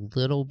a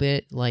little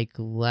bit like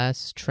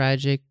less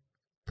tragic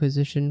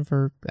position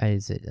for?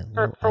 Is it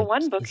for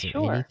one book? Is there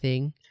Sure.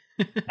 anything?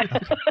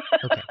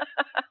 Okay.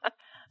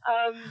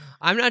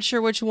 I'm not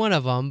sure which one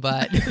of them,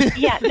 but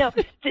yeah, no.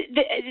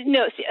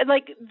 See,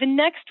 like the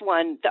next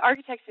one, the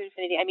Architects of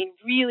Infinity. I mean,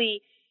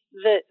 really,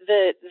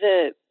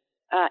 the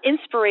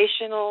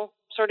inspirational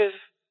sort of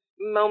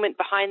moment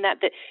behind that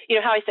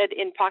how I said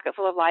in Pocket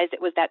Full of Lies,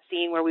 it was that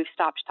scene where we've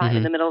stopped time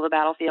in the middle of the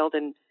battlefield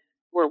and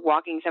we're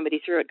walking somebody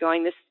through it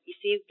going, you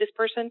see this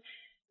person,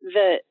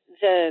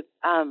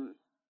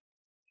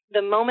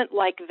 the moment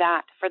like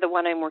that for the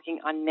one I'm working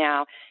on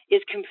now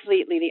is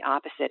completely the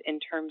opposite in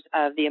terms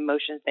of the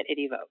emotions that it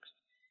evokes.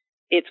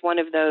 It's one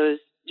of those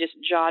just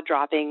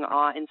jaw-dropping,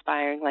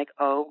 awe-inspiring, like,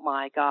 oh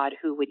my God,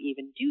 who would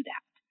even do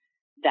that?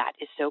 That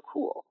is so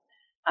cool.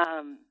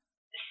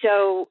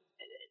 So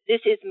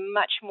this is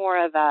much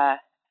more of a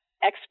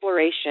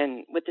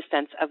exploration with the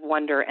sense of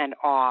wonder and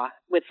awe,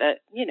 with a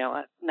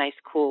nice,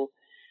 cool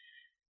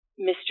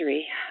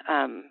mystery,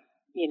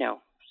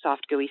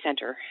 soft, gooey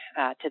center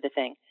to the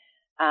thing.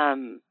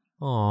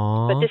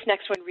 But this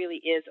next one really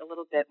is a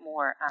little bit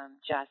more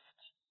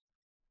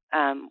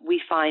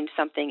we find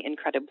something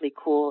incredibly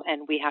cool,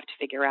 and we have to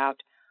figure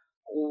out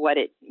what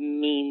it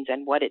means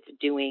and what it's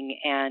doing,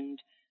 and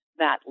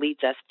that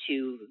leads us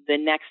to the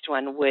next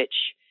one,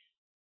 which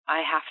I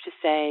have to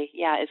say,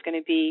 is going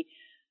to be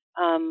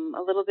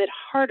a little bit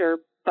harder,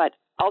 but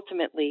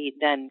ultimately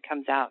then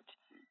comes out,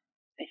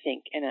 I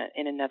think,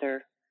 in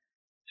another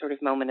sort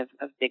of moment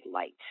of big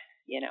light.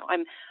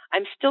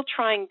 I'm still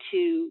trying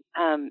to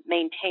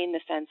maintain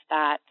the sense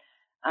that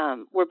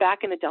we're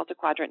back in the Delta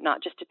Quadrant,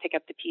 not just to pick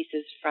up the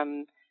pieces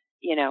from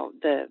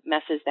the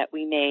messes that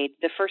we made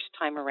the first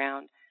time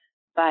around,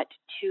 but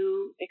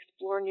to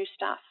explore new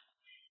stuff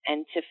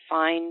and to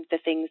find the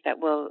things that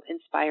will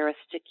inspire us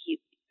to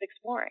keep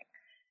exploring.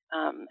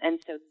 And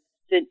so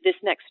this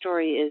next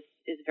story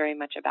is very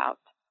much about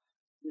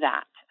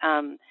that.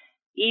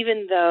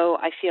 Even though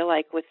I feel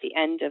like with the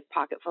end of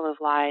Pocket Full of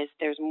Lies,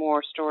 there's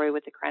more story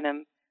with the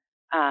Krenum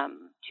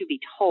to be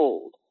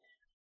told,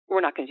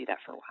 we're not going to do that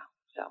for a while.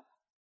 So,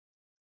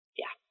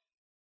 yeah.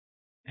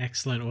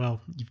 Excellent.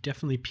 Well, you've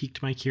definitely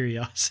piqued my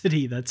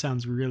curiosity. That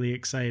sounds really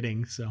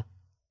exciting. So,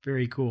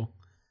 very cool.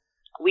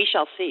 We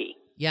shall see.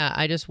 Yeah,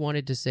 I just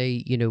wanted to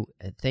say,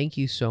 thank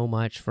you so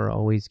much for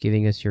always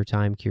giving us your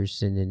time,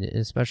 Kirsten, and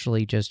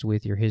especially just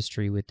with your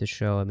history with the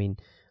show. I mean,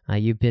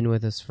 you've been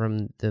with us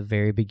from the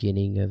very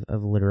beginning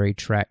of Literary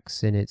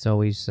Treks, and it's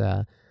always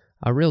a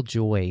real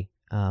joy.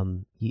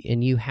 And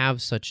you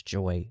have such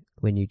joy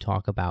when you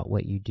talk about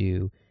what you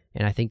do,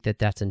 and I think that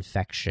that's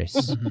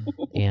infectious.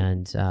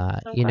 And,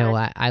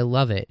 I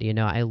love it.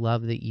 I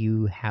love that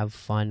you have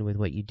fun with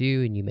what you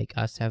do, and you make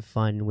us have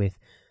fun with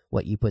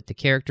what you put the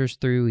characters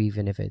through,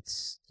 even if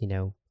it's,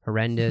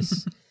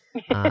 horrendous.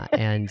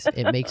 And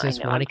it makes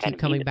us want to keep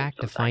coming back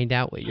to find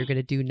out what you're going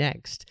to do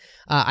next.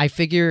 I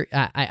figure,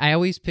 I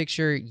always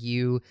picture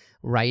you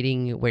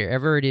writing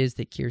wherever it is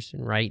that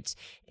Kirsten writes,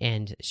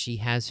 and she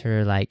has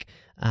her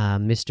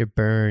Mr.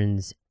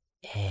 Burns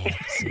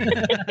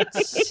accent.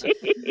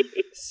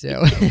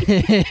 So,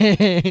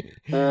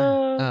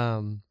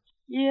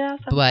 yeah,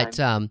 but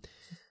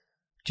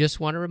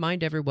just want to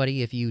remind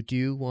everybody, if you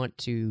do want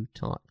to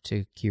talk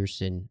to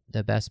Kirsten,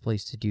 the best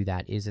place to do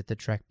that is at the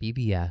Trek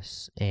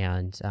BBS,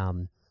 and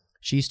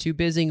she's too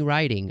busy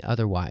writing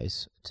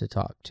otherwise to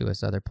talk to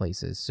us other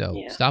places. So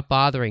stop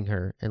bothering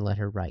her and let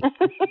her write.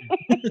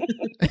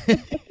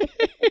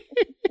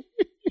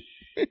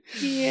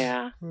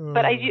 Yeah,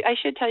 but I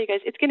should tell you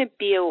guys, it's going to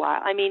be a while.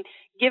 I mean,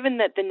 given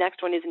that the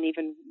next one isn't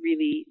even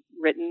really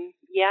written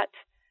yet,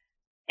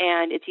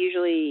 and it's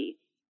usually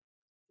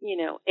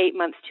 8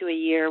 months to a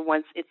year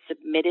once it's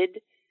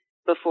submitted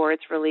before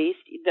it's released.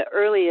 The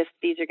earliest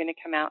these are going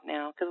to come out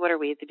now, because what are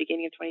we, at the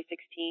beginning of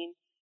 2016?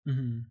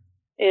 Mm-hmm.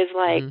 Is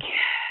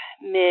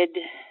mid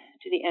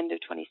to the end of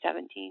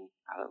 2017,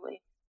 probably.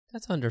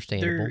 That's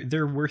understandable.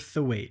 They're worth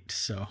the wait,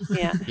 so.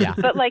 Yeah.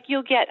 But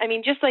you'll get,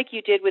 just like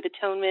you did with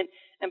Atonement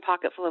and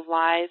Pocket Full of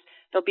Lies,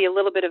 there'll be a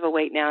little bit of a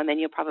wait now, and then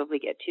you'll probably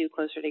get two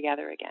closer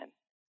together again.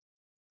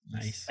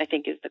 Nice. I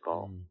think is the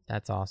goal.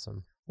 That's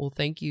awesome. Well,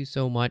 thank you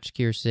so much,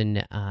 Kirsten,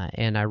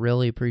 and I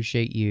really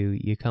appreciate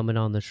you coming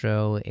on the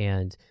show,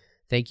 and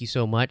thank you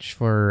so much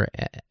for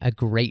a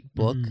great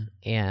book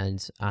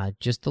and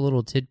just the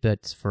little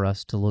tidbits for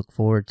us to look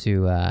forward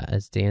to.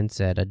 As Dan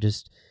said,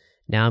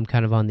 now I'm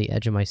kind of on the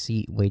edge of my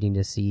seat waiting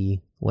to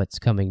see what's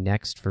coming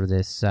next for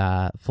this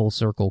full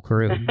circle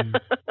crew.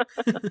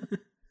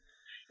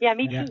 Yeah,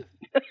 me too.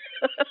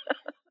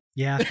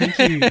 Yeah,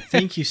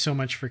 thank you so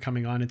much for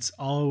coming on. It's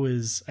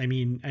always, I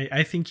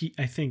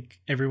think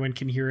everyone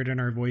can hear it in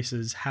our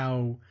voices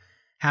how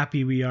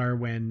happy we are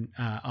when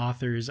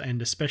authors,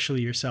 and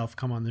especially yourself,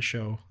 come on the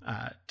show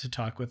to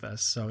talk with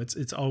us. So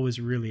it's always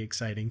really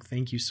exciting.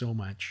 Thank you so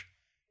much.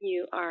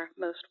 You are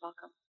most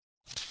welcome.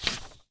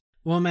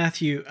 Well,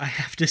 Matthew, I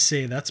have to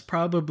say that's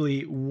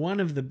probably one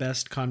of the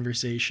best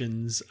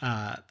conversations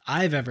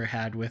I've ever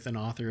had with an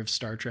author of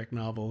Star Trek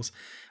novels.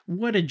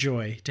 What a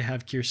joy to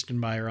have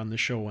Kirsten Beyer on the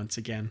show once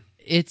again.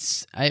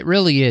 It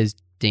really is,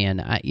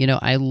 Dan.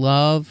 I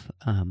love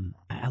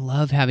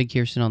having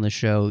Kirsten on the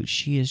show.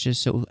 She is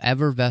just so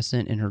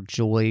effervescent in her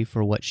joy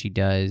for what she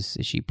does.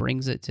 She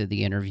brings it to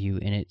the interview,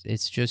 and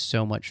it's just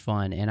so much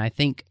fun. And I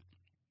think,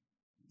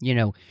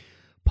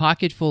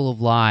 Pocket Full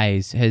of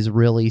Lies has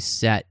really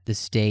set the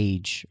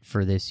stage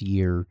for this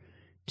year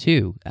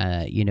too.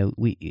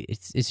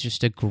 It's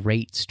just a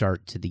great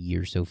start to the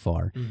year so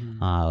far,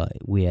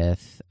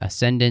 with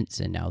Ascendance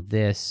and now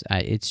this.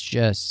 It's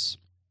just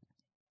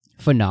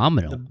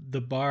phenomenal.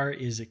 The bar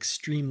is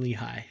extremely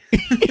high.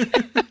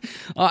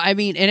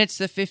 And it's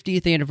the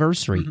 50th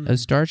anniversary of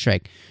Star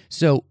Trek.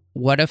 So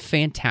what a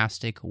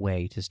fantastic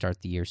way to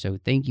start the year. So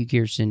thank you,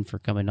 Kirsten, for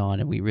coming on,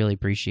 and we really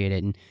appreciate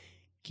it. And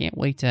can't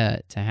wait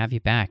to have you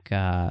back.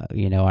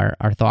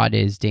 Our thought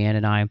is, Dan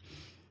and I,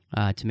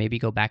 to maybe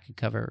go back and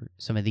cover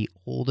some of the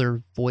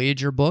older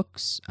Voyager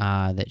books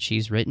that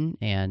she's written,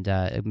 and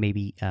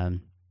maybe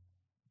some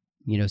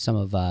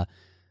of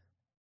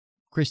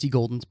Christy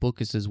Golden's book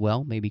as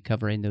well, maybe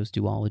covering those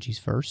duologies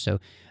first. So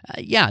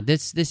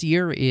this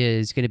year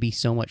is going to be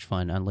so much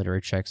fun on Literary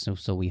Trek,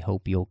 so we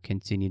hope you'll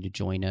continue to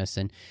join us.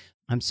 And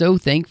I'm so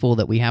thankful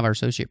that we have our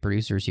associate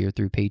producers here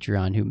through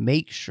Patreon who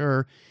make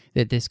sure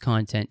that this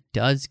content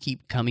does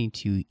keep coming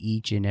to you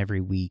each and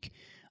every week.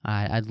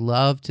 I'd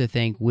love to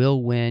thank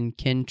Will Wynn,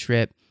 Ken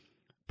Tripp,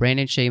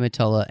 Brandon Shea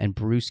Matola, and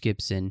Bruce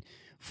Gibson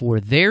for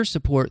their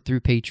support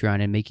through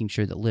Patreon and making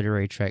sure that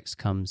Literary Treks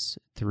comes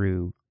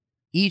through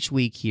each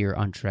week here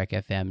on Trek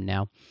FM.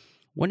 Now,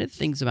 one of the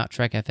things about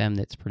Trek FM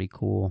that's pretty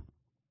cool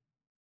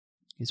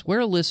is we're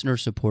a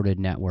listener-supported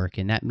network,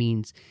 and that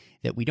means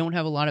that we don't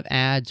have a lot of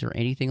ads or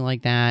anything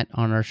like that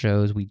on our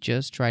shows. We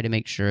just try to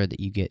make sure that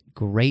you get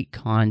great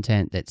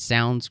content that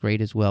sounds great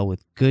as well,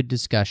 with good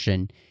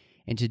discussion.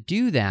 And to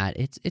do that,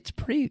 it's a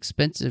pretty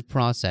expensive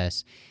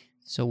process.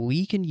 So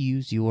we can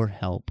use your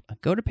help.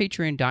 Go to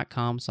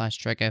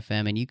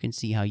patreon.com/TrekFM, and you can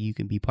see how you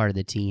can be part of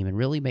the team and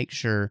really make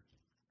sure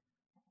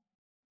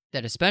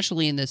that,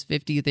 especially in this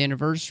 50th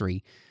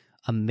anniversary,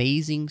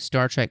 amazing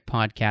Star Trek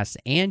podcasts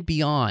and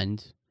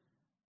beyond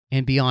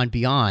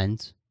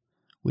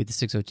with the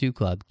 602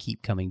 Club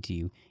keep coming to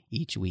you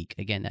each week.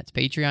 Again, that's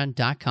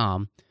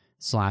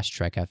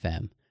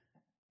patreon.com/TrekFM.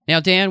 Now,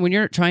 Dan, when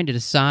you're trying to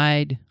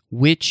decide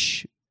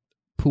which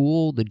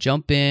pool to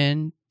jump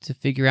in to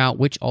figure out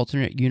which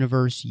alternate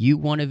universe you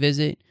want to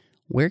visit,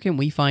 where can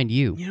we find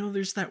you?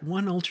 There's that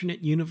one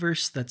alternate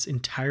universe that's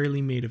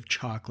entirely made of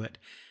chocolate,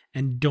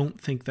 and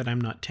don't think that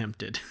I'm not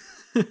tempted.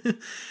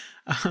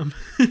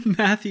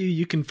 Matthew,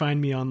 you can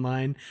find me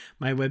online.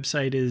 My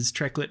website is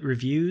Treklit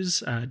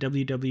Reviews,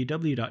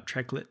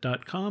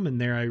 www.treklit.com,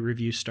 and there I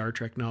review Star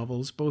Trek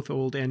novels, both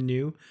old and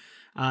new.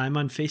 I'm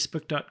on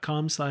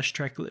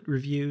facebook.com/Treklit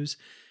Reviews,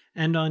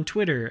 and on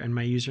Twitter, and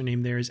my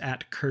username there is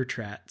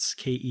 @Kertrats,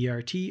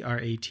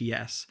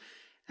 Kertrats.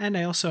 And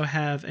I also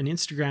have an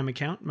Instagram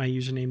account. My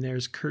username there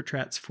is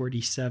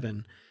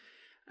Kertrats47.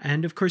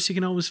 And of course, you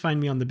can always find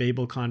me on the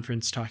Babel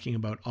Conference talking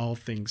about all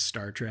things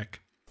Star Trek.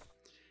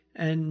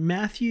 And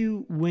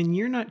Matthew, when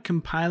you're not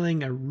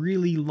compiling a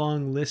really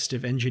long list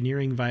of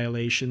engineering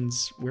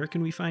violations, where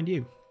can we find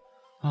you?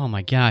 Oh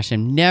my gosh,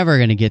 I'm never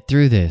going to get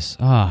through this.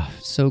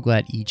 So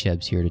glad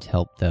Echeb's here to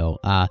help, though.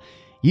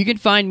 You can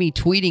find me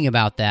tweeting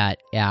about that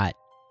at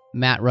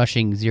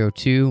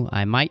MattRushing02.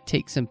 I might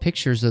take some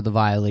pictures of the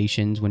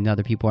violations when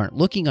other people aren't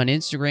looking on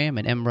Instagram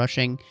at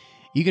MRushing.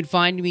 You can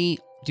find me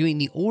doing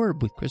The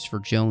Orb with Christopher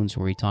Jones,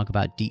 where we talk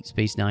about Deep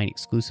Space Nine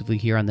exclusively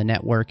here on the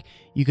network.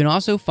 You can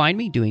also find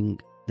me doing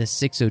the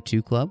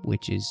 602 Club,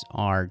 which is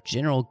our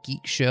general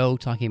geek show,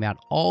 talking about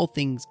all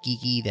things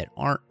geeky that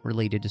aren't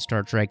related to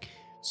Star Trek.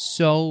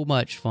 So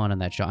much fun on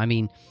that show. I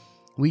mean,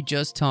 we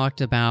just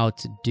talked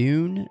about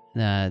Dune,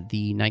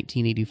 the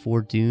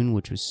 1984 Dune,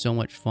 which was so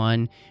much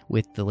fun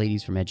with the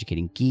ladies from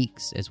Educating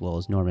Geeks, as well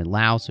as Norman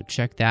Lau, so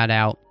check that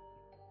out.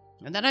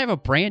 And then I have a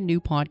brand new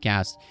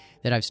podcast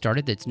that I've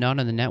started that's not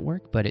on the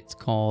network, but it's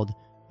called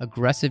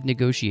Aggressive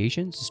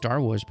Negotiations, a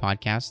Star Wars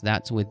podcast.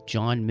 That's with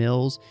John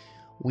Mills.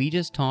 We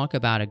just talk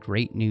about a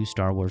great new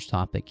Star Wars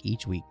topic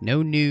each week.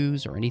 No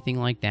news or anything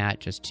like that,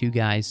 just two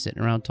guys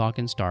sitting around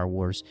talking Star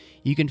Wars.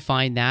 You can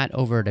find that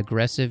over at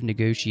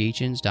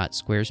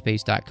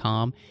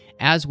aggressivenegotiations.squarespace.com,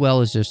 as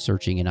well as just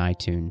searching in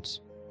iTunes.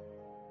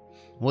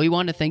 We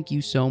want to thank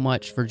you so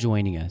much for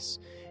joining us.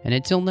 And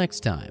until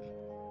next time,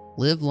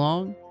 live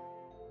long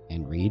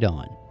and read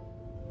on.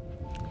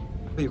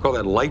 What do you call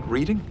that, light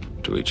reading?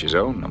 To each his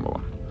own, number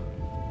one.